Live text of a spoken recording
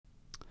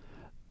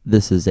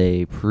This is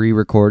a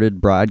pre-recorded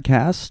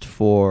broadcast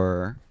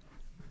for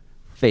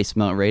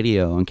Facemelt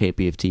Radio on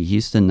KPFT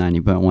Houston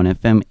 90.1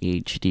 FM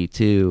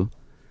HD2.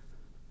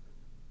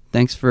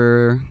 Thanks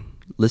for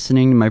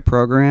listening to my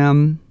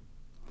program.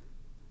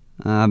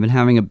 I've been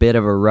having a bit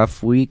of a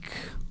rough week,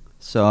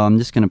 so I'm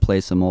just going to play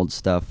some old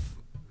stuff.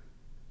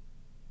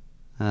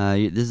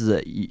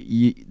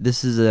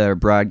 This is a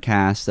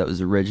broadcast that was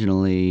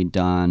originally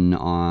done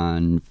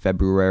on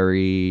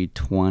February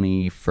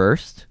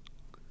 21st.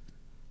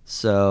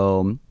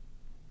 So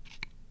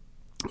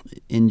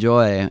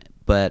enjoy,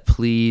 but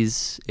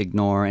please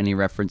ignore any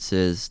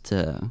references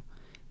to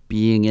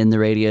being in the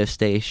radio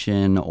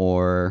station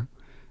or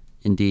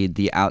indeed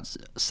the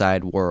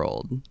outside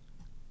world,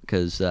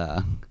 because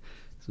there's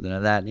none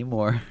of that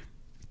anymore.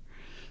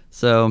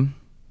 So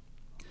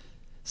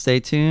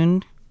stay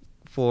tuned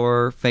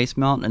for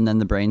Facemelt and then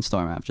the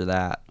brainstorm after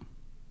that.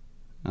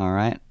 All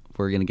right,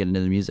 we're gonna get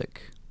into the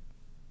music.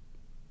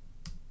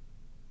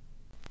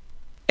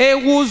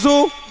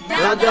 Eguzu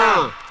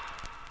dandan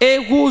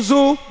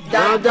Eguzu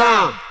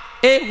dandan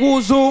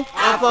Eguzu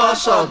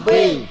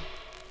afọsọgbe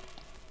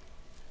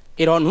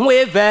ìrọ̀nù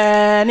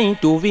ẹ̀fẹ̀ ní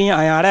tòfin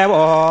àyàn rẹ̀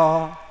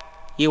wọ̀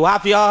ìwà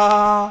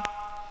fíọ́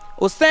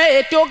òsè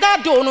ètò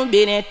gàdónú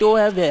bẹ̀rẹ̀ tó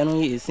ẹ̀fẹ̀ nù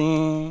yìí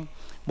sìn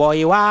bọ̀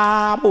ìwà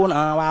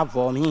bùnà wà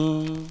fọ̀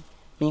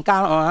mi ká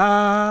hàn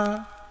án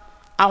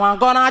àwọn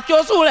gọ́nà tó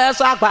sùlẹ̀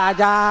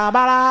sàgbàjà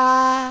bàrà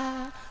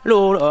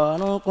lórọ̀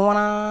nù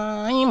kúnra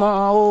ìmọ̀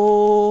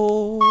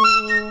o.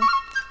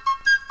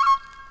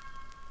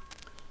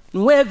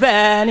 nù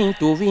ẹ̀fẹ̀ ní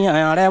tòfin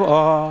àyàn rẹ̀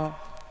wọ̀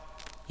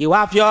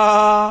ìwà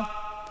fíọ́.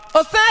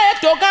 Ose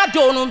to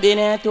gadonu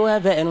bene to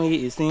evenu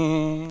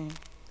isin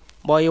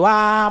boy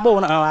wa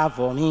bona wa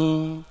for me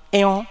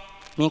eon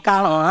mi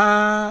kalon ha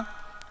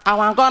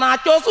àwọn gonna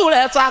chosu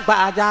le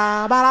sagbaja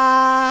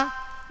bara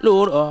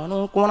loro nu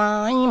kuna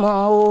imo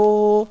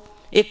o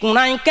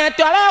ikuna nke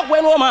to le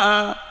wenu ma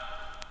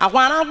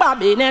àwọn agba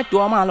bene to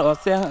ma lo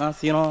se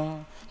ansiro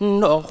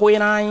ndo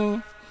huinai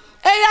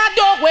e ya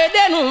do we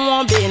denu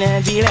won bene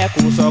bi le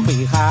ku so pe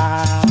ha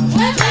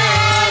we be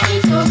ni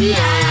to bi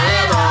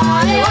ara bo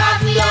le wa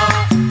fi o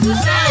tu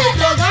se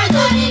to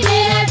gando ni be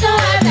to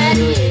e be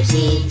ni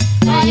esi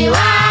ni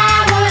wa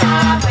mo la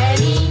pe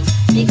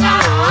ni ka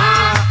wa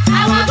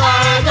àwọn go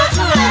to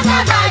tu le sa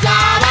gbaja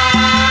ba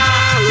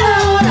lo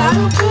ra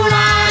nu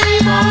kura ni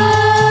mo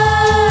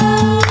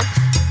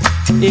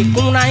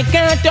ikuna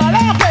nke to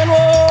le wenu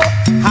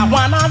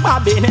àwọn agba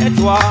bene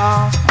to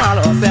ma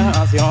lo se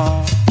ansiro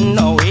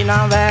no we na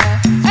ve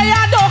e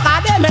ya do ka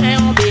de me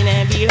on bene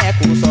bi le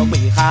ku so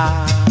pe ha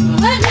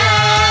we be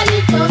ni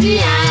to bi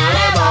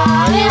ara bo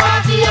le wa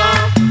fi o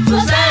tu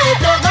se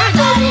to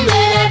gando ni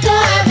be to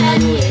e be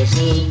ni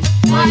esi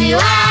ni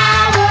wa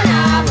mo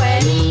la pe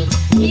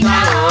ni ka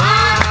wa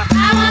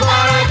àwọn go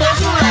to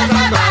tu le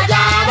sa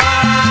gbaja ba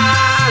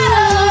lo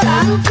ra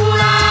nu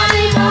kura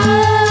ni mo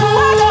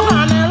lo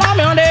hane lo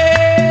me onde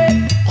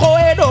ko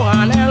e do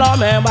hane lo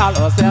me ba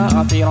lo se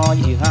ansiro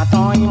yi ha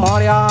ton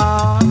imoria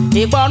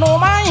igbonu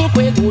ma yin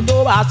pe ku to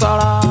ba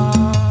sọ̀rọ̀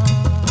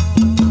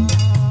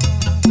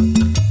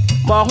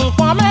mohun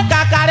pon me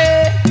kakare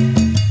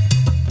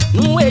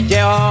nu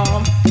eje o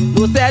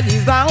lu se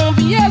dizan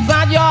bi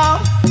esajo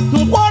nu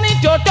ko ni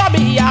to to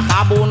bi ya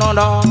khabu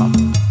nondo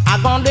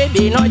agonde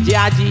bi no je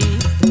aji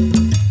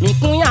mi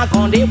kun ya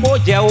gonde bo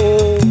je o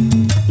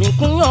mi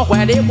kun yo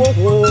kwa de bo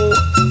wo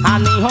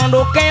ani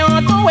hondo ke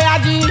on to we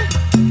aji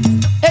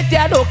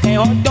ete do ke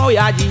on to we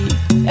aji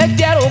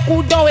ete ro ku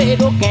do we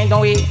do ke do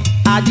we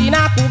aji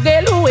na ku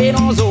gelu we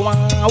no zo wa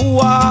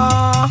uwa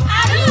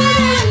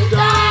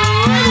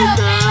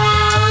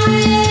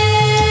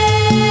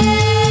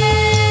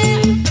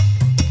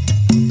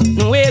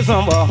nuwe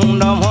zombo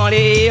hundo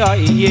mole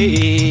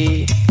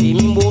oye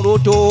imi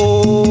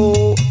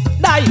mboroto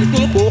dai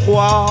sin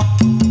kokwa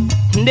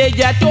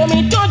ndeje to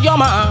mi tojo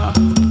ma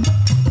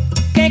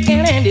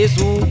kekere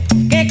ndesu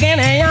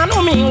kekere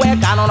yanu mi we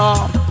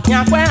kanono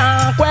yakwe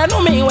akwe nu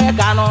mi we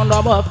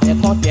kanono bo fe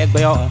kon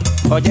tegbe o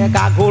oje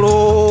ka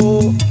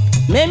goro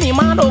memi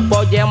ma do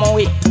gboje mo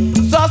we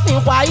so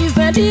sin kwa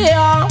isen di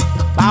o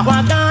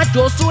bàwọn kan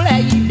tó súlẹ̀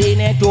yìí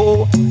bẹ̀nẹ̀ tó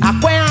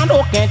àpẹ́ àdó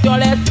kẹjọ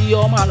lẹ́sí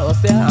ọmọ lọ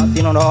sẹ́hàn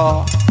sínú lọ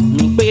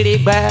mi péré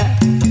gbẹ́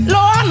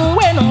lọ́wọ́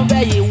nùwé nù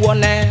bẹ́ yìí wọ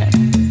nẹ́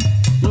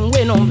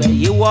nùwé nù bẹ́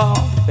yìí wọ́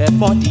fẹ́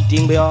fọ́n títí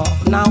gbẹ́ ọ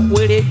náà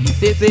wéré yìí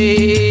ṣeéṣe.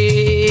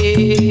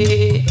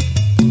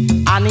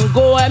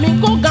 ànígò ẹ̀mí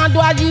kó gàdó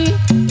ají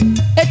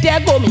ètè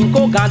ẹ̀gbọ́n mi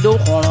kó gàdó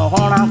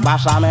họ̀ràn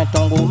gbàṣà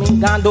mẹ́tọ́ngò mi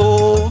gàdó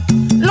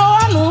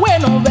lọ́wọ́ nùwé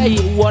nù bẹ́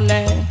yìí wọ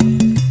nẹ́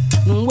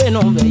nùwé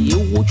nù bẹ́ yìí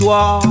wújú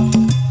ọ.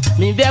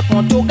 Mi vais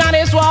quand tu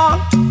gagnes soir,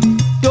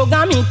 tu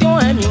gagnes ton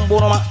ami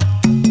bourma.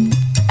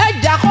 Et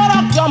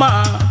j'accorde comme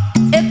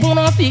et qu'on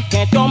en s'y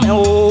qu'un homme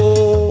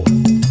oh,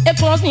 et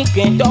qu'on s'y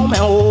qu'un homme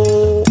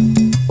oh.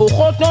 Au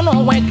retour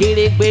non ouais que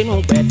les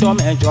bénous bêtes hommes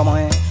et j'homme.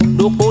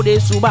 L'eau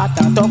des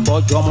sous-battants tant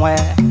pour j'homme.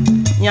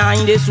 Y'a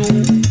un des sous.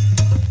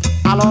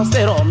 Alors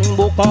c'est l'homme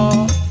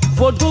beaucoup.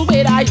 Faut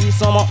tomber là ils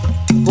sont.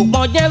 Faut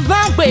qu'on dise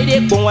un peu des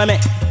bons mais.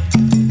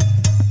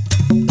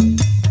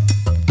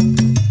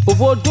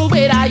 Vodun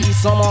gbera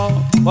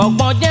isomo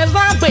Ogbon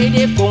jezan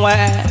gbede kun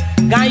e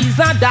Gan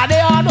izan dade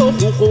odo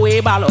kuku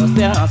e ba lo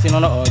se han sinu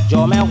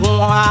ojo mehun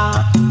wa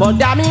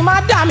Boda mi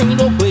ma da mi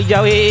lo pe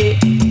jawe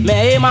Me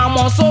e ma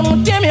mo sonu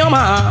temi o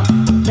ma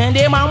Me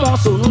de ma mo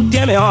sonu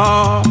temi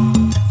o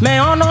Me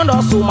ono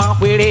do su ma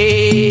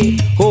pere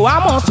Ko wa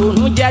mo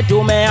sonu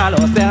jejo me a lo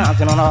se han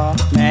sinu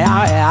me a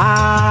e a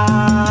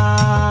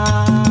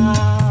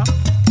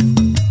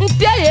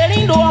Nte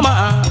yerin do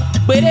ma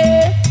pere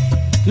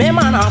Me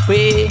mana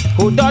pe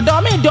ko dodo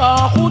mi do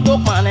ku do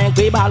pane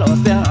pe ba lo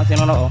se han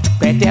sinu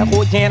pete ko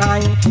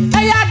jiran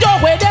e ya do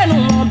we denu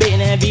be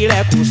ne bi re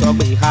ku so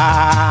gbe ha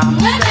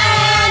Bebe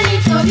ni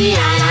tobi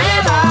aya e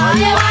bo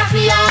le wa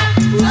fi ya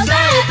O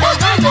se to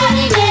kanjo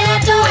ni gbe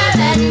to e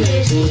be ni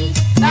esi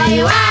Bayi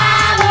wa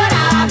bo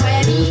na wa pe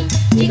mi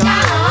Ika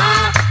lo wa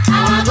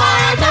awon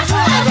gore to fu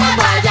e se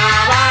gbaja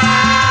ba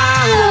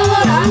O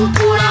ro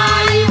ku la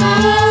ni mo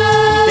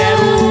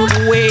Deru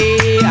kuwe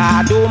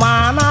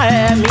adumana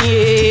emi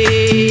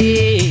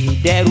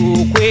Deru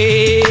kwe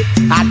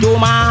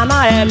adumana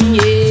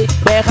emi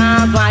Be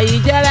kan fa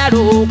ijele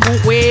ro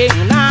kuwe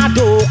na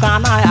do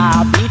kana ya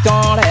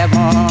biton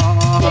regon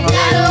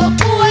Deru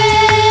kuwe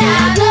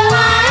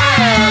adumana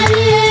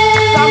emi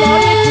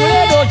Samori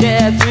tule do je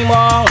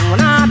timo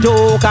na do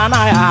kana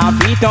ya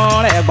biton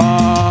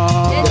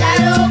regon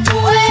Deru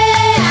kuwe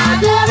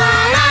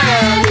adumana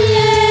emi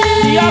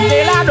Yo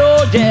pela do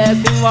je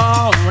timo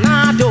na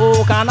do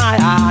kana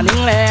ya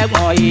nin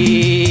regon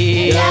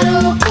yi Deru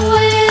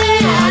kuwe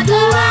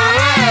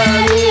adumana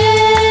emi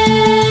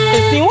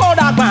Esin wo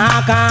da gba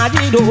kan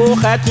jido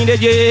khatin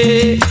deje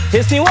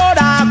Esin wo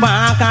da gba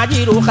kan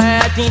jido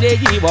khatin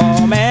deji bo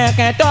me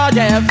ke to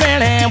je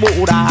fere bo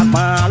da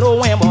gba lo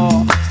wen bo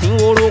sin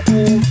wo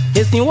roku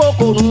esin wo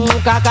ko nu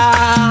kaka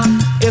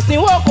Esin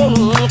wo ko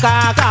nu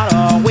kaka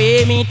ro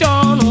we mi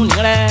tonu ni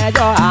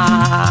rejo a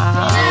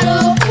Deru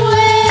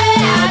kuwe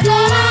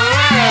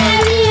adumana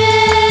emi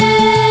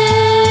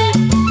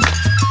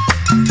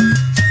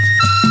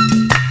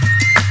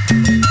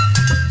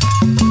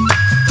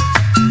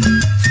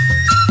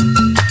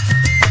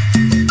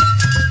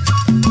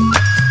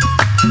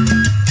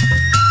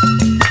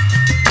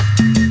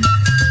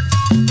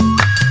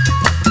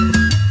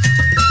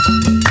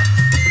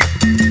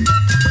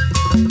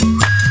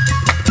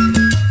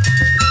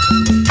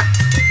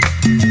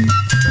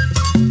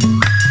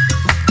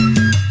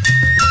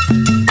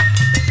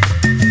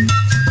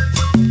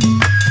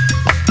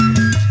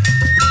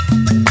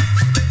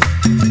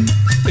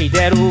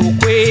Deru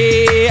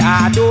kwe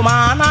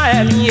adumana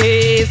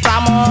emi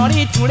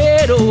samori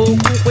tulero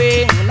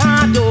kukwe na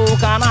do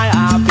kana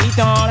ya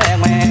biton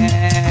regwe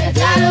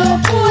Deru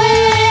kuwe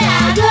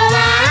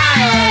adumana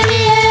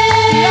emi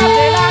Ya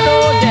pela do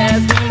je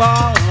simbo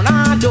na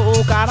do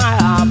kana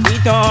ya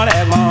biton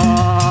regwe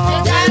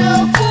Deru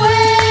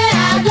kuwe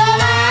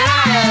adumana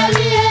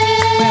emi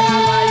Pela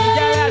ba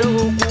ijele ro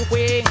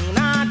kukwe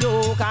na do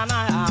kana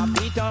ya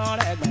biton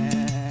regwe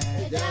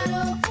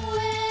Deru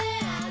kuwe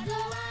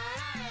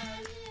adumana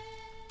emi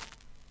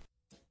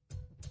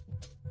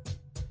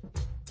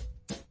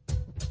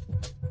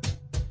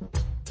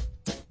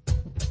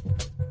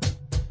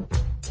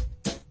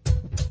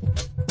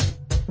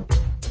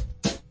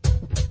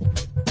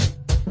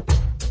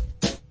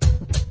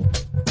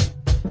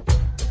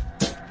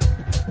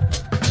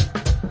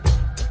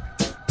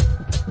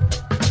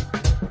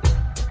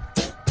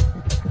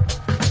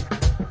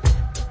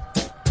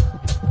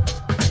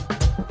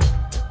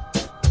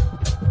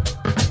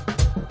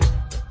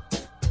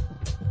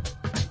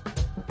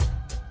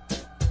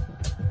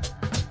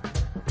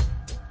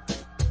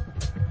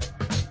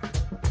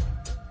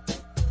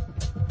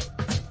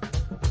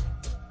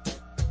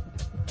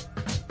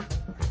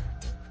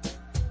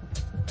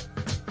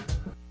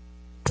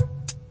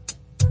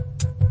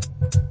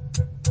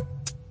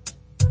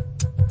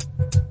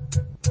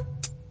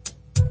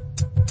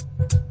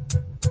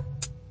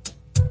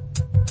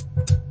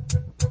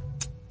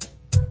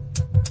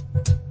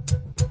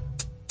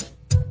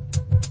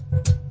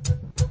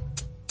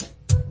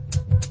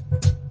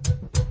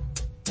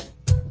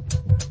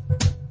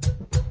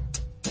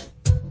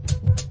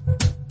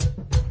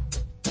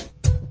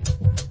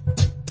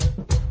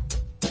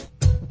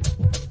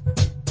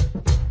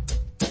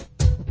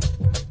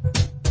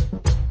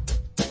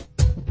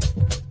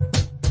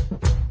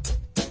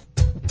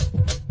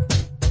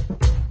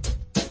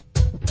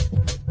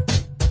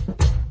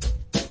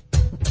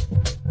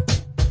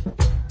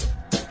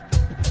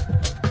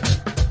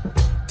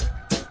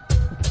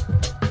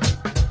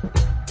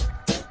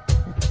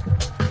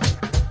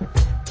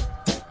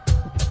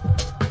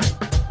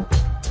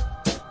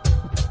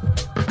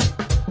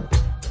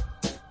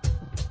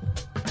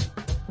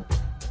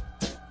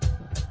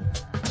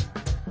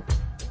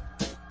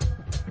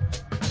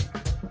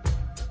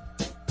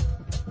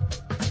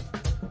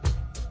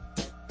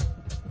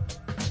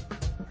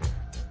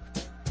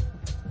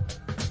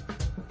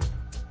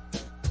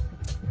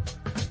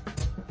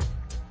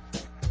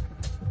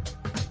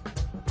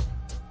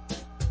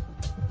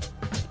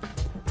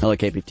Hello,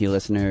 KPFT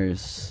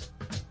listeners.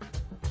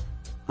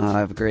 I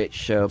have a great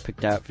show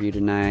picked out for you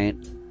tonight.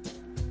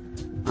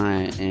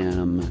 I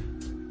am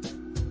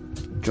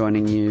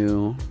joining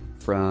you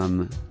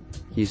from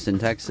Houston,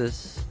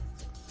 Texas.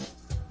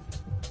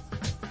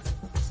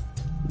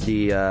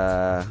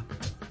 The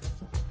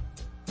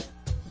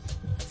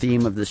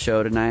theme of the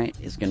show tonight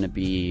is going to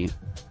be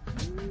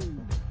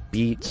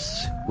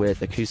beats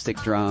with acoustic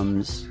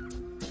drums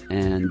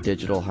and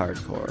digital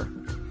hardcore.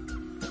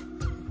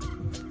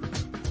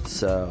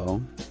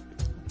 So,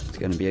 it's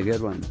going to be a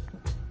good one.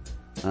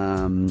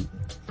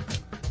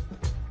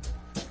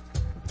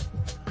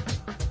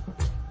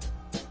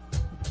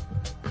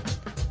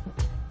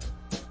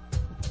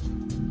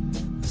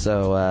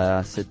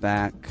 So sit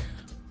back,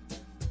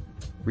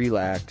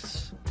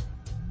 relax,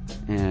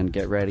 and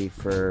get ready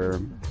for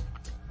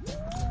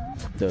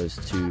those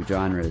two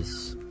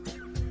genres.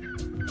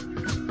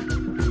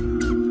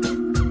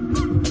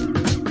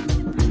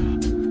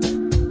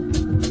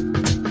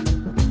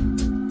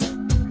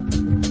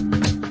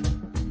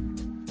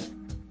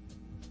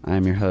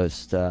 I'm your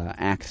host,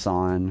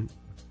 Axon,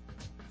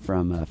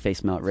 from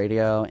Facemelt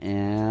Radio,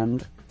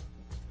 and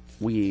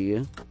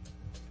we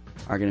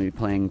are going to be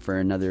playing for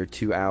another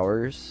 2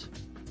 hours.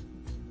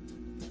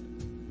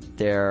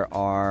 There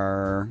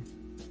are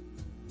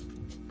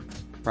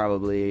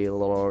probably a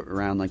little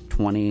around like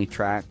 20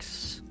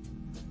 tracks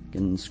you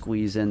can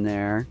squeeze in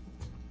there.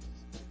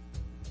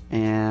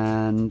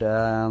 And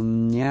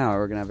yeah,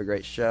 we're going to have a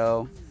great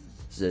show.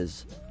 This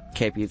is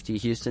KPFT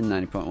Houston,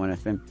 90.1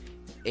 FM.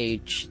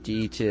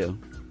 HD2.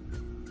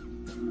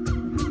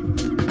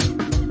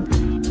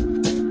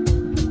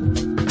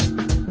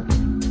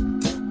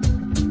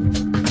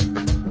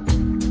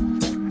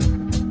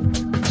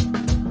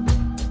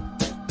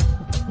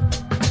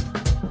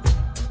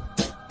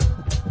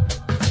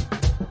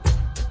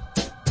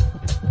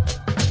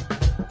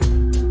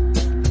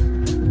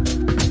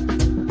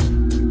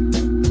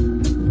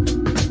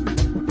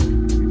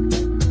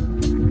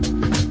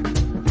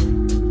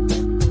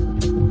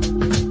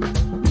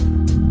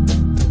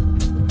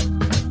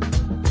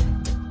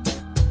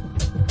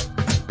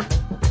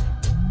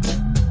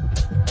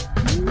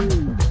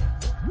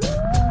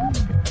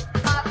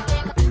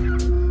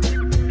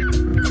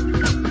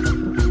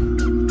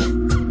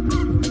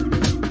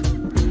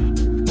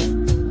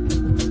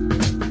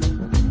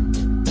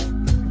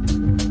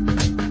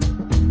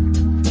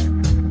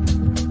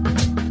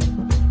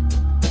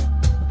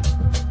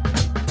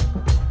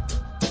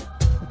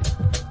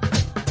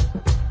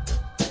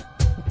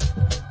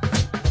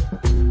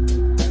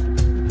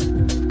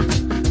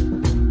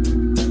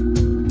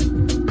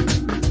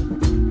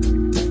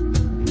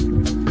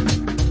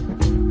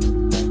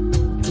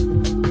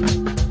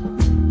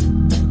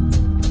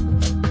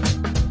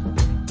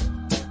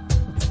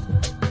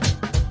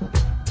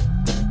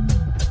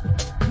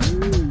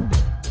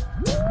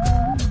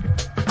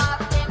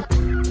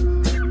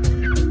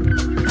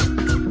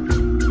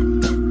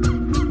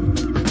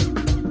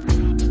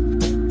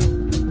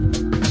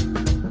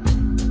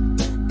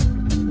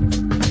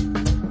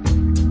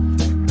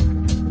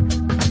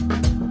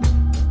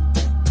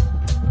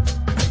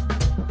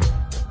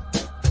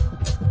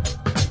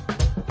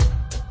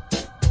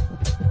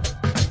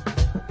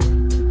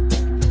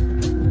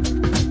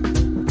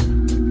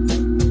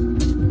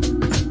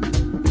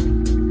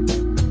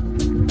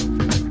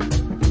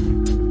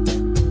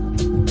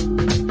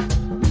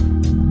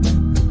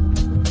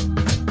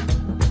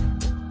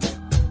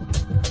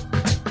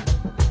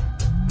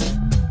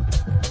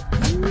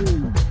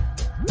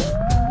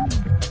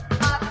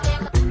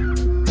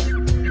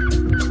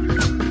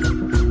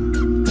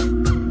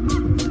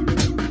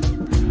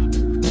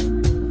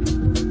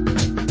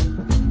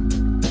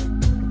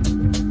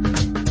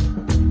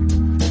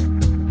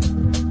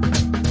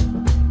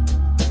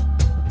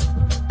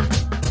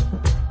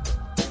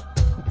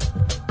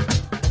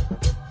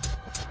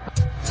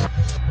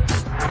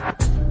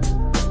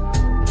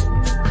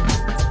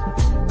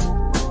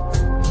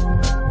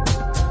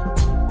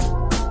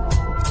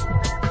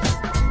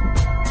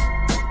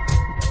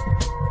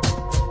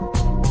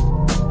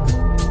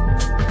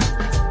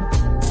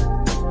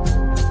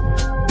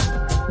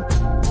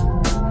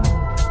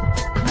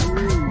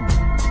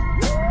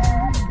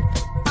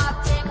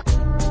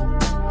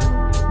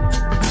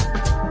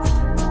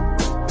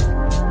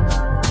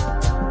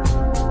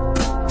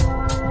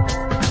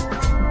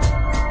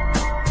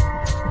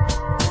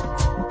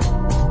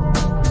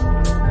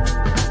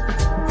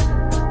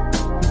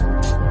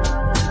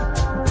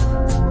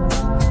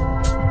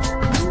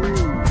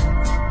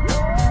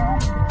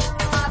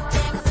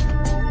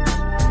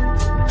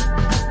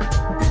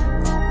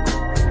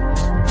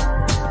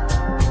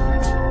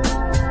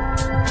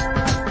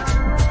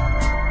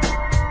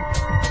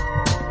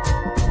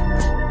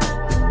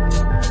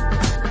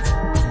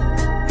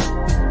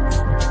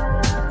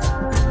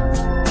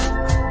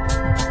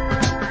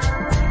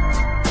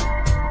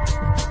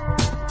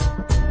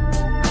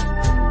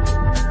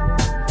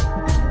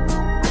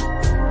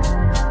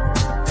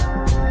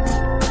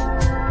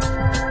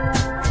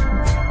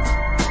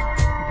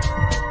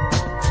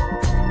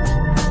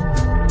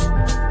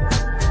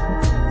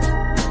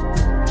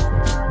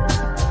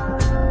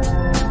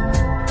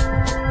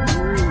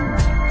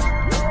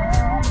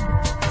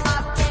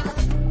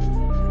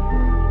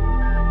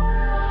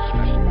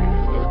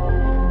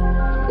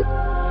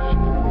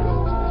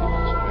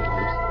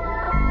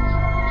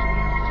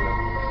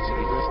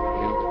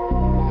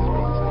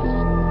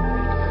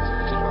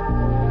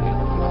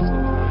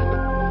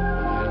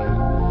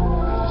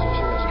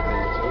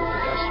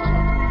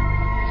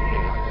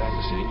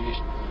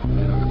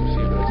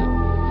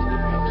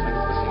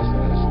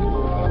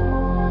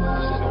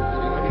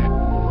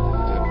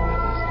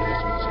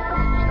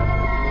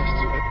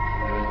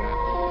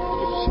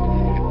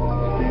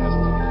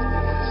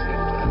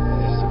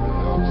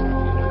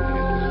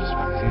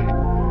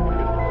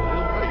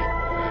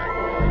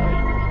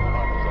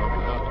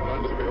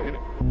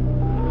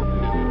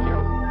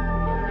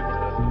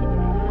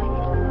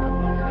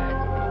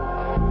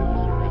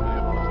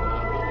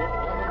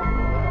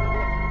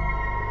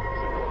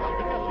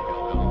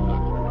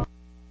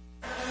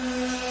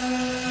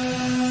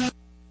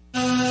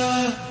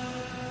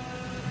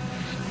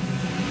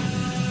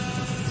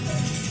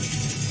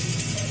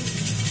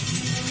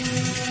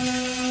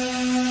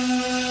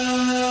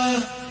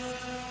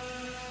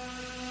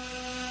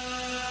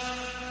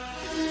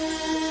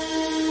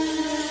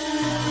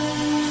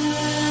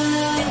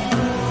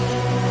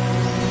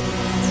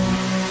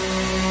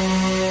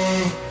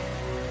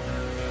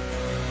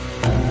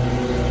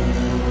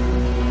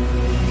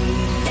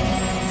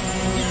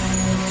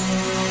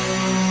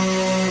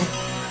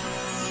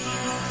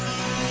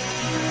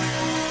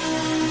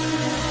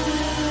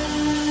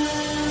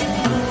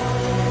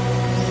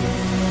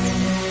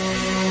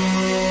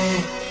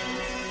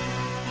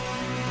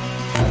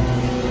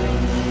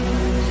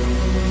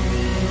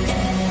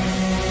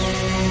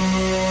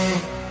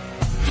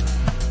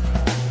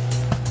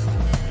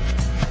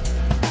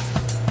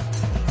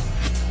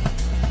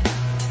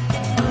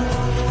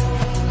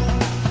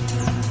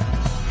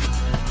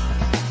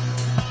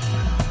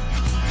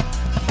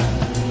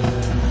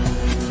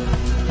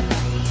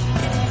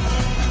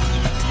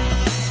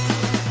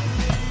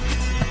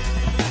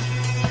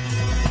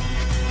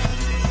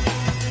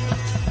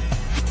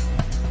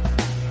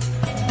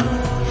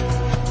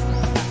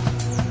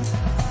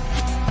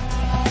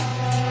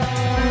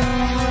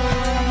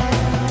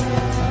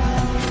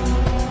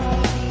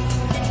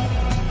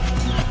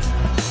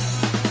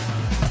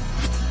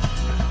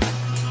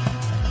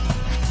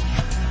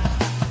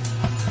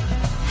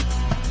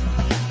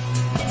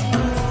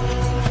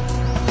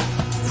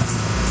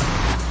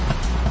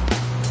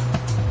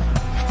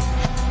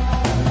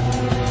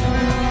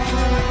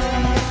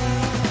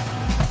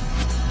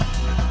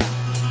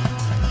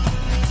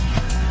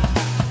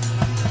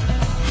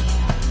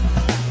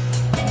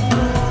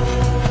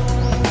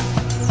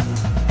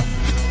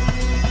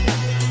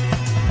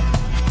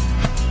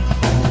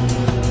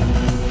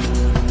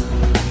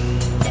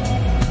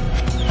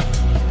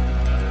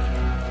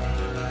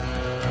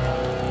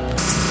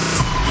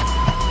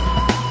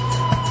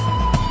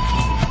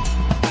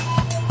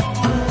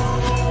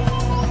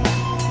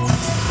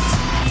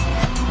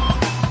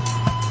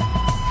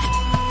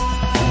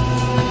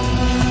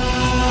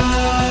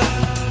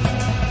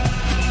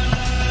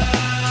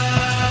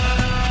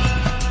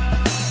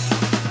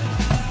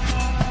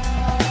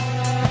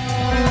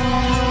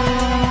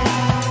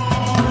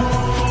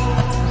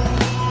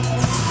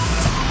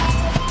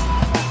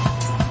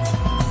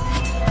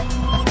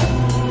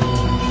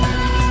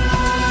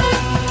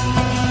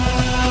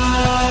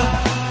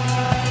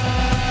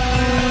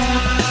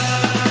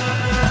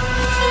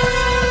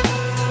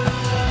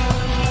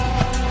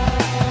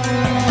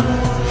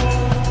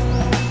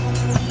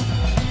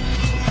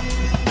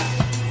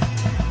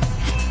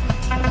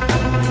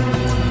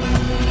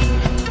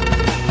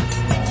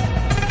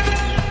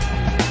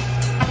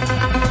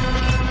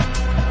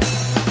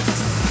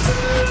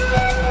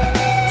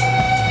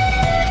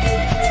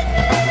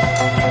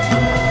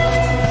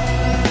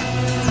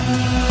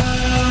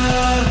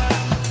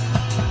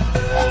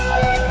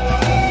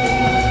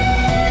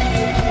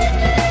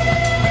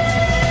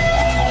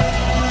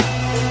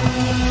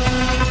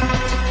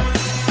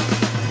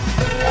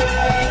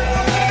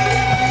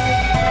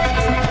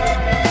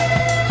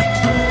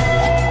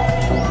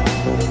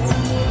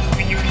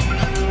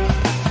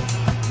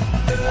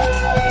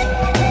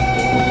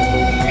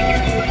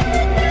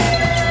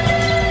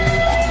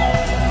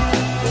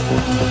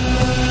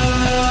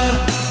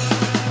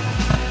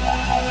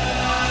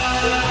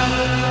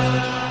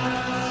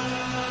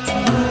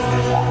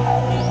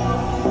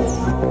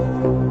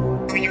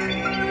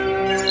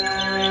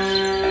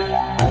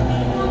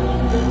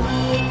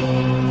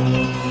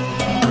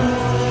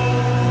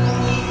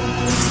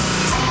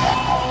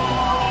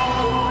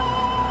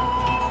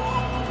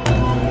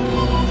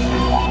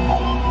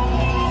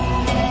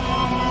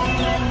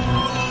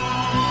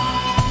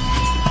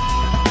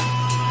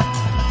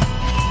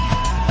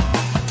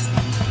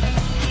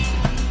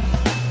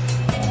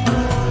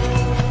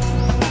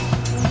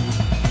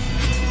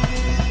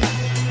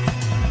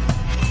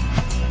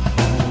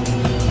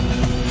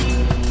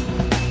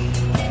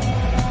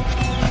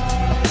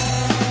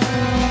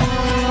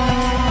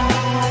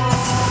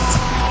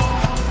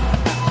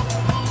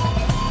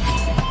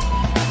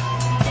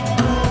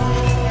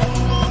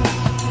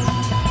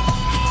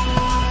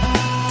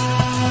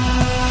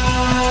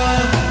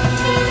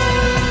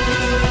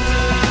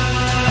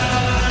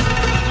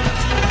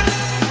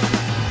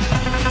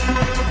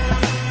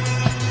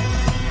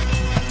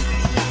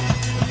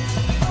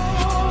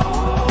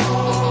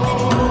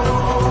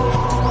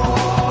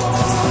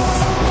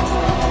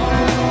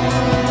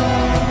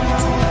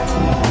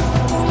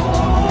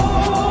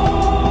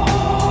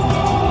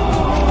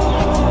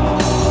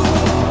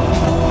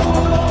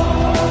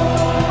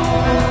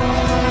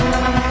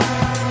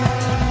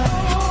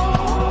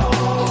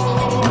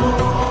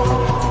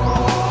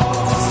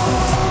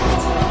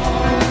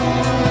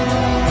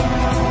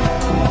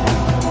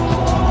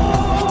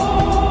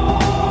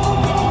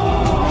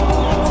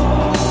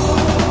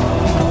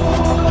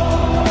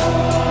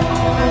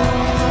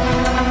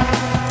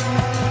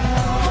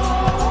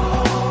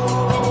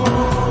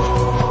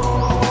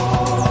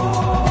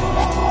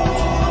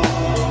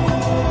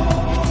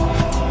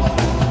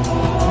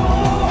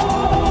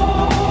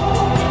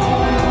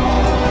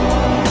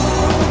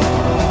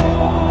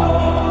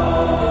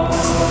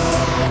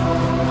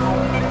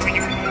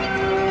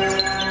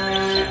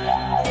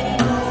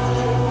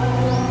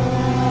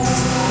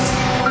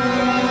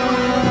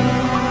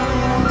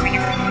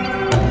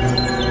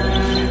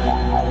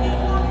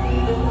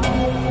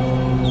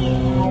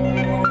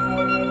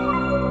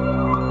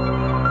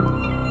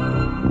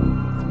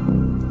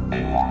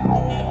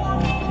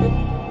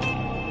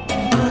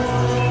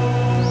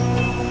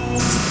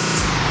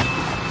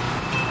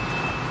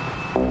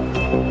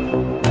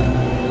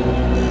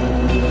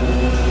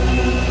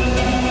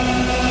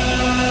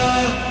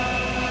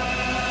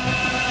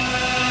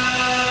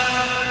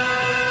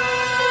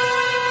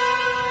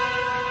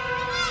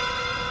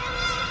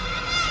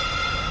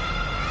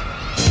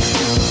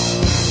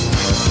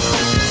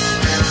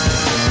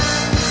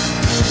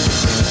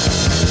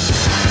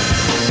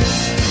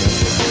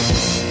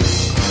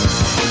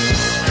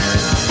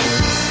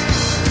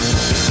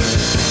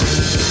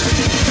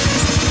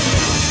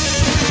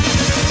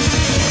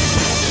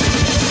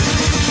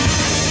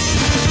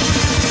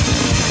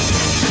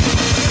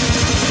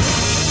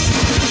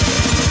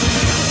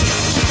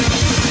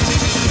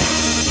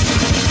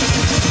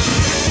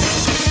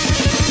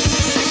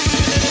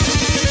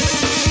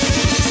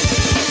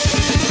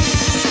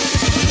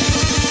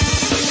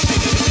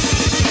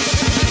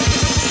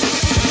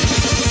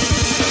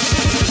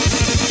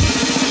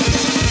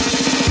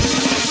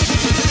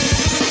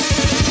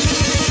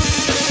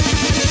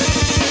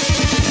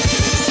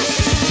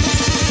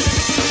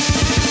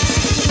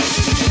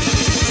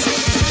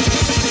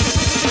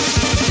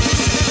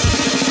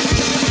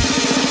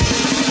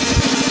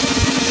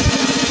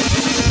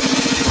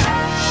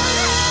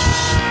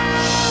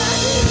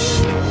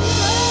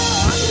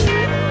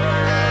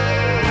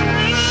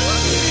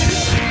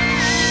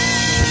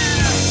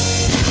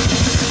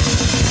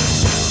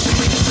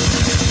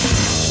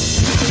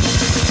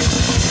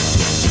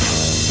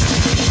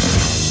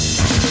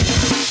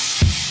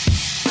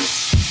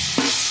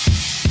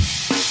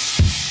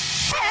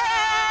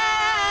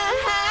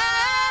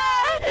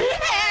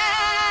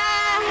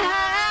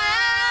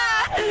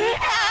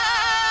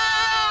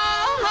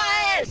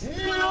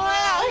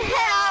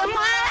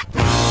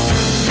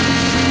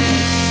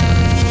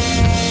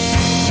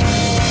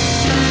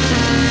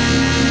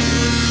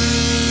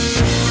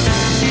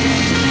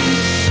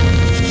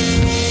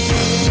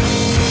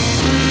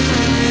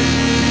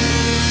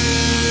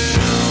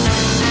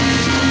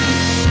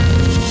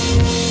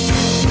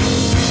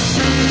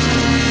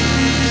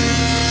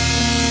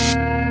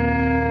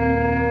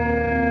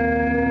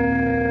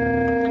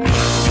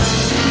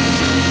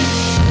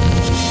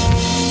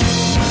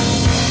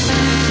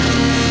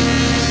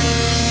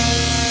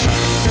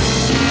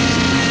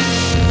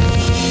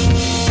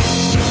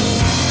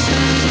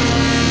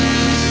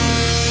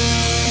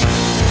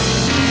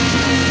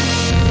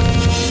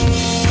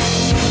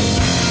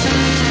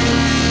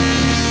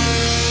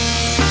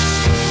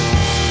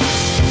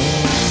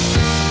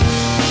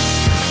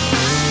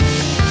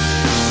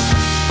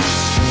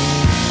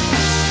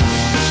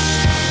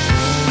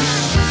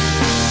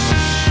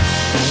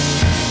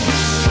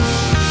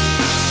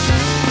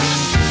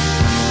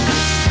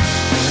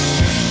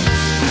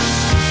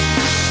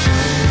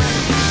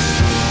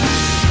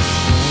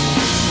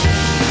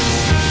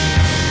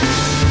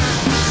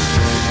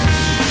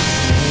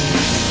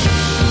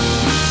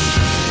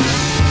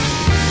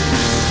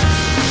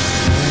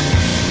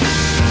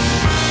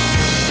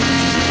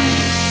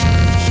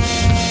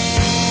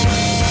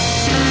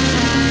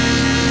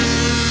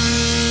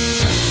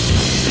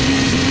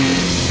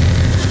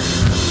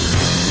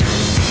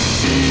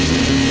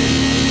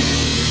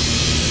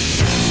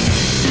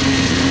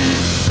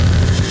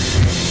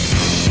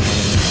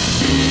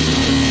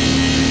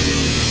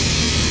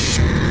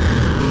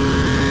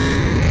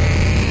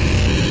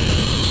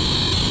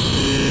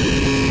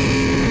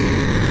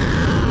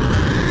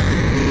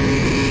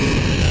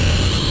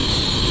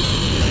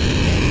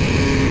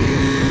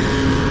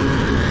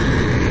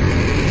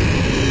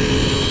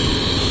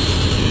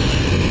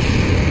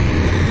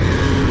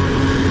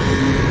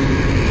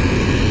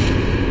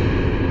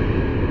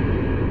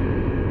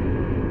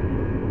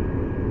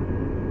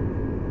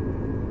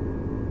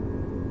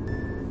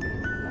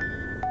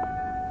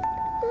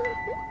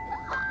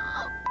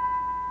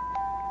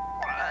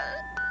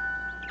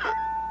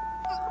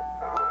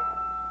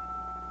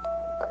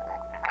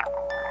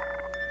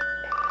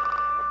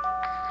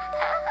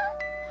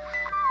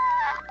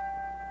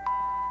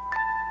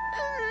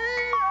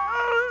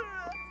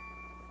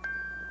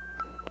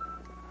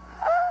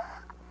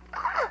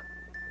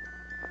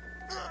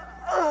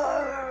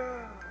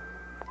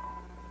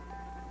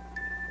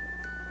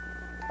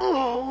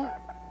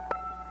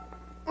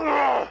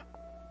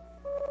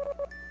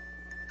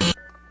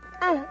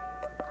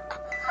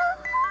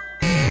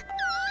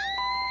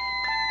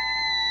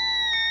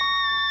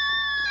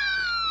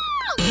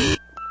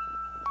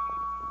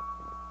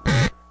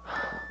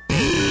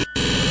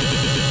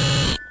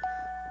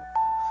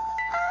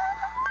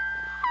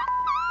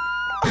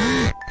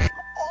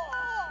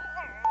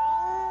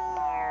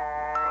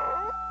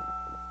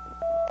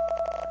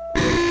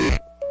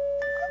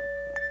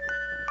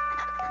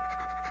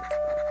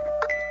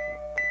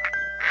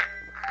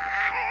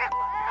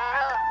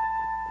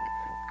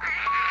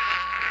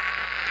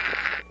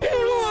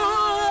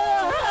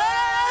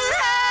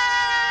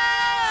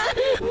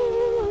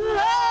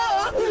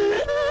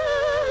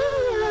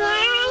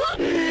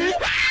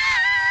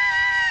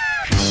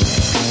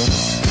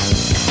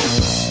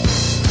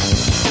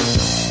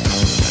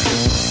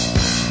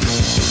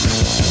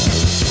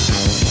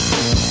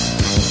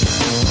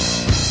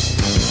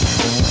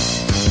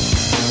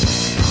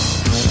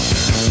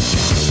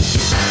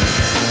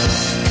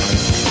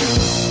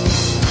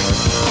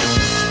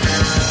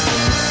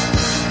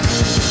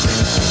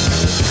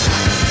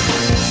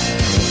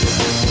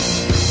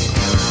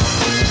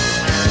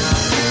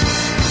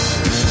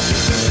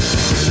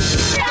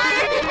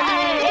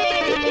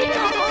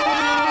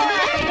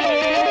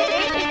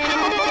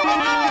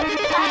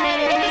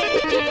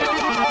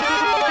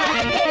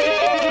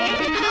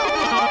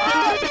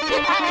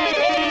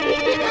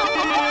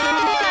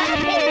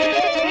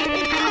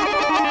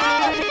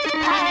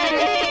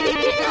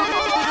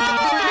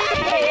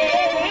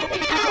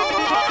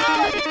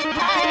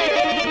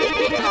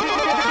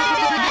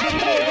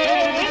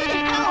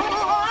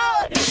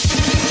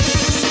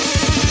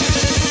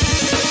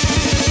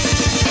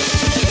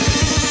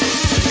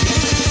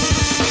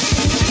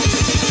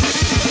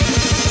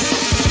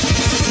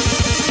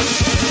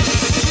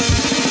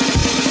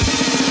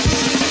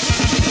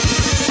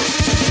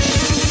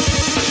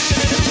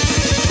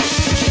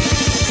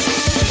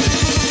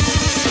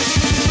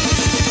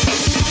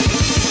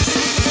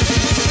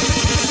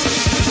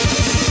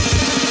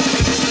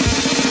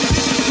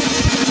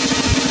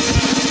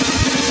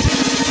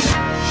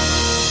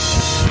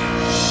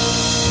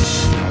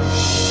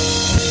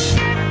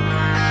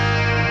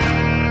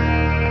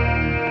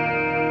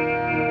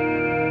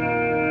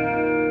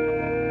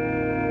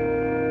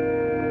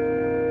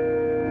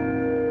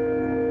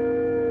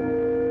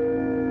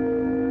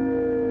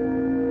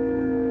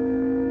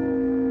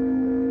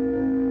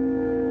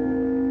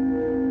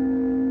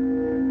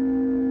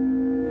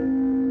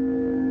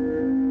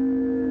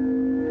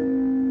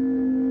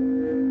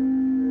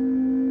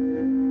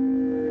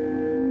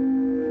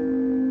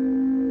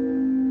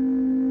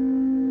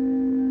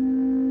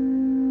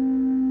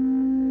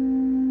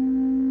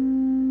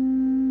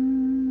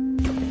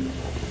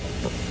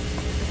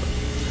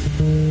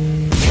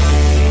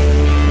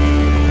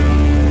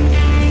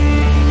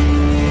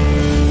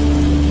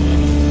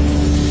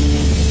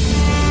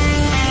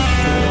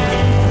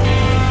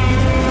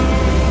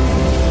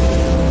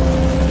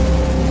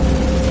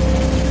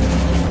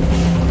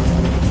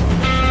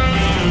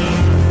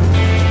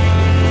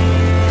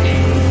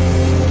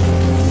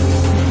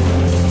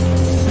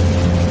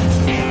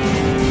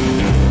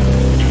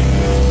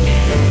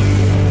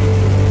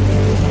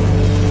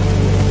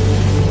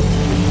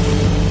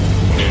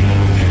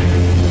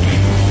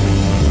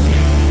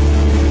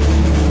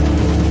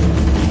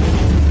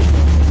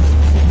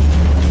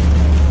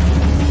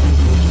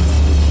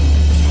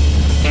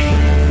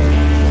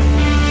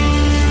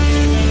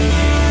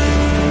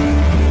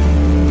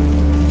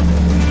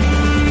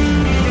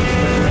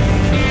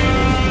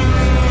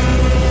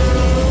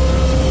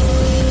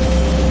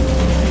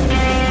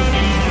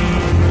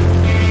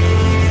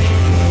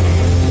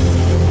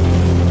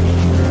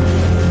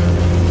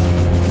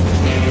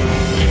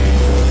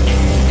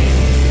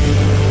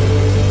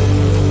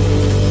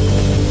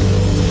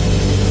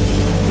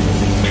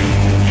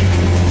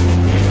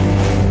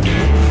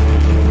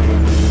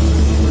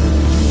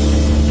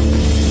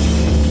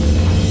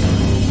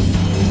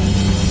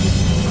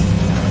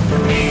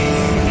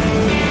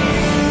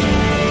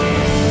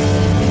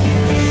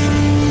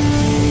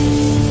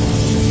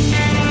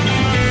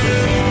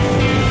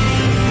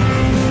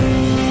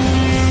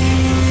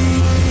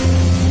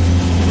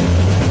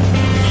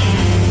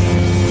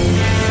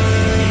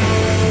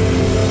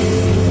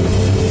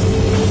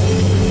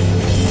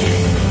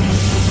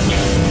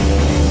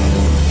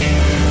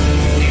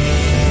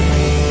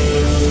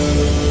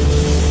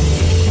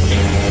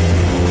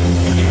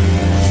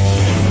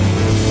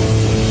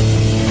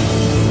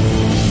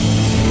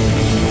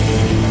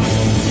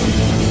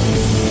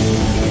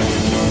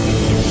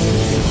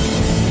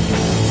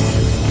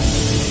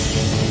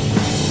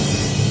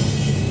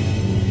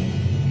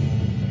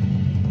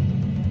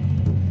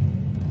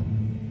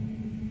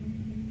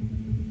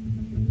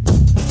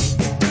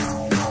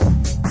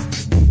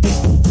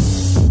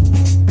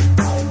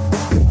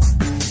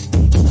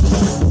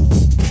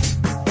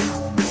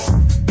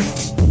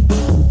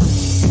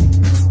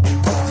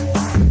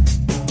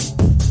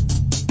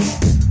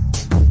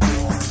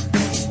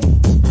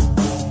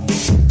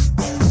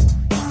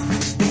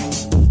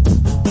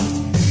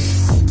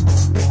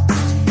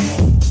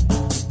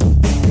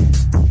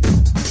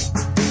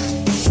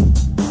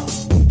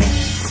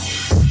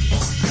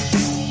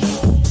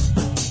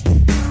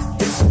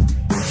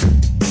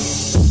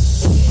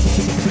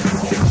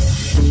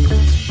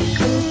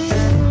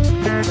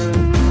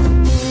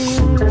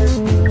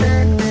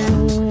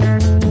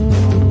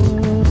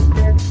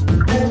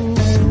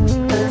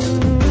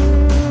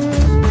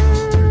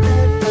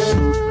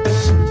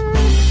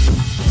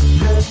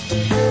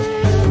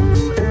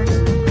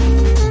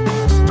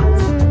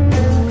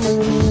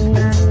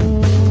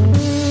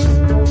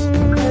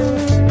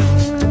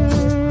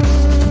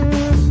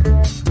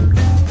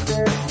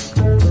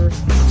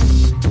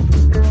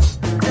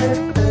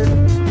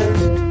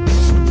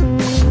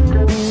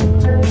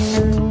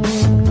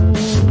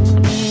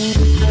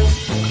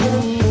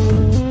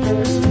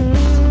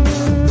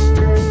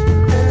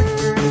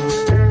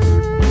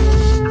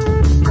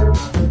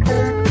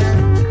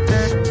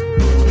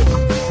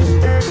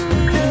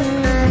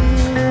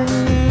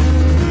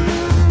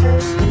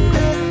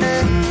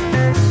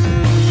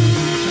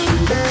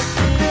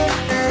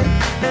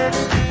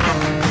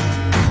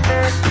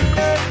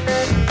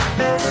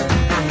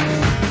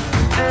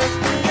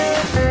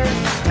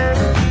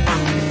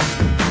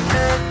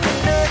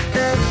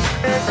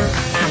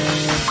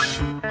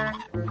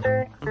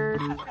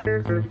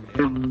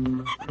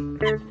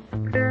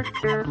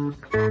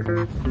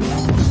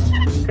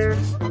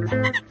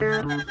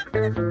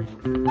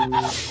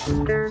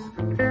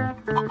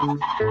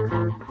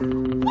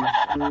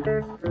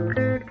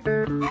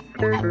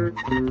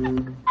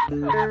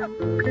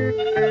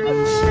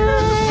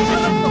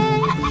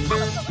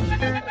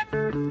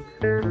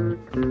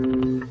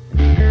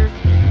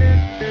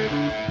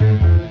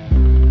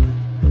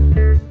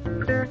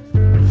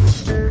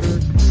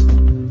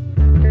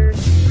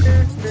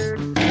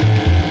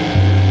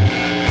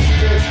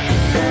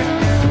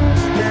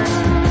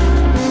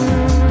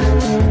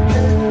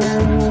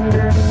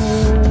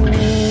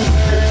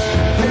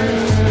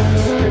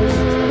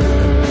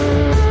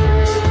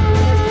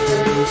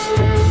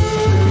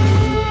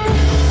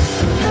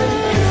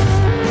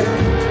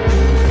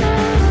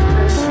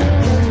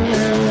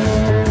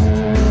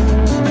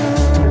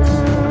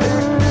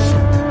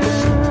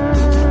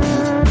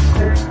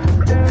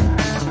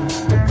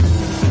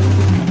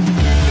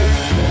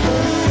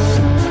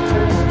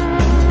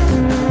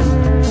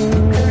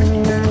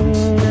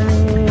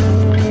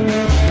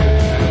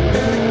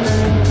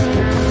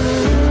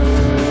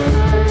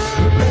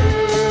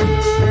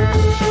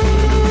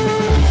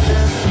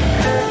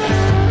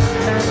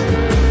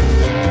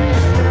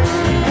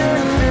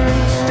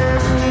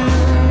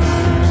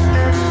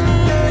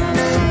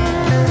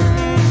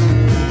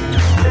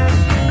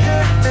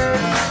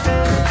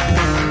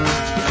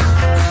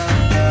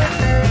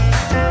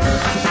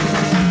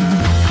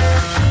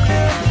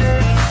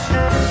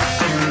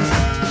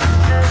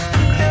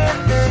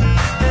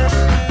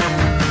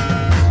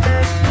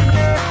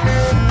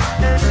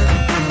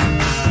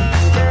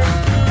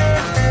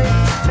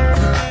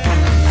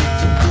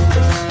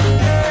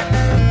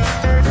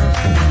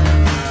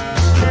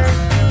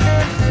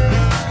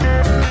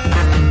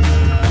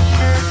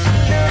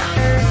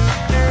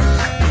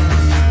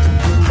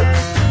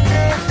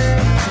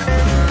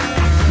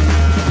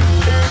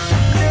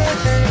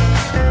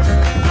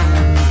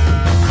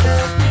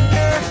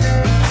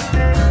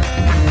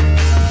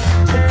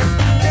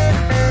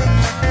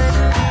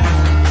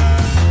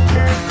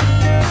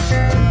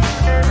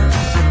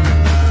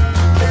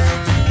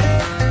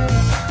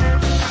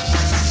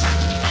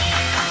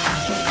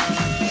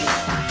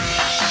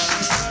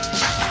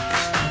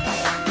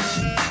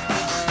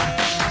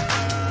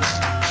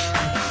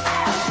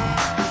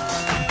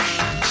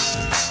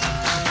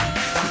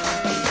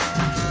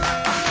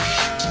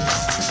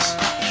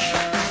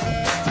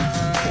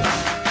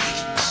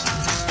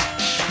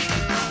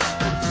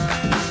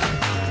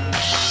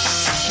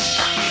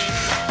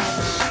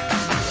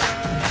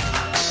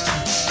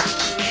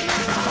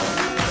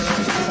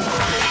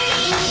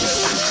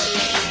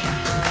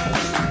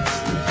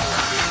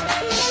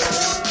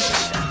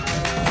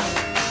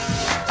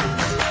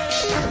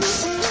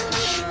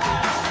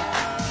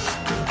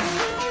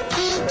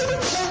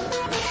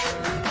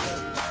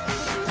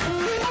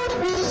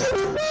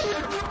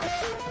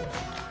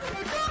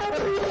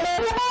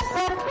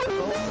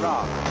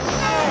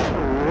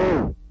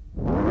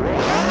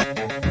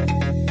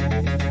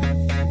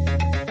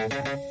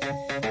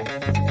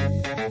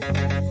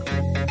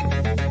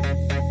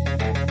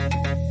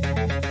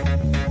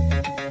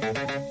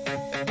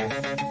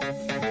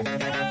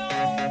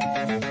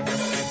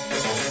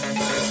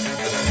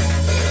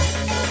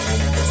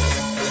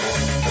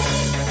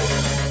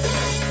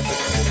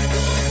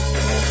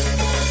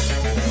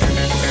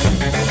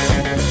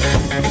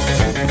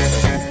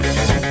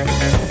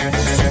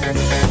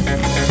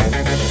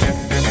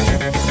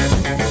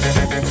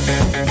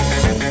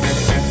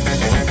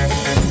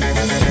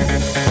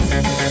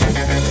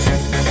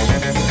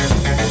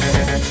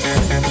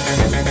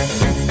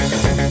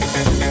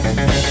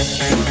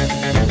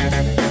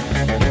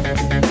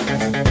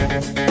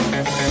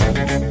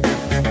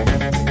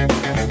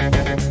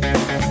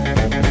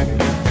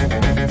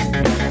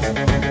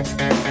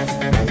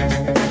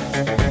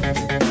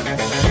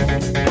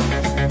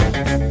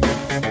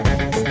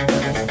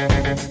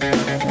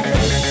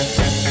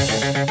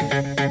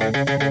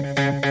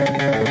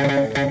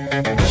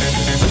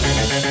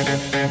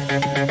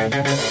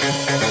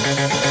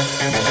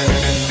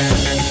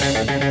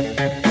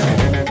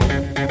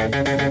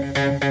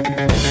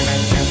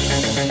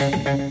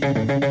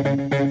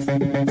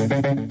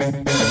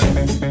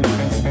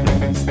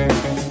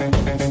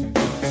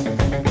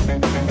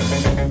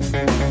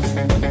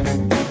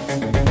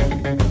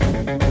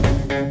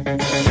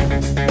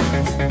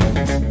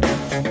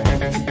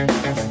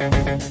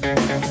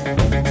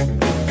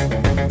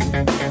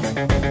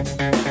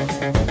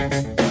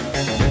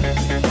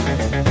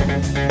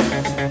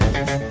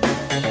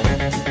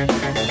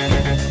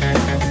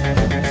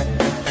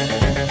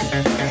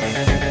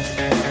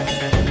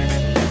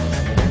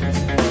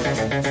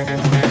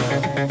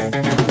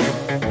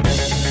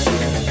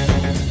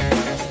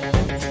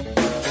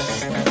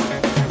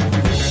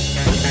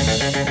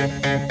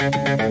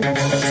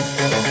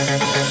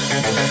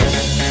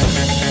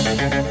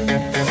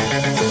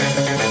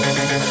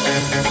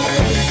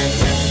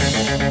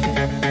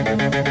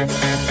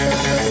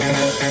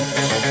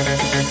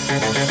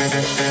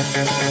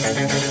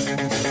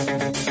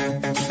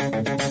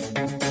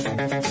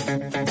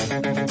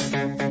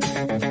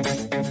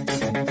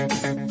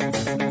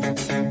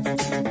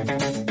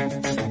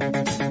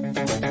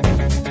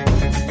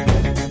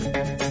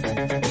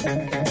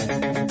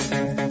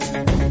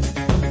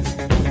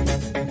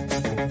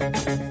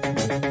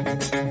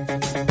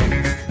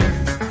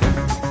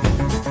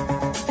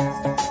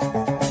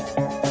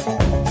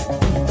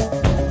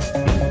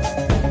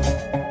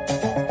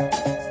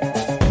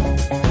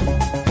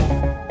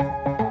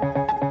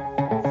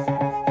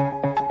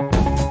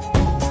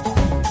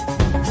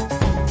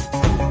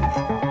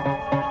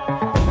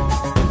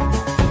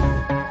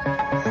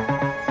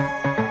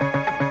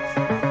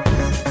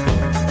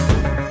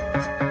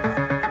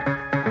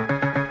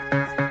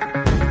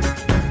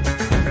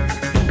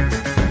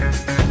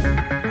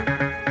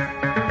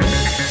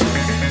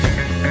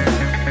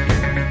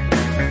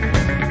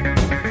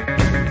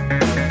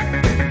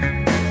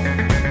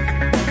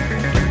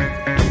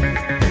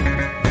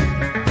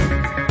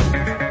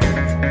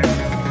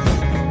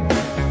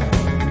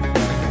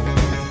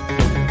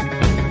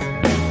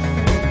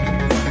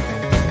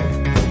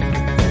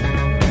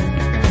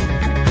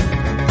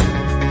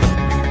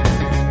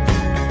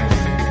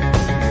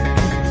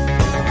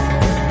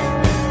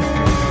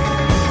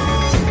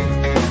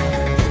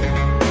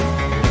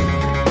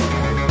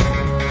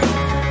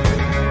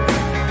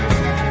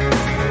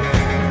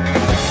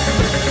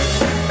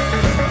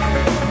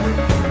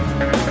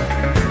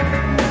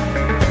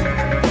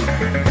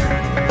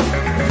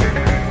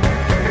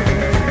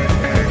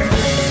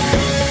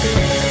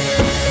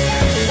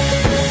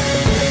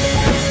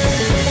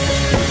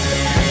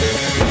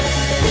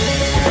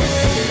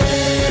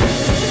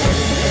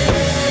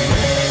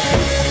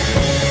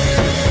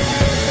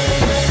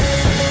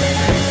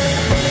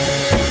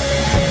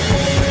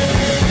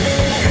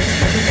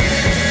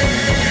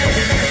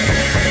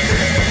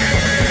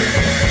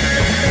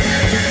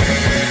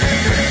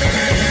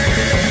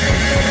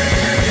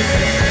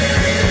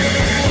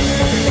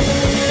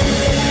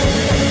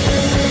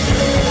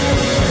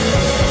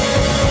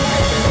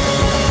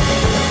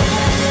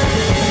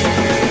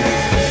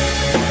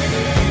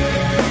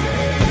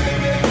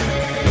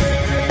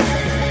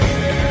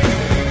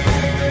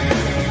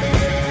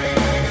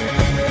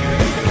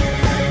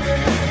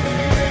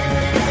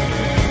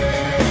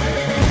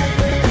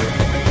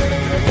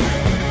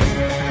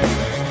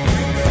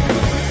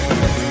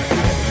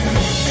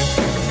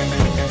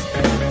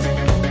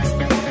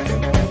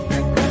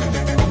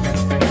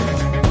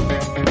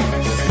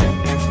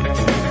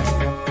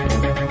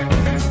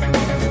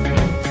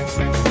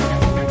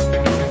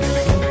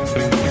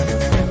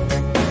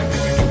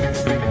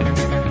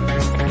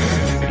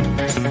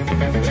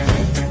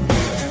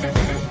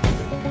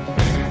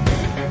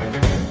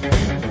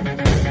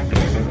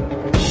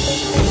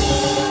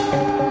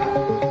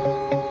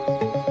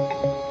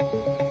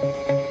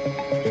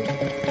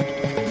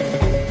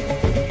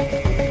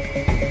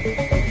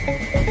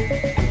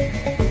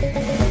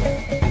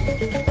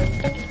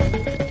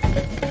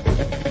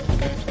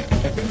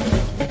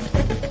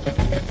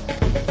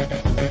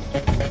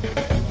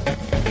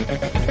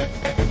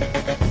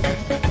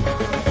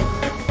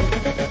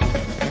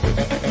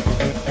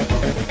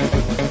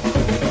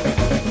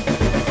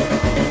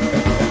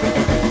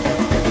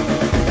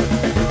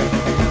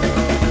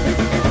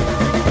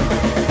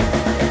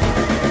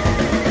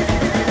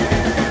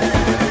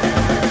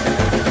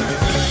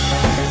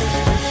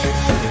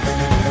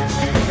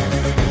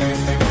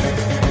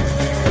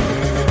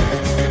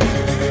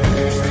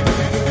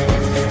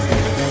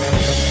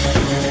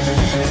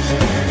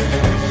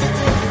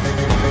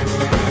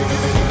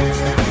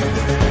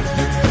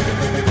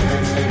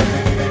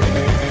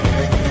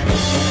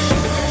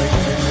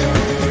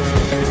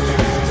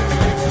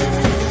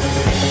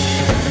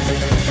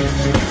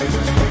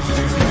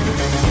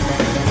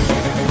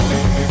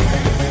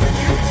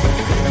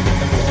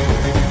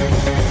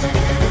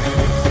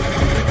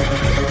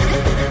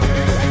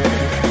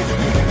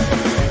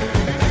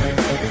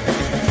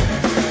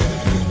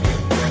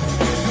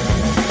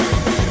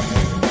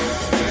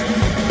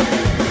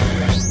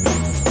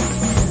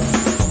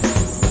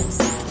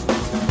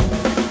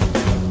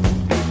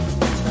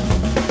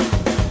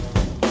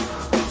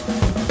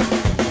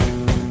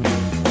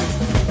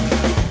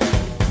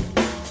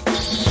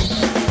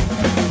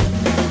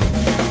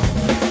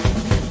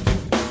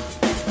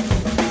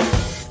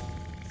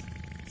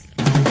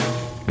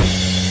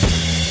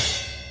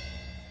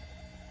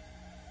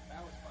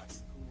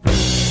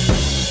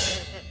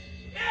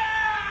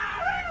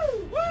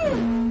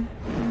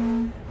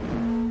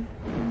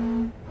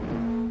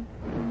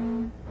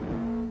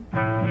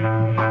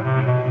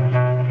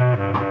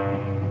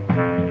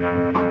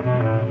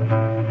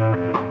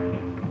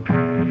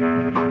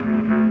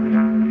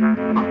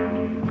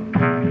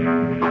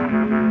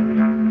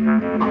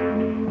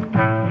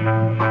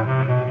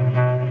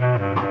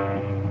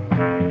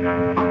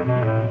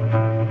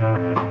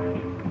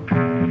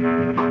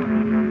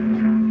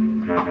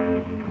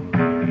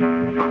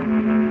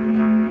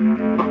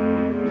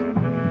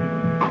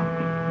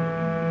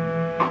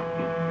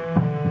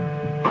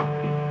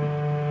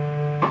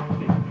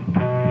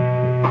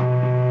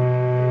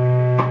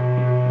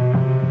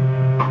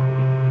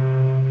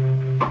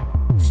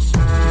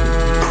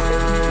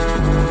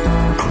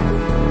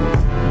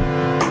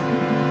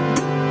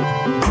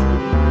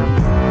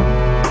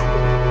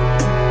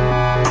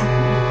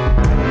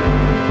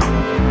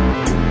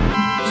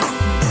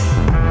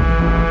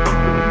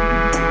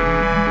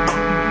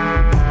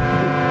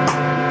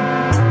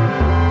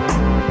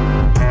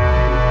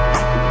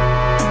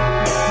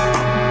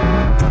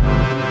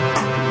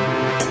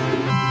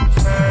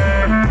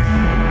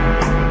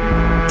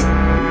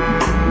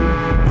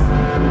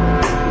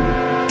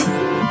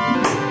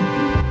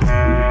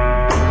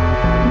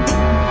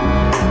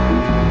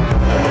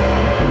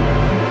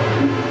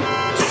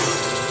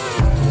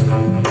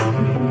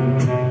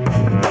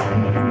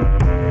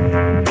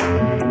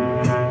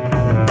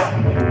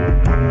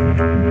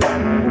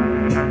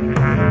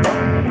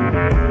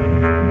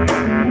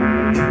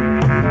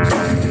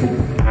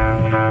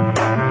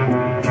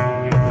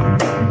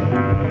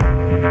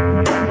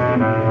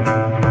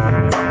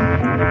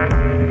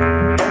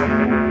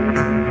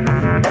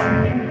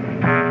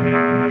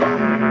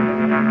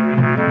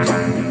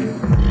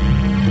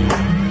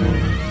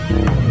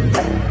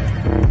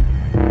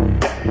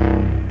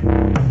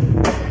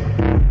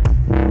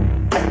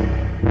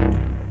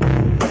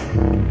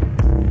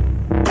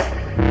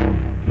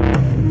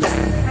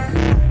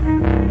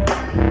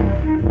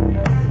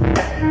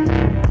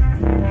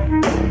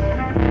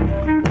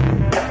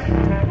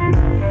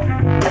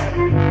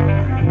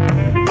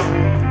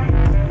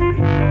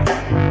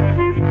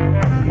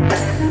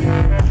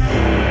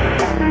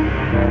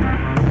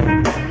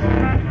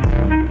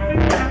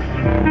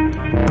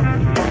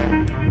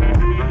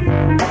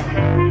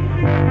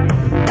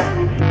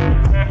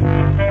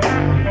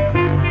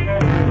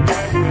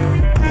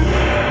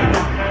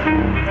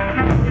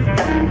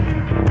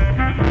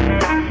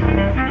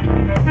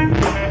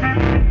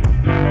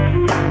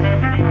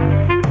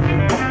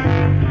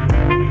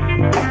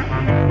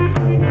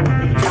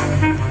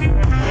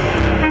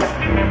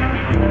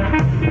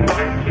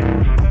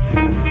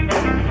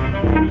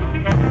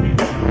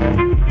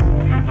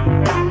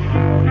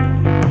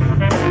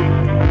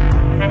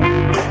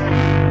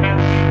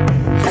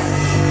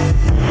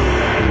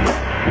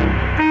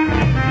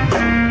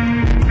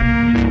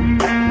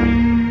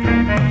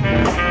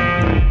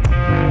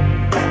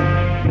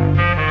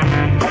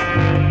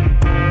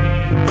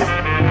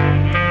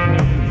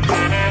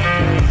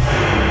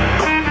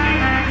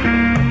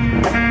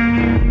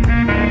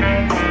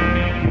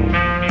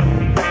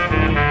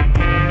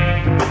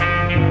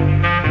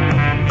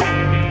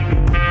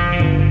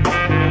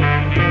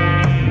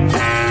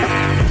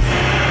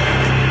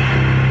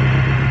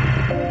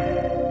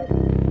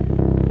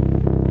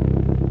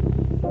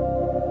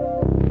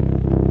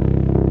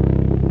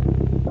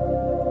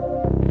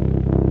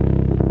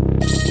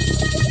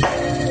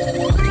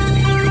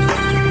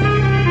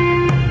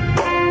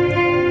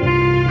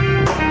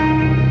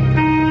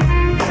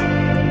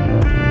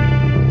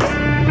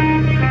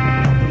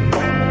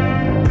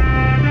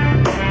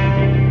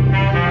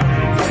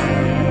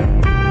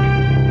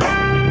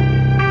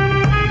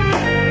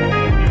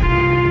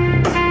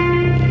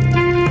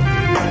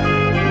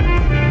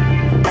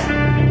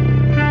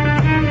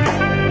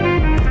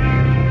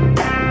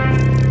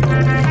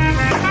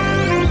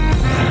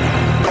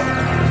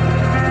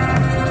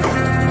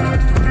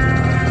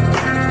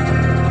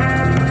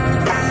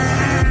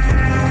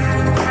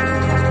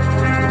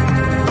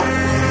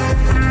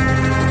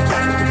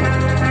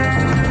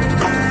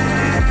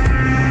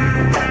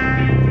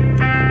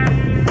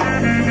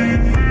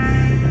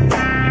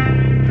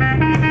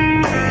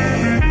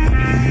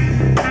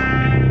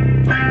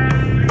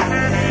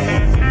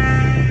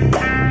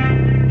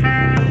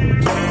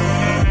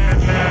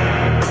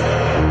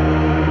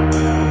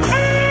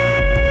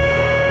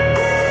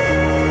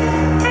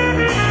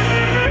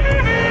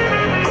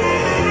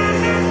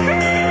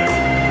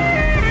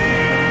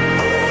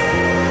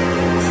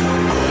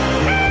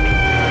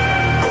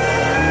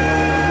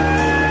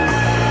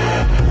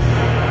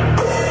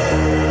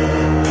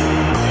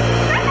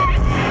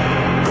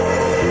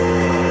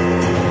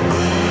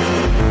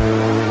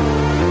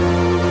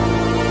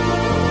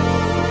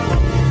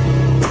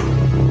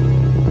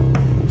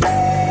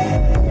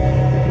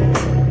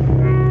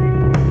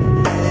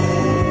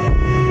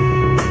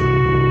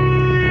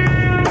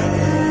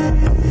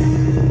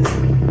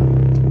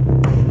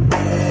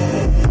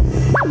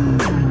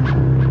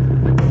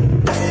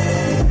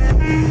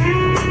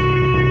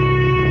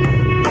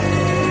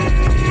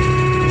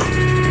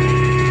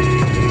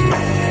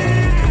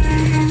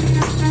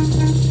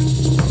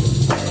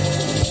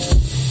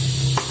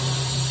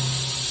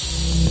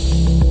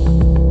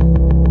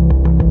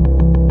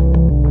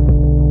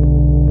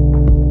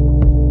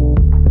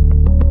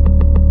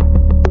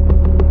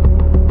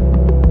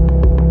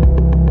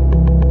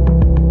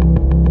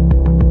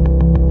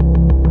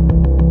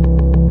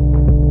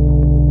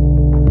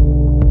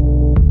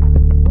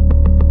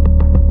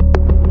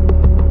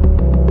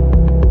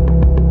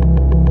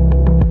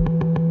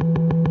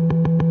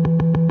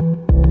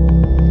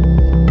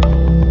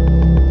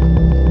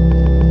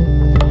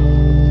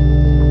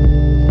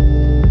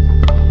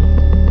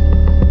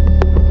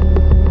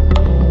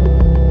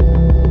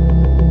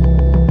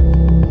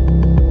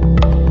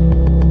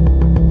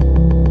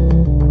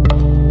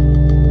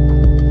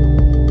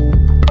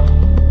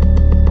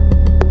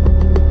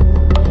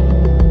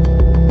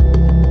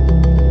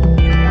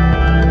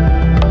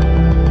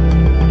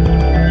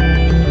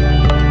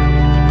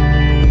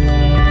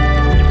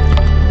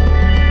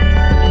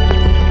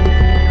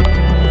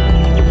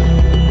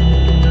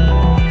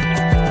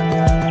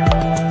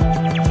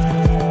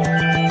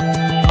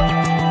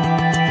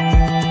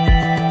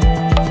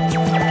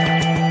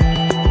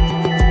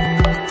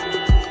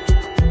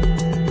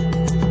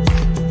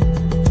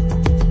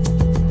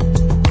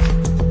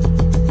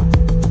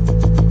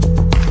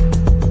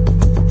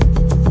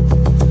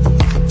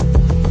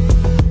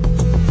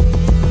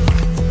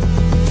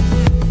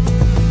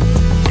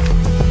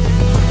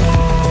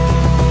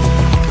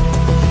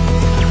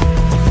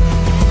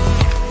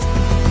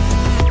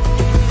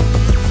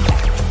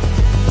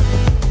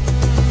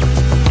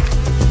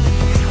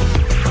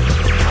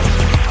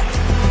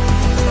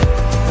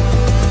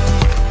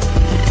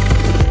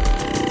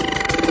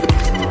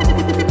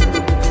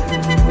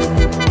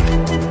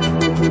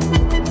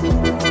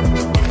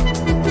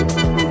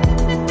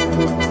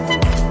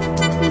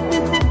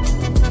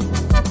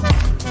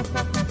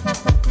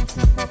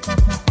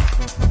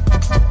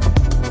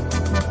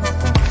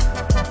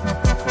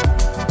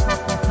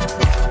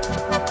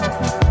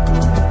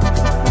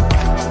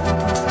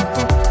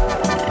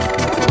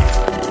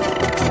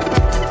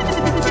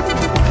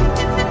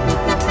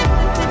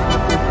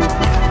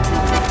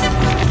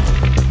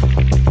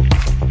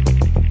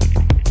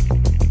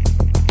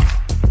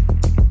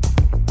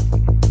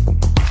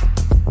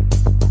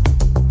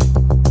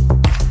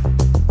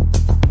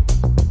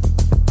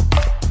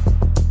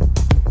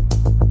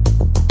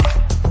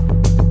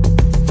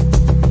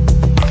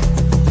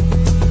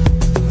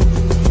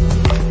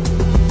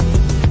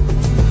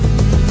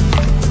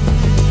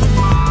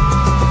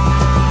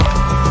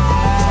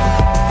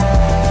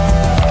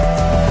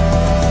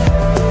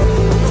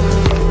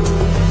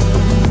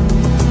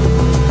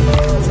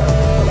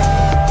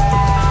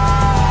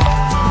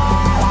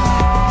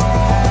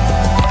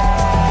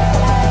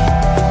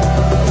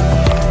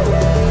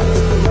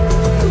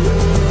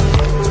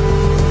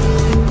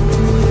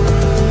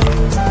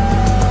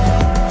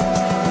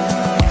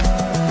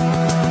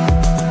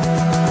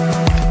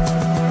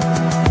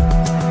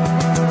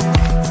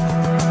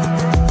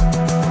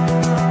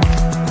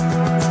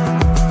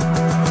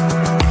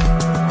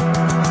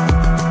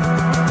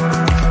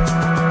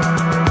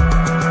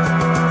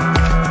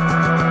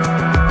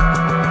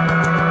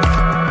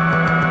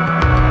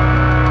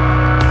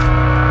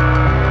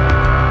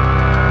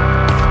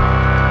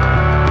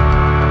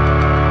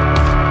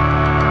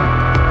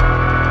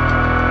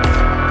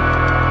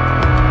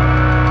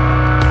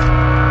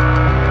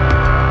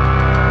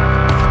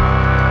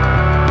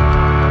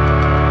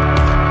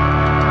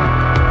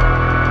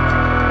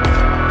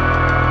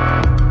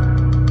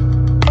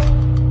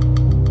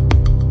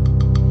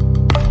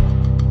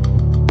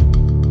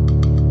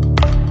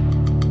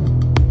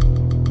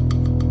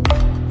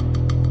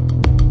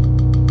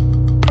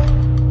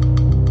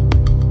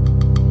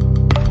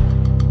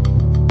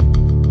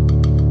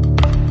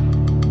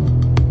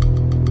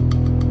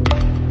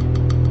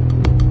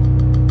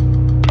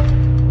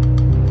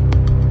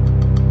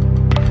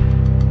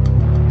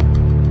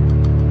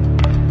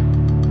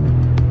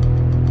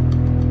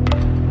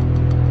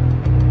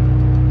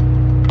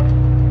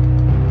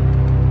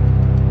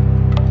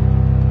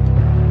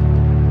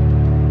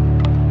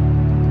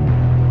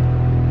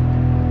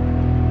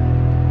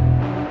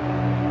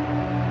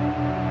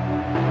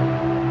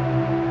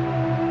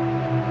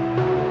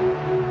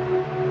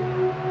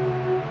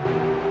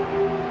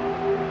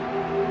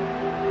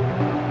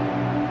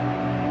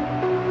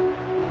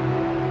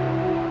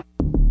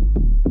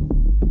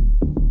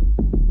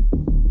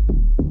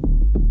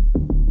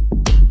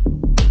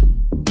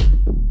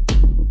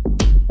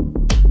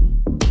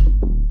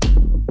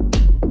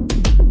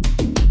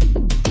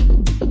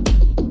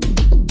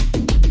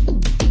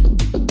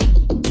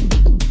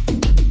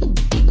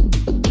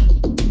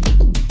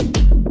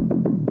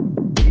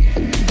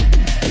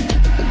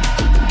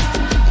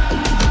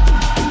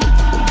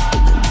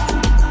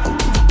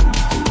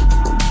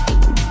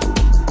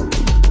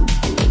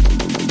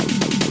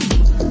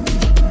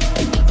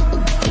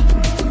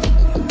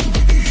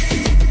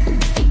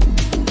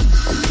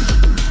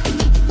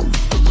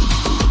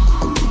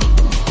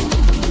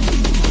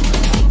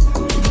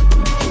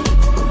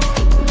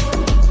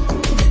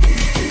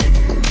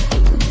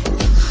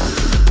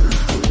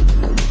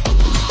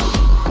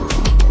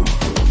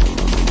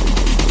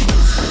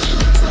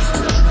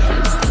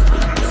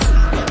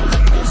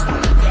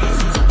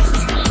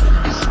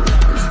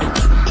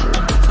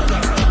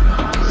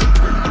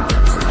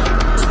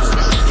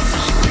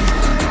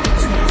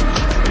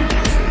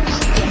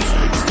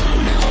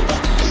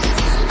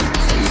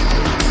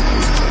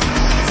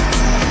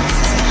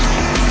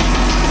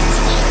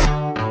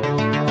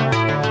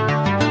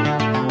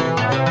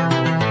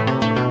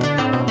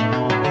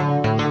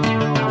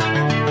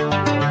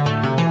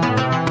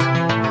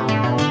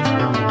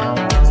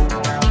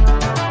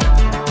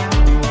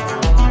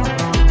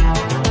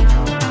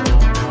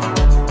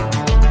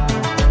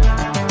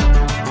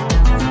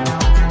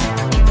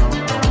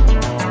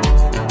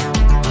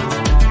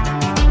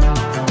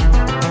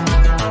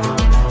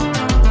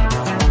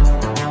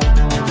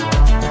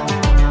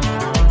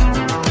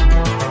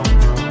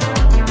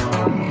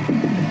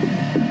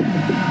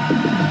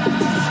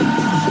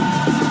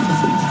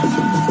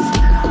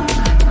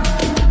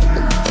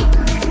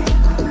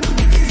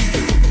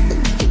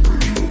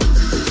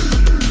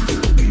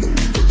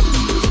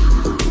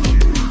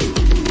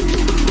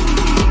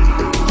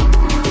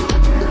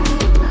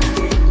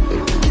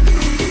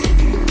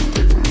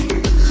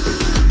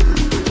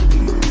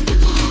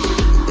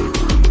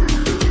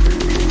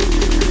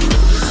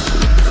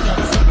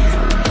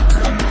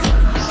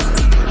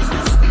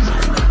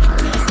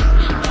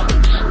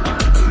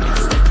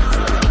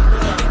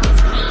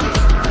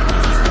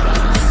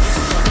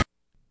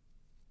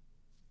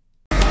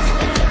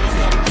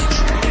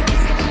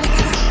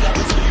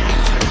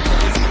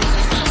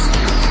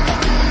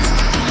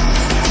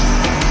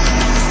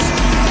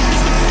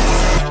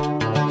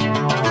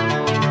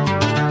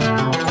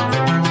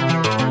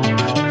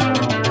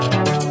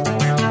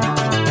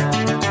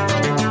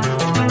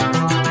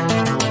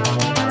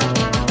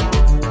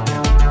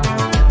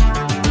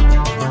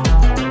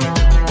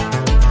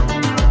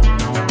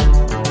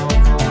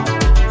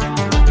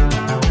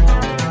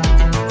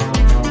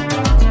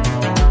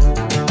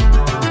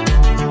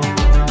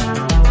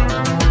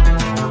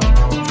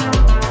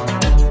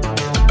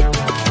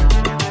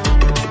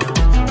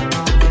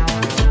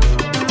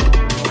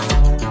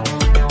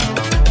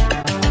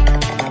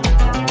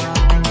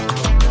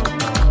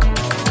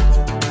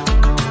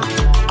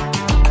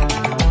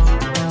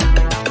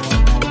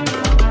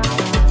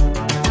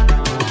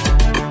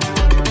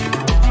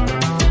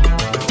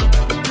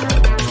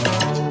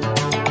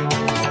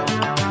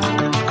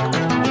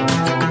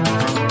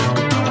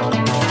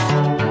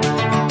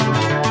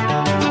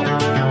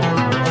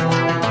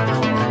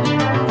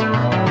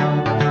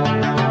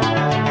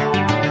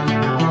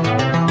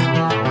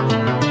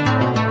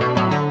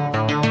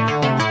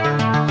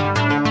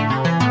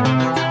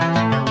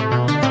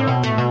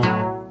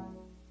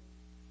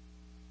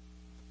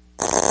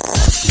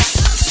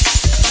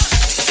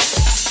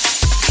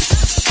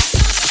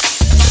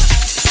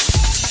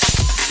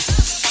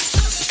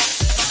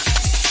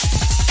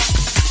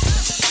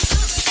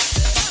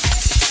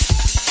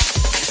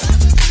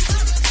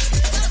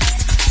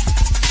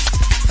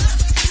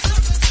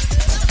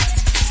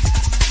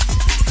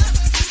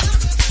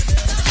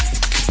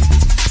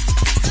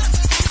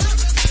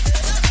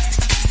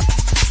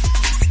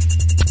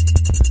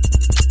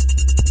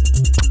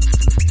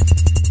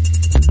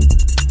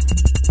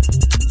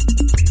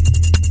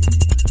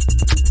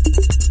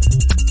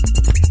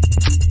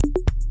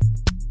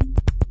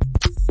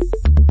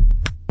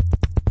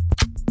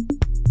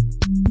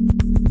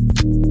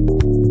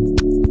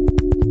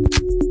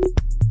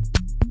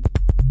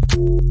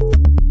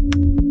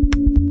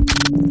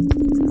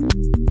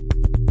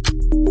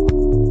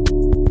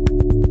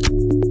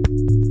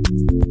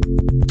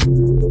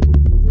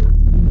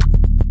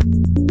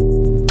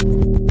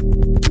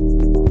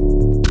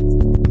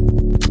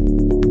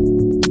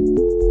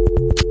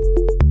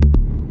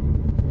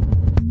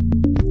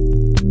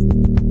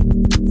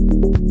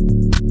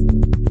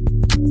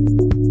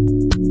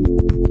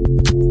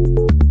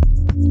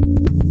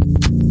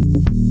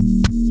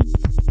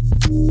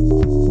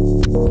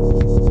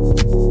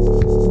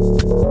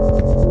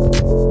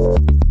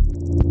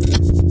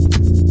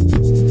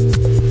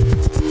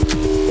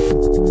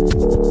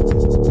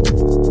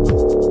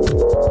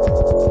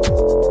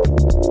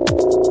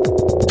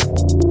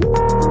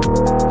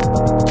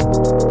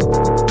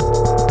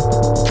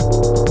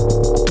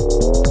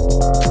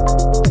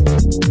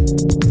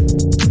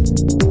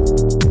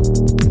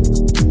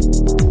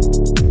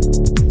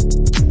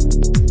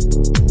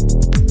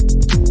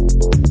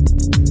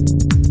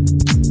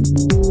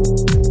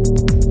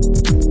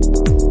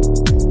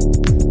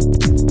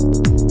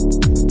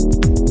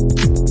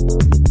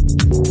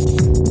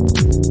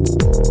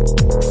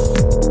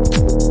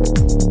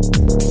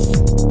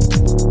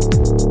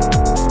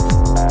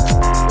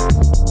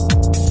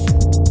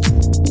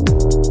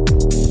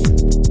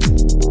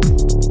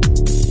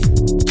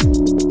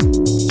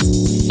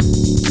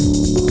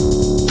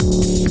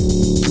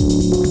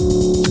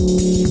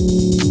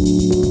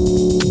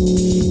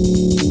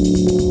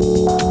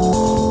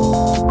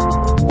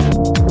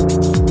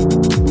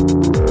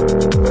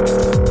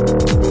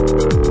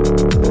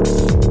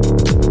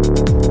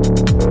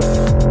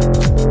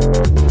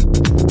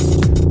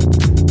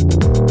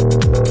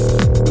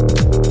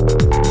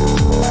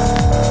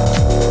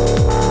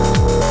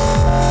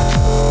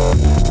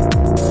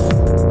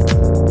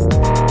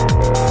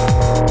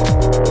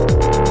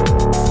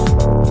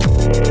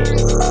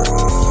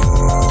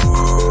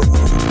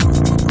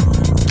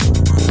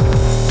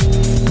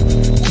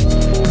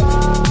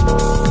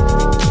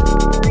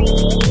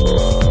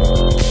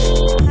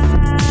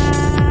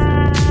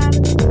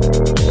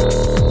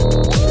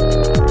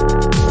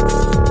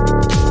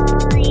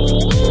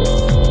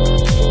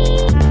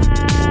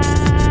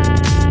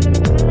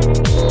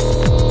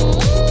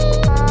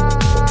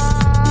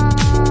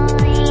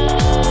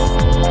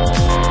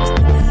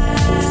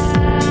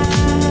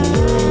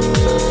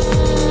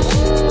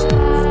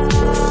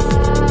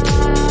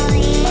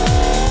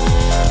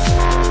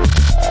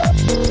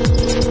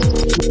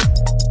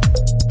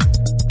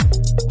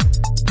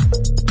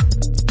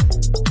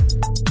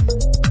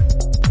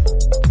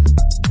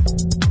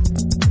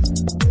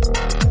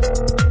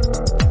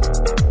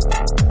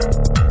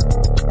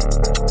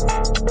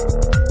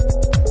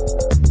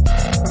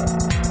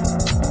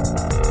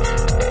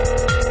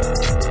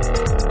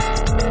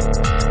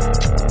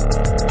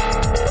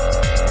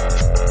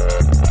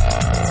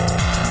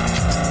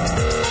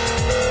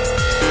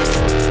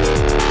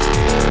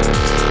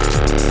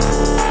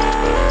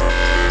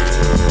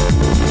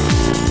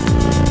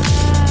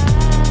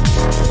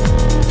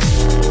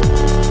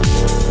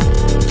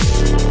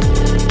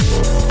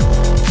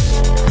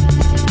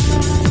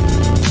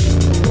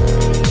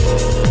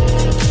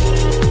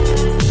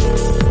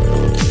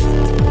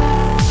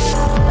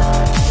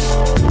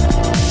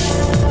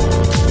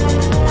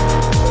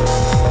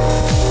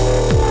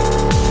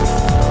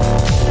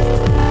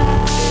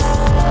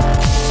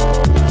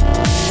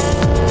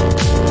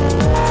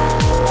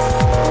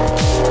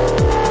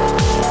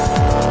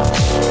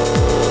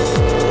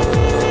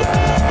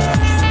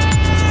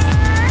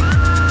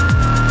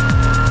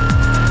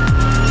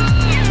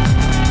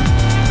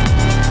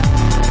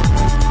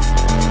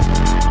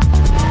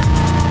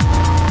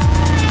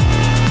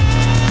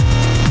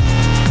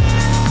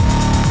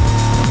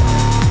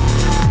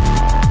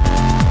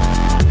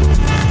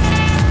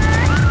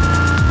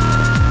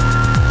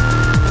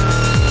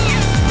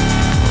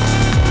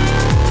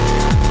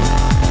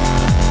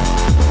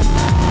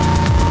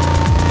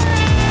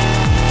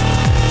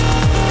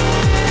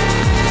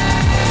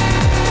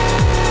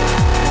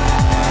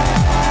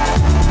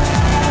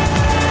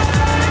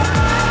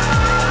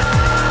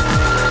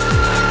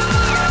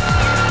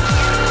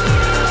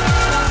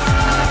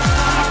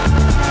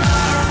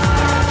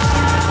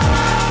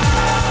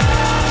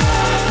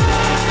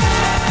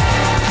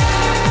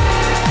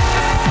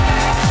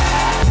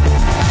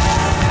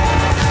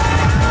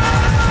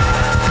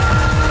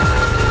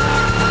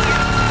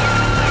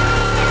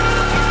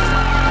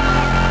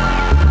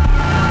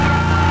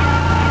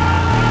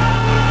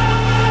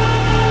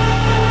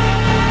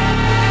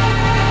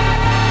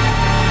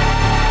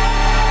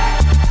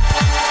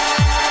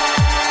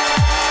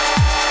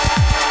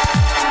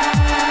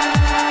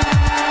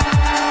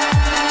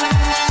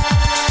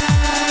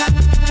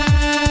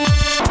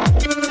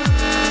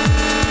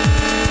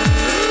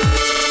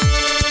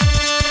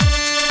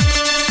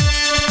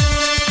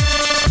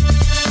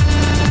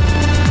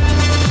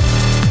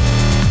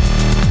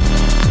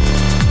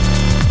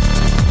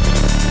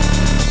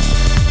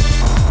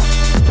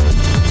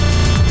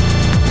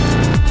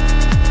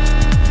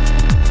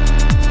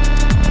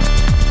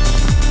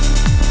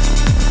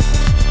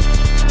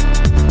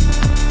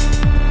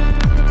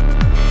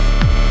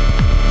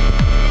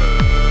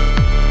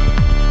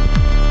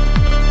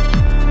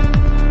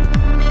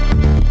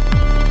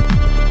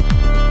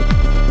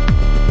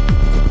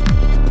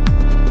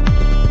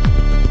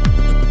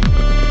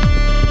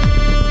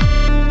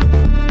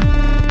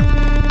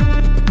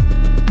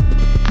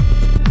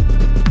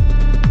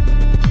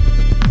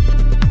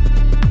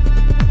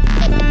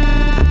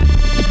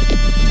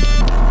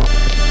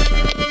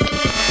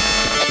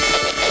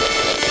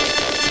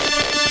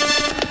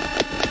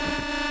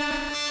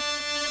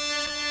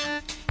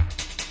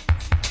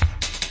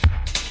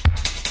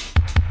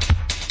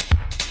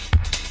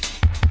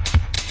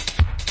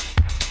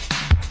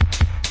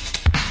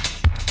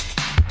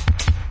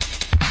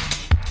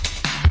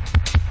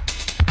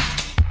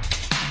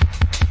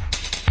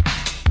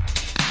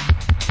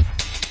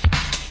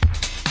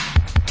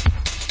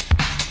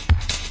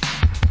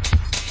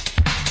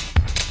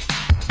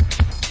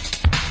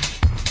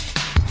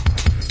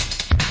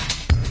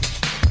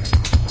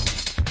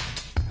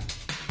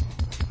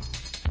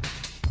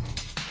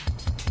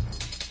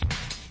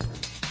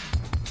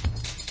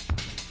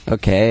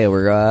 Okay,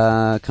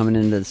 we're coming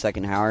into the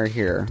second hour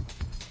here.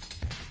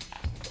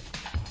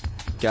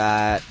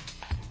 I'm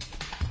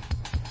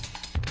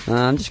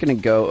just going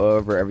to go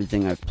over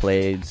everything I've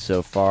played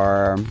so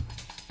far.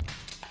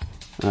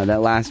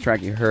 That last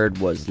track you heard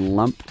was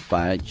Lump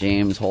by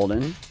James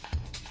Holden.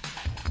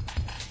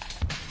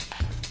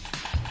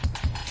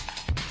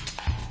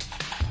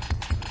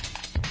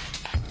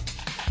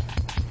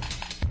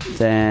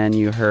 Then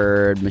you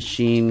heard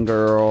Machine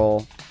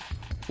Girl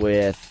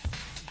with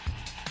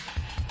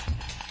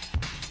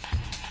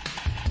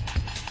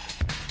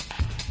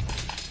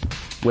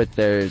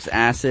There's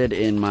Acid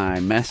in My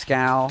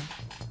Mezcal.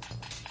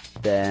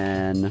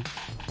 Then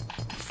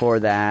before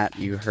that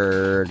you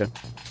heard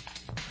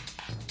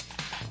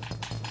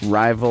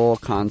Rival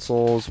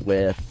Consoles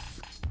with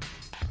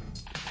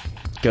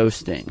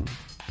Ghosting.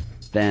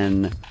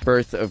 Then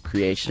Birth of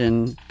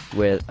Creation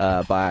with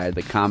by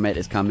The Comet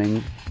Is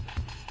Coming.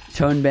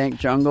 Tone Bank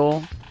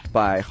Jungle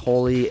by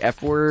Holy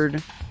F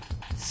Word.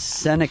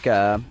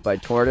 Seneca by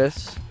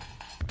Tortoise.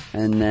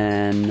 And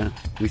then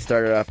we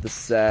started off the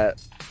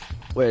set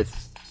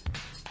with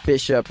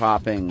Bishop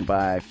Hopping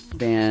by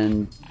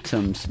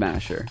Phantom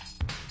Smasher.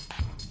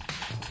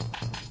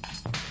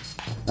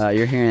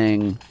 You're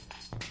hearing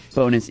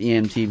bonus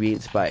EMT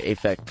beats by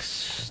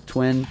Aphex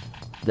Twin.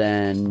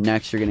 Then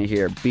next you're going to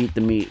hear Beat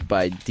the Meat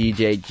by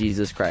DJ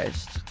Jesus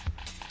Christ.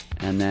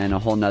 And then a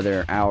whole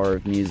nother hour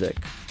of music.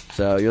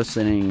 So you're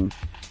listening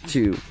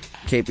to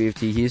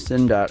KPFT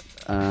Houston. Go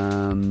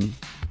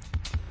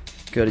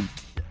to...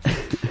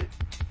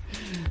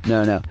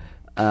 No.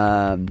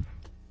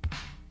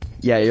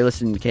 Yeah, you're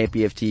listening to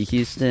KPFT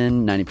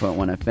Houston,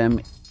 90.1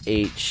 FM,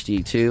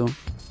 HD2.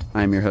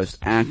 I'm your host,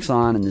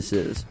 Axon, and this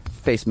is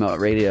Facemelt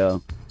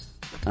Radio.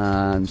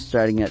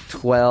 Starting at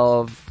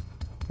 12,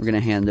 we're going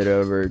to hand it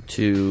over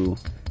to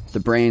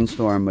The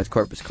Brainstorm with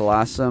Corpus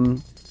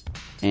Colossum,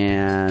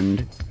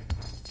 and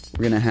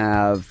we're going to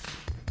have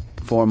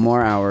 4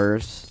 more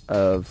hours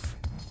of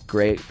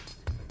great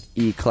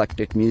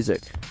eclectic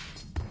music.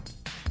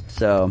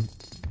 So,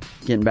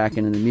 getting back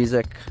into the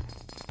music,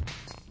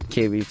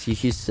 KPFT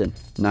Houston,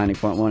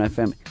 90.1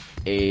 FM,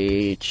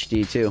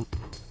 HD2.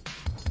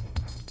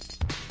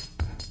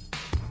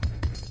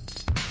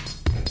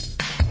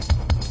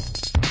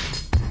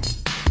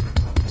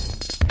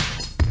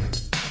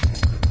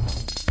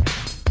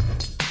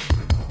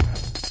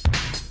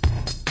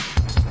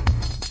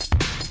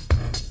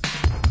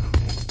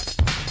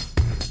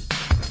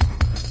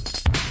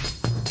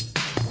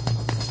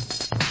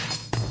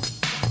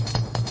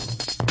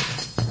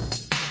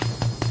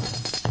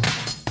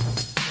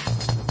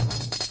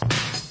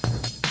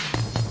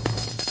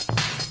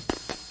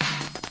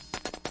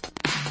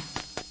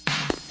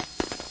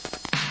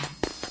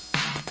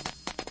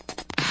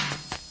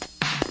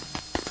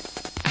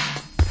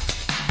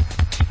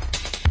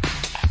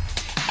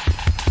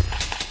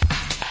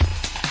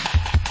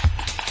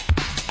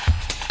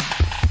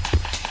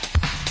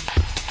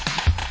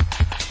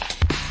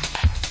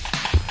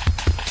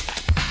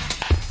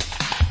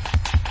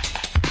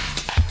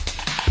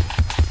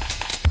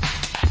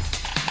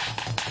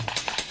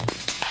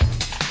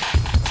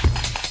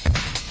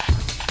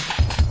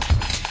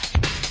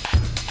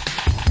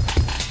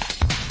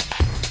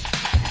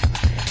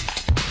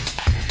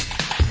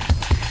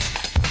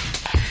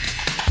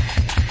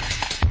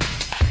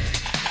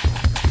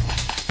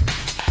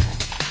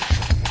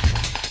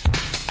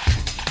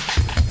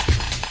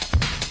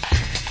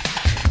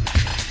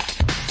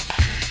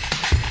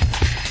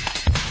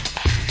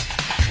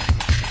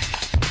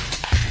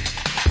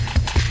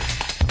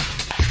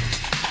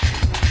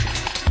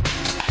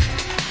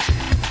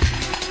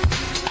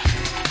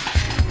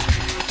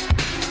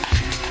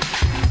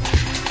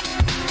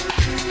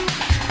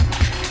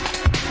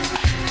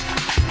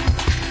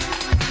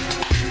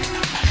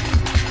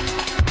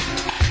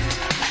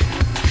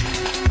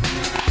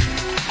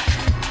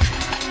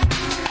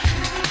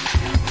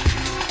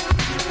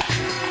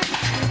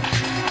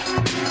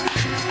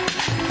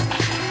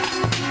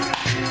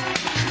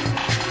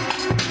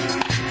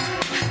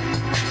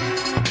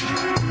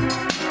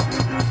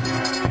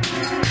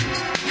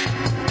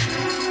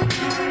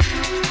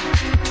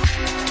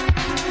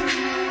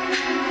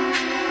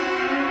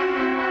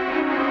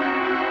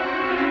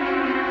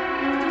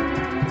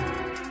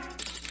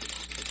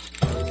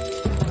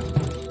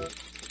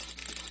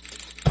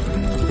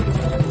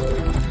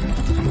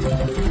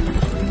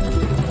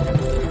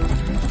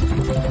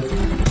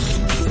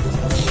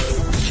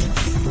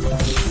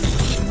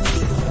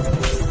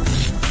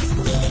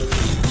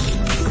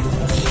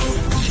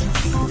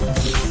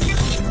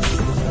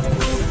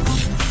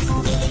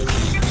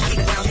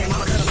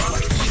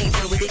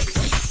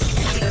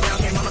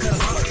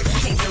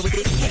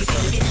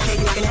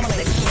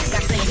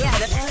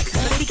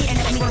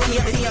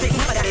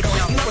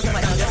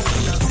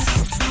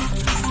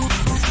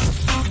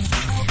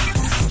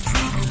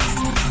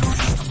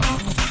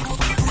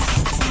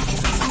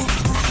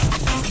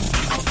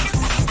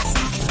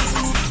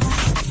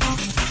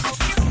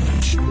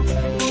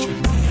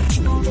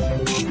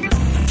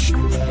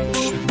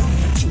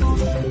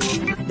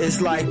 It's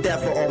like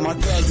that for all my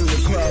thugs in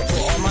the club,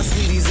 for all my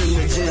CDs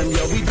in the gym. Yo,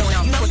 we going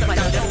out, you know what's like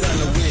that's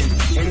gonna win.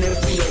 And if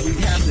we know we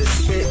have to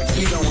spit,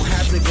 we don't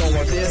have to go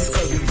on this,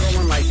 cause we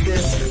going like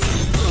this.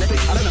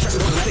 I let my trust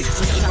go on like this.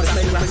 Sometimes I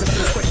make it right,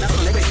 quick. Now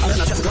I let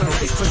my trust go on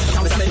like this.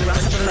 Sometimes I make it right,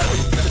 catch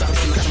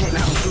my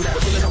hand out, do that.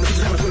 I'm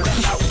gonna do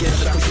that out. Yeah,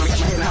 so I'm catch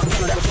my hand out,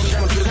 do that.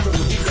 I'm gonna do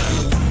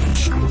that.